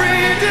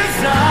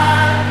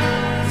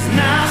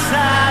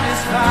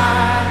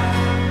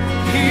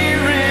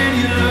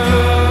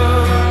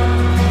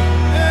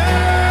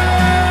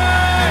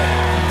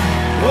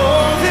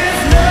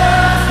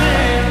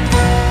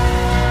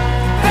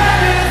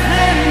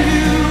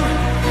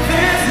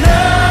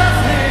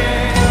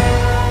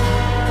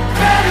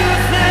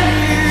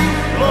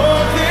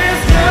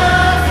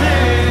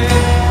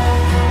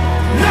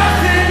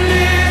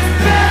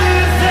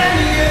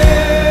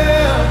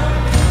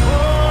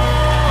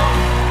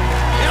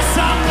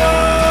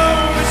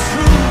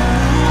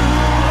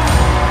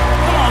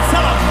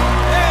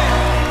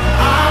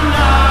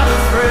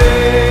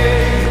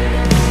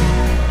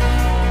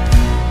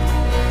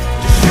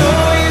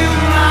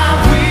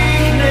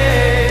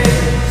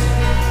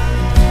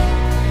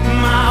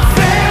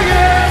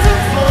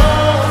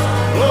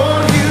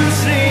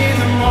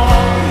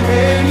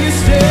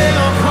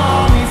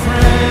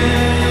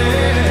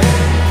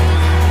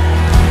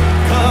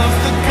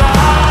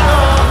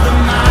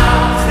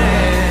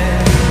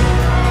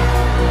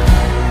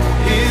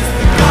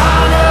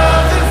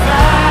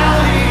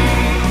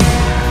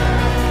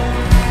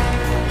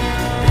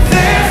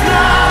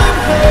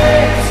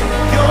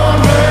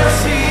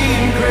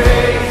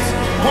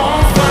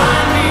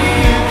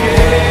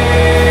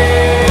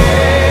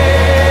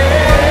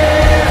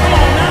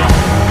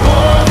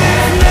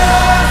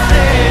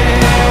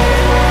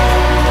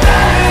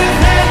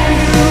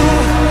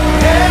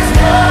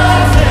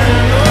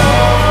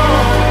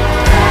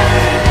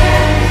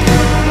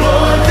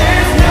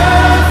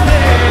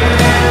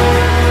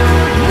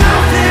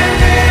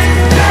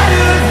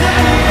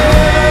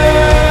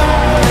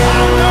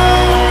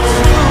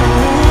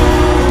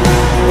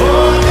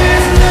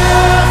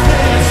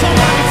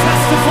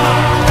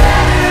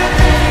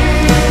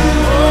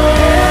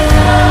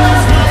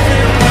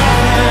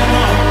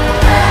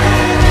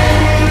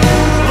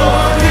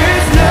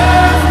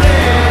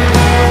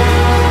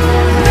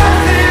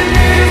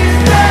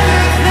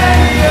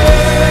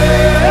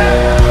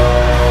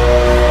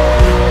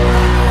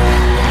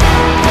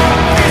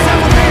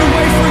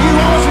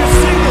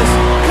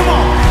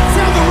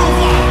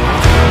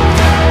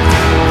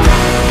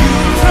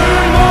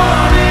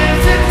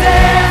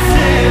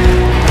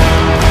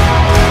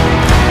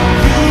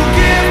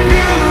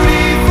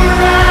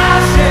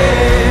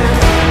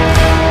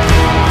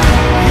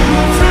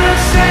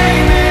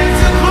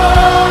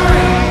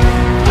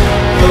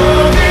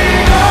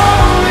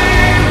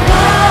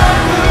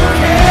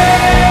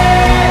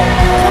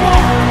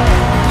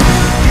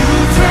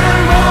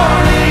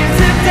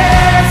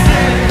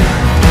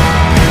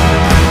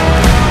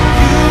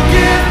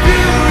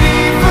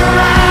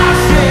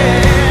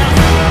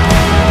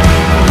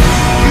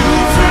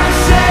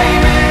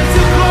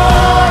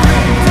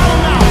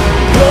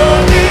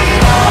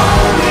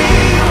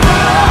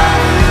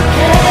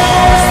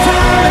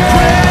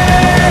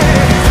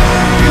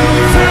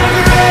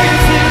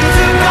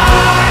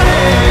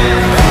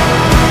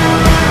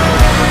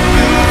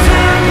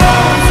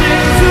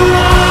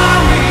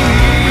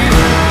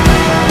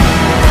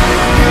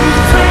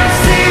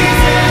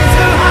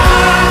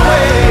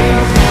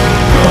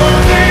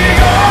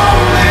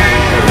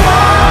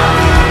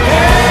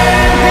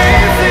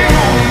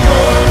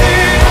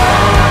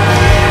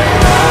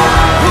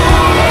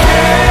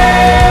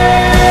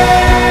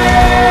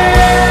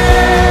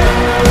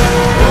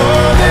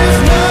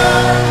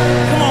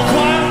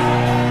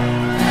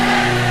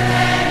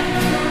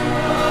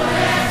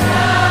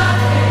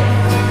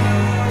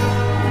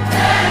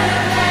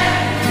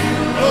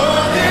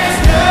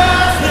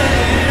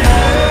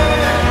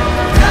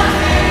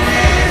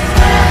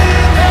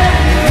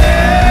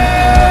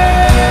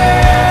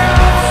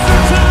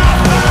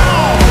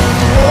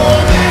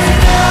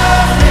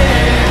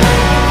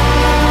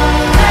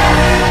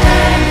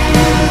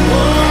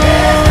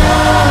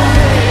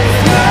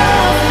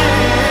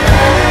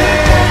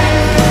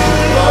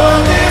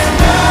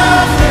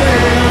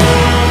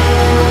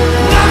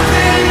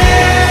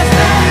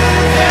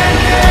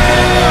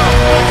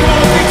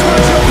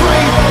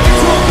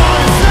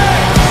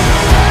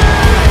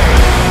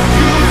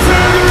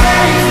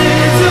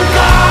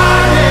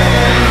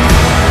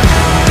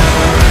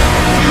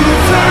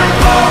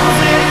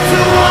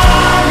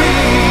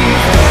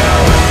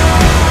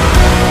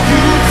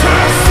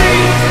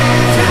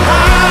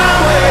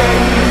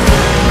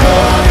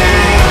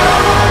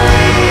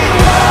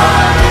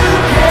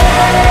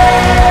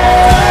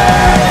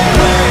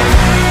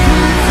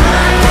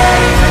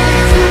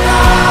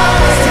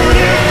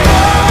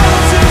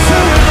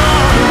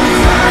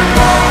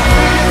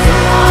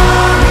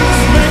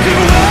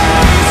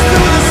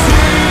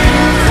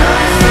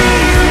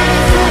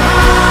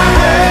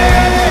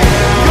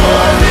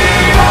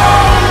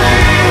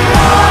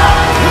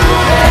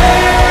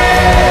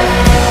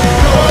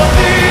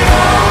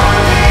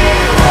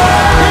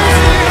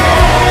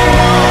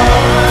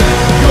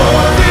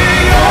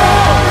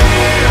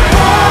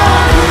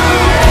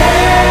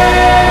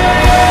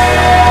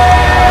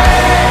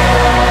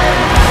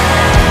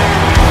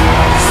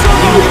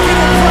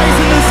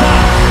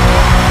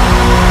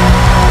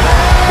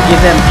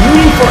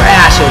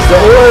The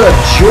oil of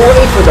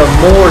joy for the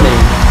morning.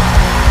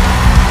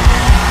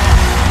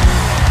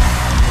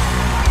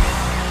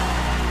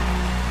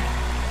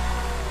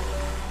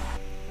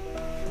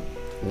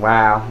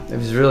 Wow, it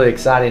was really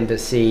exciting to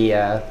see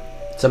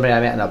somebody I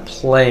met in a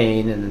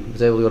plane and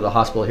was able to go to the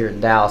hospital here in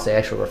Dallas. They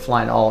actually were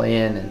flying all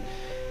in, and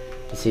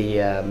to see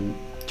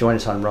join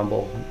us on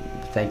Rumble.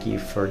 Thank you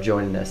for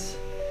joining us.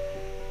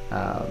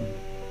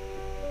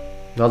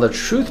 Well, the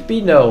truth be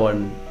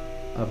known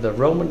of the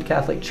Roman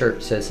Catholic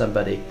Church, says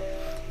somebody.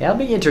 Yeah,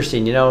 it'll be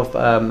interesting. You know,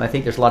 I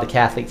think there's a lot of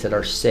Catholics that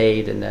are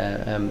saved, and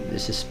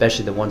it's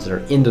especially the ones that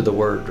are into the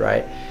Word,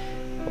 right?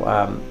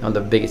 One of the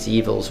biggest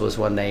evils was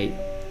when they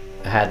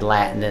had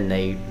Latin and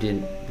they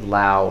didn't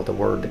allow the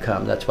Word to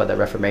come. That's why the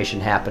Reformation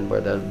happened,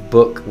 where the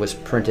book was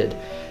printed,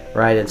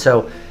 right? And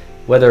so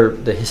whether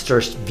the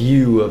historic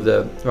view of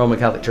the Roman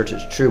Catholic Church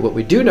is true, what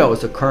we do know is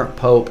the current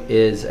Pope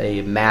is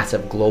a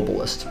massive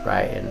globalist,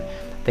 right? And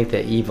I think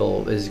that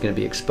evil is going to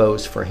be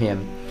exposed for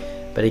him.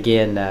 But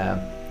again,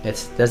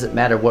 it doesn't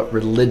matter what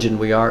religion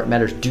we are. It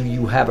matters, do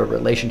you have a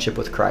relationship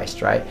with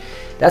Christ, right?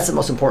 That's the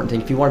most important thing.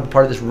 If you want to be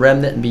part of this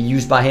remnant and be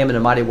used by him in a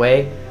mighty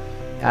way,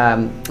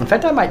 in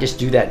fact, I might just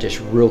do that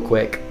just real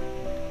quick.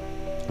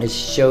 Is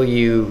show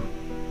you,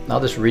 I'll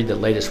just read the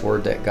latest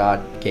word that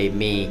God gave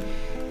me.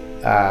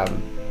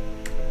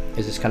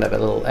 Is just kind of a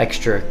little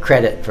extra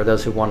credit for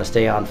those who want to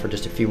stay on for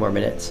just a few more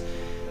minutes.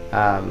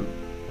 I'm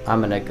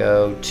going to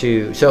go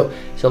to, so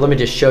let me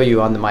just show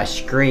you on my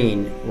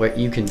screen what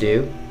you can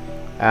do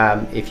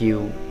if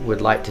you would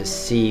like to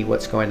see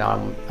what's going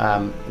on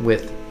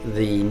with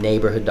the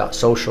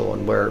neighborhood.social,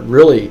 and where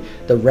really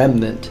the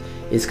remnant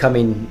is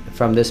coming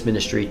from this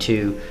ministry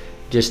to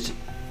just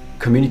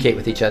communicate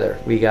with each other.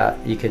 You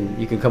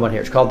can come on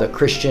here. It's called the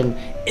Christian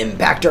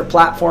Impactor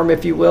Platform,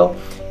 if you will.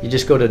 You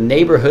just go to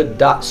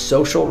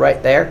neighborhood.social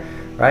right there,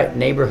 right?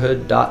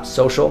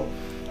 Neighborhood.social,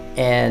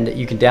 and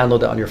you can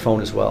download it on your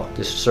phone as well.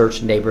 Just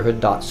search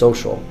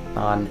neighborhood.social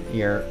on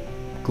your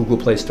Google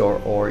Play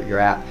Store or your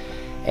app.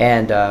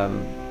 And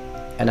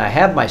I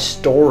have my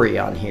story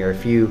on here.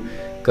 If you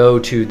go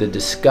to the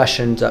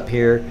discussions up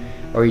here,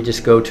 or you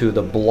just go to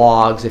the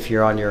blogs if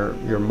you're on your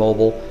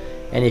mobile,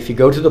 and if you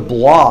go to the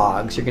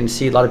blogs, you're going to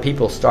see a lot of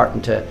people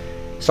starting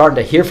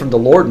to hear from the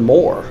Lord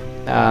more,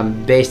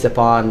 based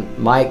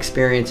upon my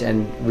experience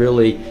and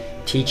really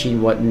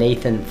teaching what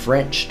Nathan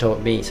French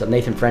told me. So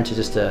Nathan French is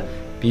just a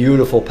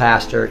beautiful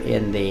pastor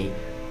in the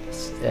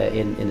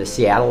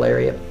Seattle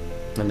area,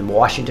 in the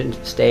Washington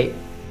state,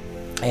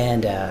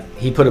 and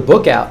he put a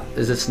book out.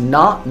 It's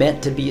not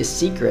meant to be a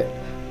secret.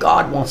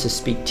 God wants to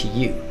speak to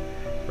you.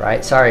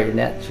 Right? Sorry,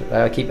 Annette.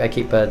 I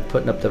keep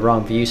putting up the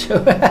wrong view,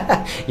 so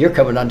you're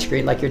coming on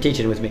screen like you're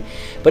teaching with me.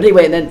 But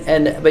anyway,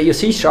 but you'll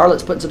see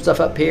Charlotte's putting some stuff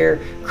up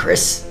here.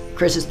 Chris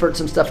is putting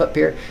some stuff up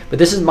here. But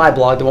this is my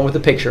blog, the one with the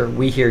picture.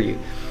 We hear you,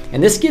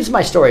 and this gives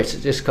my story. It's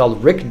just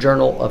called Rick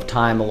Journal of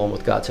Time Alone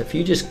with God. So if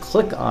you just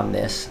click on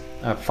this,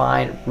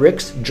 find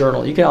Rick's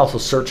Journal. You can also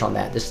search on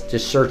that.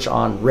 Just search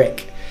on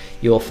Rick.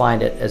 You will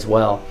find it as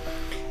well.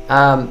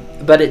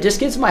 But it just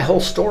gives my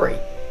whole story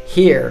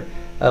here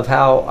of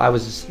how I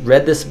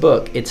read this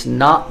book. It's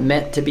not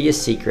meant to be a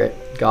secret.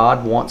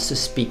 God wants to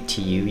speak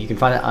to you. You can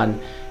find it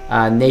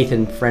on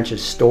Nathan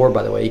French's store,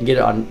 by the way. You can get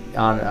it on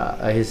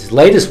his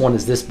latest one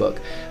is this book.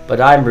 But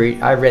I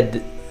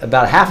read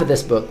about half of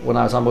this book when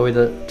I was on my way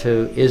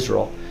to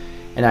Israel,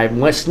 and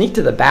I sneaked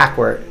to the back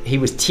where he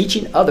was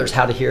teaching others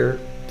how to hear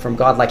from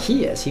God like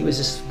he is. He was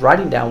just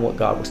writing down what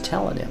God was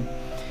telling him,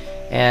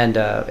 and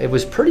it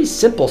was pretty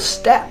simple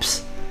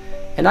steps,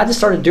 and I just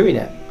started doing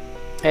it,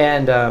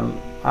 and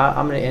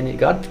and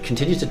God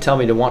continues to tell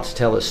me to want to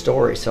tell this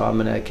story, so I'm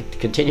going to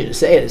continue to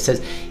say it. It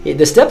says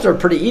the steps are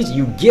pretty easy.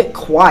 You get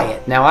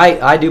quiet. Now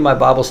I do my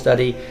Bible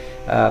study.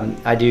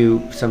 I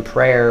do some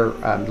prayer,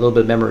 a little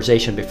bit of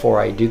memorization before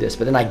I do this,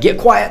 but then I get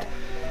quiet.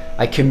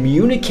 I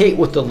communicate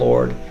with the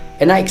Lord,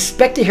 and I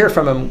expect to hear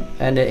from him.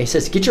 And he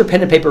says, get your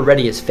pen and paper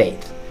ready as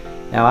faith.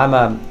 Now I'm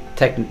a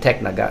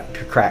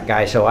technocrat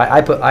guy, so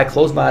I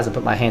close my eyes and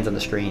put my hands on the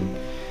screen.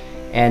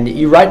 And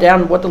you write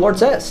down what the Lord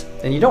says.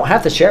 And you don't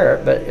have to share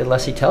it, but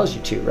unless he tells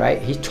you to,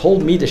 right? He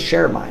told me to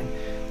share mine,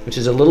 which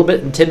is a little bit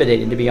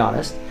intimidating, to be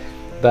honest.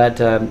 But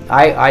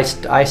I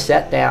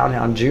sat down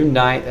on June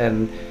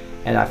 9th,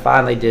 and I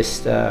finally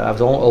just, I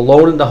was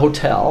alone in the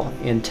hotel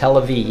in Tel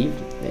Aviv,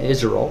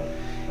 Israel.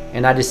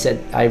 And I just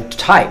said, I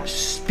typed,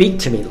 speak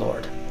to me,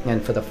 Lord.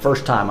 And for the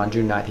first time on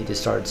June 9th, he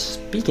just started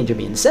speaking to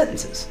me in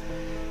sentences,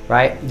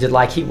 right? Just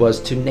like he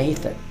was to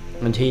Nathan.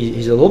 And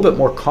he's a little bit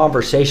more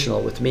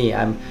conversational with me.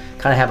 I'm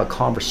kind of have a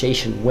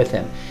conversation with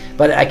him.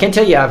 But I can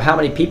tell you how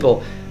many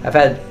people, I've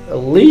had at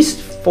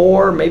least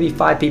 4, maybe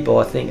 5 people,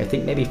 I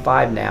think maybe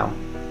 5 now,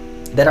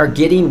 that are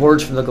getting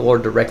words from the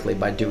Lord directly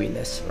by doing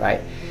this, right?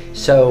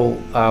 So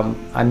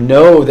I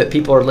know that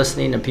people are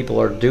listening and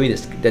people are doing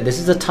this, that this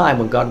is a time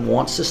when God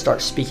wants to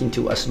start speaking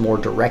to us more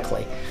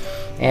directly.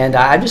 And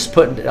I just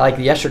put, like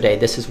yesterday,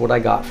 this is what I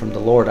got from the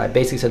Lord. I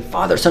basically said,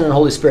 Father, Son, and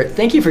Holy Spirit,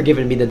 thank you for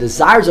giving me the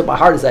desires of my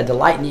heart as I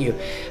delight in you.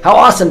 How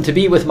awesome to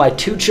be with my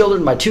 2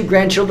 children, my 2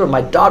 grandchildren,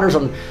 my daughters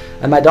on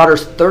at my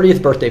daughter's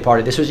 30th birthday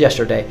party. This was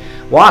yesterday.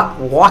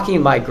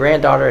 Walking my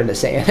granddaughter in the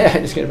sand.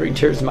 It's going to bring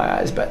tears to my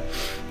eyes, but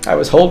I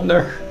was holding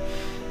her,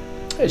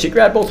 and she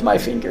grabbed both my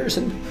fingers,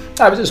 and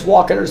I was just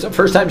walking her. It was the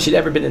first time she'd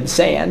ever been in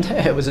sand.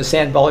 It was a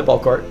sand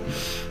volleyball court,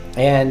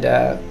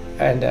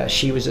 and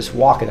she was just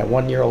walking, a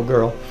 1-year-old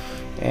girl,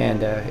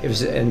 and it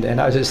was,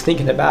 and I was just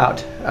thinking about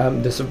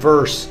this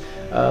verse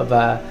of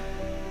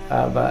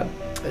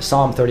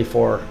Psalm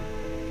 34.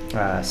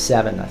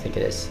 7, I think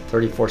it is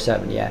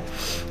 34:7, yeah,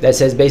 that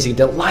says basically,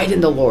 delight in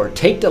the Lord,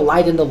 take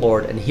delight in the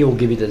Lord, and He will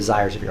give you the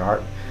desires of your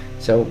heart.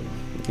 So,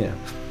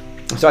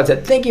 so I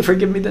said, thank you for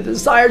giving me the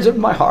desires of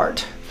my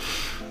heart.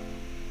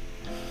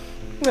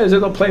 I was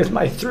able to play with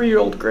my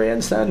 3-year-old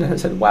grandson, and I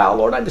said, wow,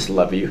 Lord, I just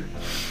love you.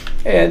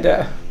 And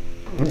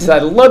he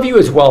said, I love you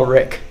as well,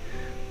 Rick,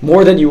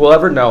 more than you will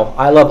ever know.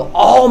 I love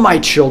all my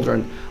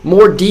children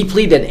more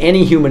deeply than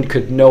any human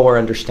could know or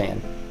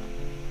understand.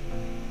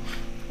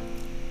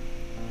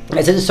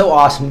 I said, it's so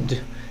awesome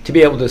to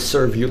be able to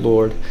serve you,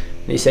 Lord.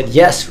 And he said,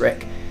 yes,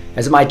 Rick.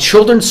 As my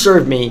children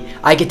serve me,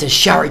 I get to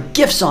shower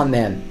gifts on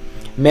them.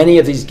 Many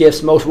of these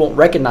gifts most won't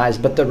recognize,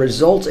 but the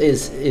result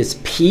is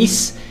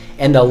peace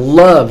and the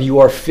love you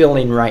are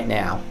feeling right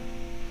now.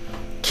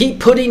 Keep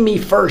putting me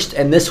first,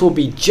 and this will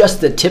be just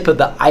the tip of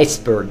the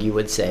iceberg, you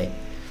would say.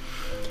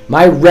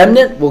 My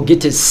remnant will get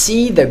to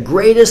see the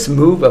greatest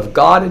move of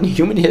God in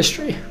human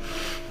history.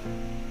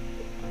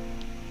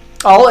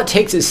 All it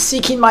takes is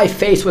seeking my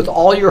face with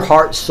all your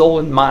heart, soul,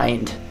 and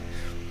mind.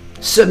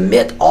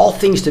 Submit all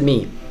things to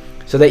me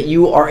so that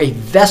you are a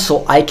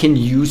vessel I can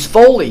use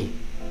fully.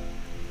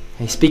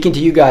 And he's speaking to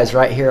you guys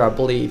right here. I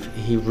believe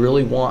he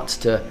really wants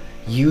to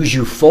use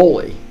you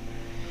fully.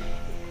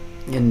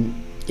 And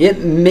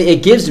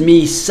it gives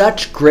me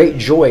such great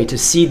joy to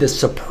see the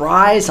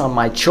surprise on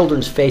my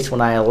children's face when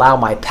I allow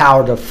my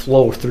power to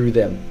flow through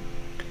them.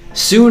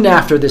 Soon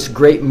after this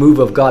great move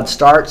of God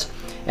starts,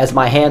 as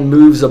my hand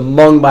moves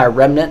among my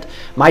remnant,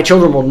 my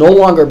children will no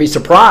longer be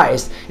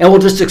surprised and will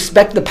just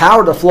expect the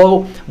power to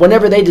flow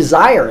whenever they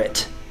desire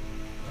it.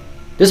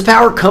 This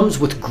power comes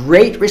with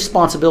great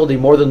responsibility,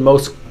 more than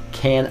most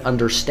can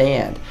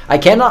understand. I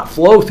cannot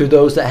flow through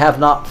those that have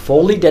not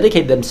fully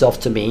dedicated themselves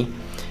to me,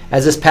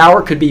 as this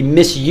power could be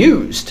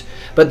misused.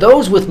 But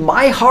those with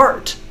my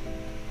heart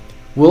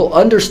will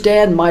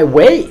understand my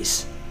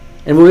ways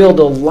and will be able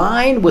to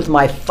align with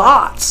my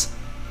thoughts,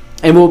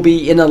 and will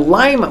be in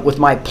alignment with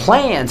my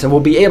plans, and will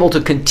be able to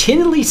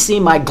continually see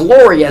my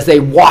glory as they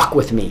walk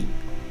with me.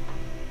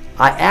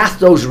 I ask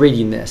those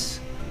reading this,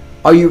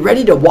 are you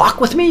ready to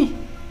walk with me?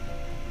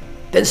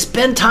 Then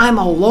spend time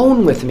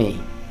alone with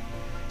me.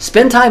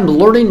 Spend time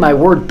learning my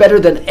word better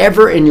than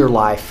ever in your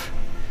life.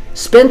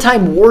 Spend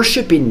time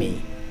worshiping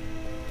me.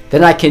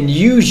 Then I can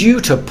use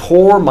you to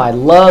pour my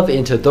love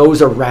into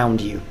those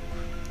around you.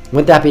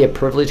 Wouldn't that be a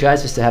privilege,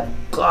 guys, just to have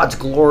God's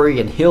glory,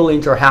 and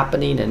healings are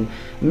happening, and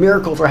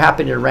miracles are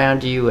happening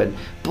around you, and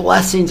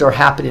blessings are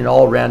happening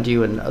all around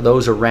you, and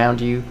those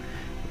around you,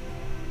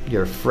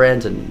 your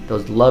friends and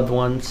those loved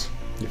ones,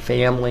 your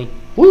family.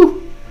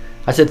 Woo!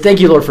 I said,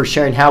 thank you, Lord, for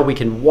sharing how we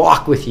can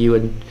walk with you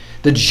and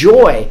the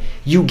joy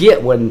you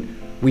get when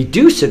we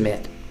do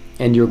submit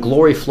and your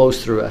glory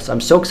flows through us.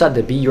 I'm so excited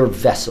to be your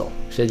vessel.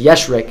 I said,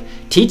 yes, Rick,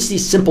 teach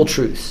these simple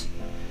truths.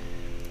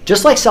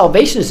 Just like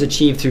salvation is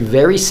achieved through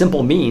very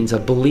simple means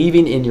of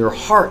believing in your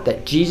heart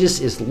that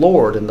Jesus is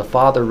Lord and the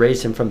Father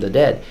raised him from the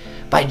dead,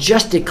 by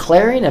just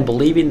declaring and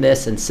believing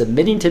this and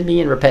submitting to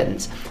me in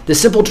repentance, the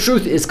simple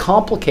truth is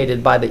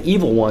complicated by the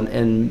evil one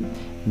and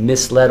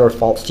misled or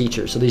false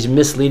teachers. So these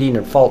misleading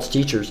or false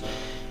teachers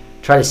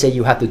try to say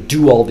you have to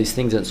do all these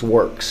things and it's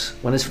works,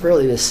 when it's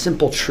really the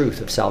simple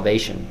truth of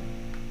salvation.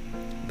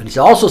 But he's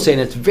also saying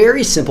it's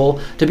very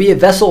simple to be a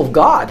vessel of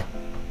God.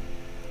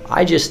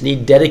 I just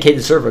need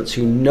dedicated servants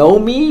who know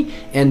me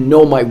and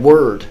know my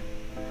word.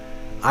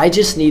 I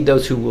just need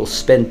those who will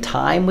spend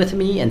time with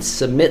me and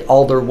submit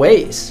all their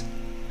ways.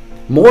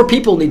 More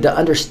people need to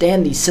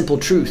understand these simple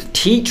truths.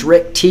 Teach,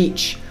 Rick,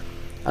 teach.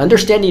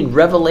 Understanding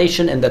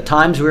revelation and the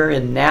times we're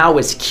in now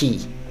is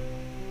key.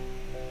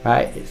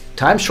 Right?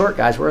 Time's short,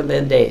 guys. We're in the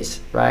end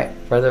days, right?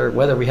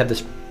 Whether we have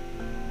this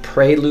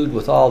prelude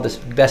with all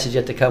this message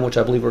yet to come, which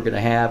I believe we're going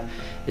to have,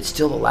 it's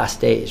still the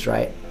last days,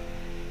 right?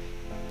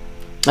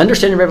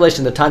 Understanding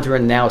revelation, the times we're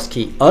in now is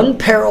key.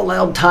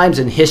 Unparalleled times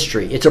in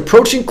history. It's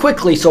approaching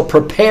quickly, so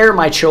prepare,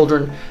 my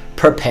children,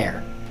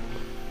 prepare.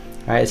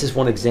 All right, this is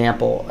one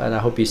example, and I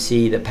hope you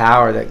see the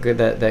power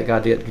that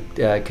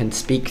God can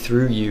speak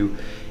through you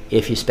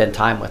if you spend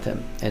time with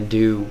him and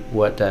do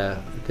what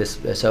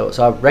So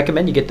I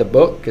recommend you get the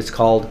book. It's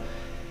called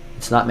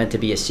 "It's Not Meant to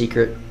Be a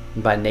Secret"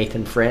 by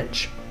Nathan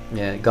French.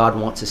 Yeah, God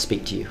wants to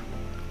speak to you.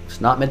 It's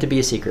not meant to be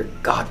a secret.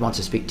 God wants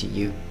to speak to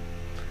you.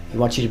 He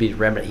wants you to be the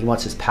remnant. He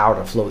wants his power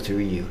to flow through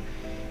you.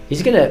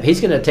 He's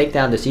gonna take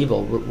down this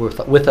evil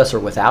with us or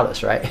without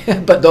us, right?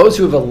 But those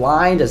who have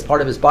aligned as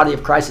part of his body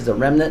of Christ as a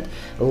remnant,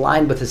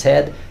 aligned with his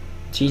head,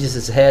 Jesus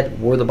is the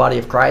head, we're the body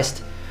of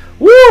Christ.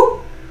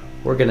 Woo!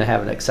 We're gonna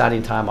have an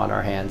exciting time on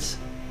our hands.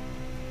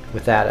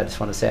 With that, I just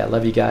want to say I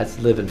love you guys.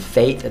 Live in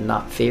faith and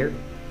not fear.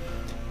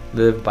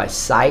 live by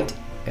sight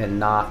and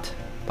not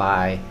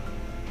by.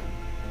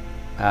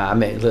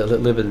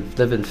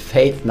 Live in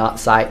faith, not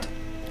sight.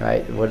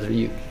 Right?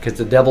 Because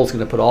the devil's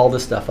going to put all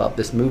this stuff up.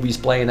 This movie's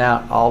playing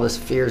out. All this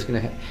fear is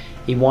going to.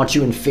 He wants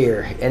you in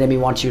fear. Enemy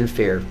wants you in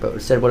fear. But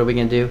instead, what are we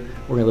going to do?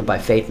 We're going to live by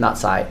faith, not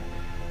sight.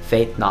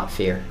 Faith, not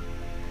fear.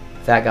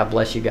 With that, God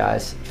bless you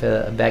guys. If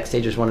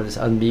backstagers wanted to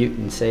unmute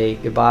and say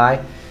goodbye,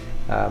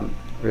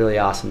 really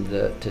awesome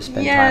to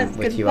spend time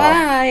with you all.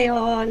 Goodbye,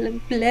 all.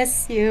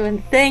 Bless you,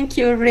 and thank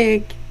you,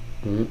 Rick.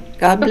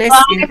 God bless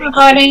Goodbye, you.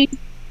 everybody.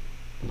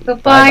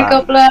 Goodbye. Bye-bye.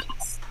 God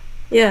bless.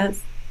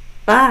 Yes.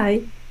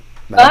 Bye.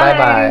 Bye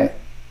bye.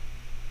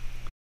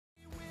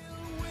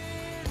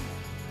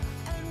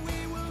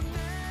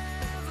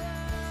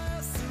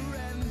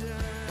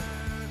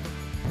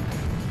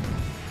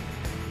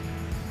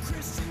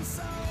 Christian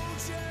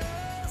soldier.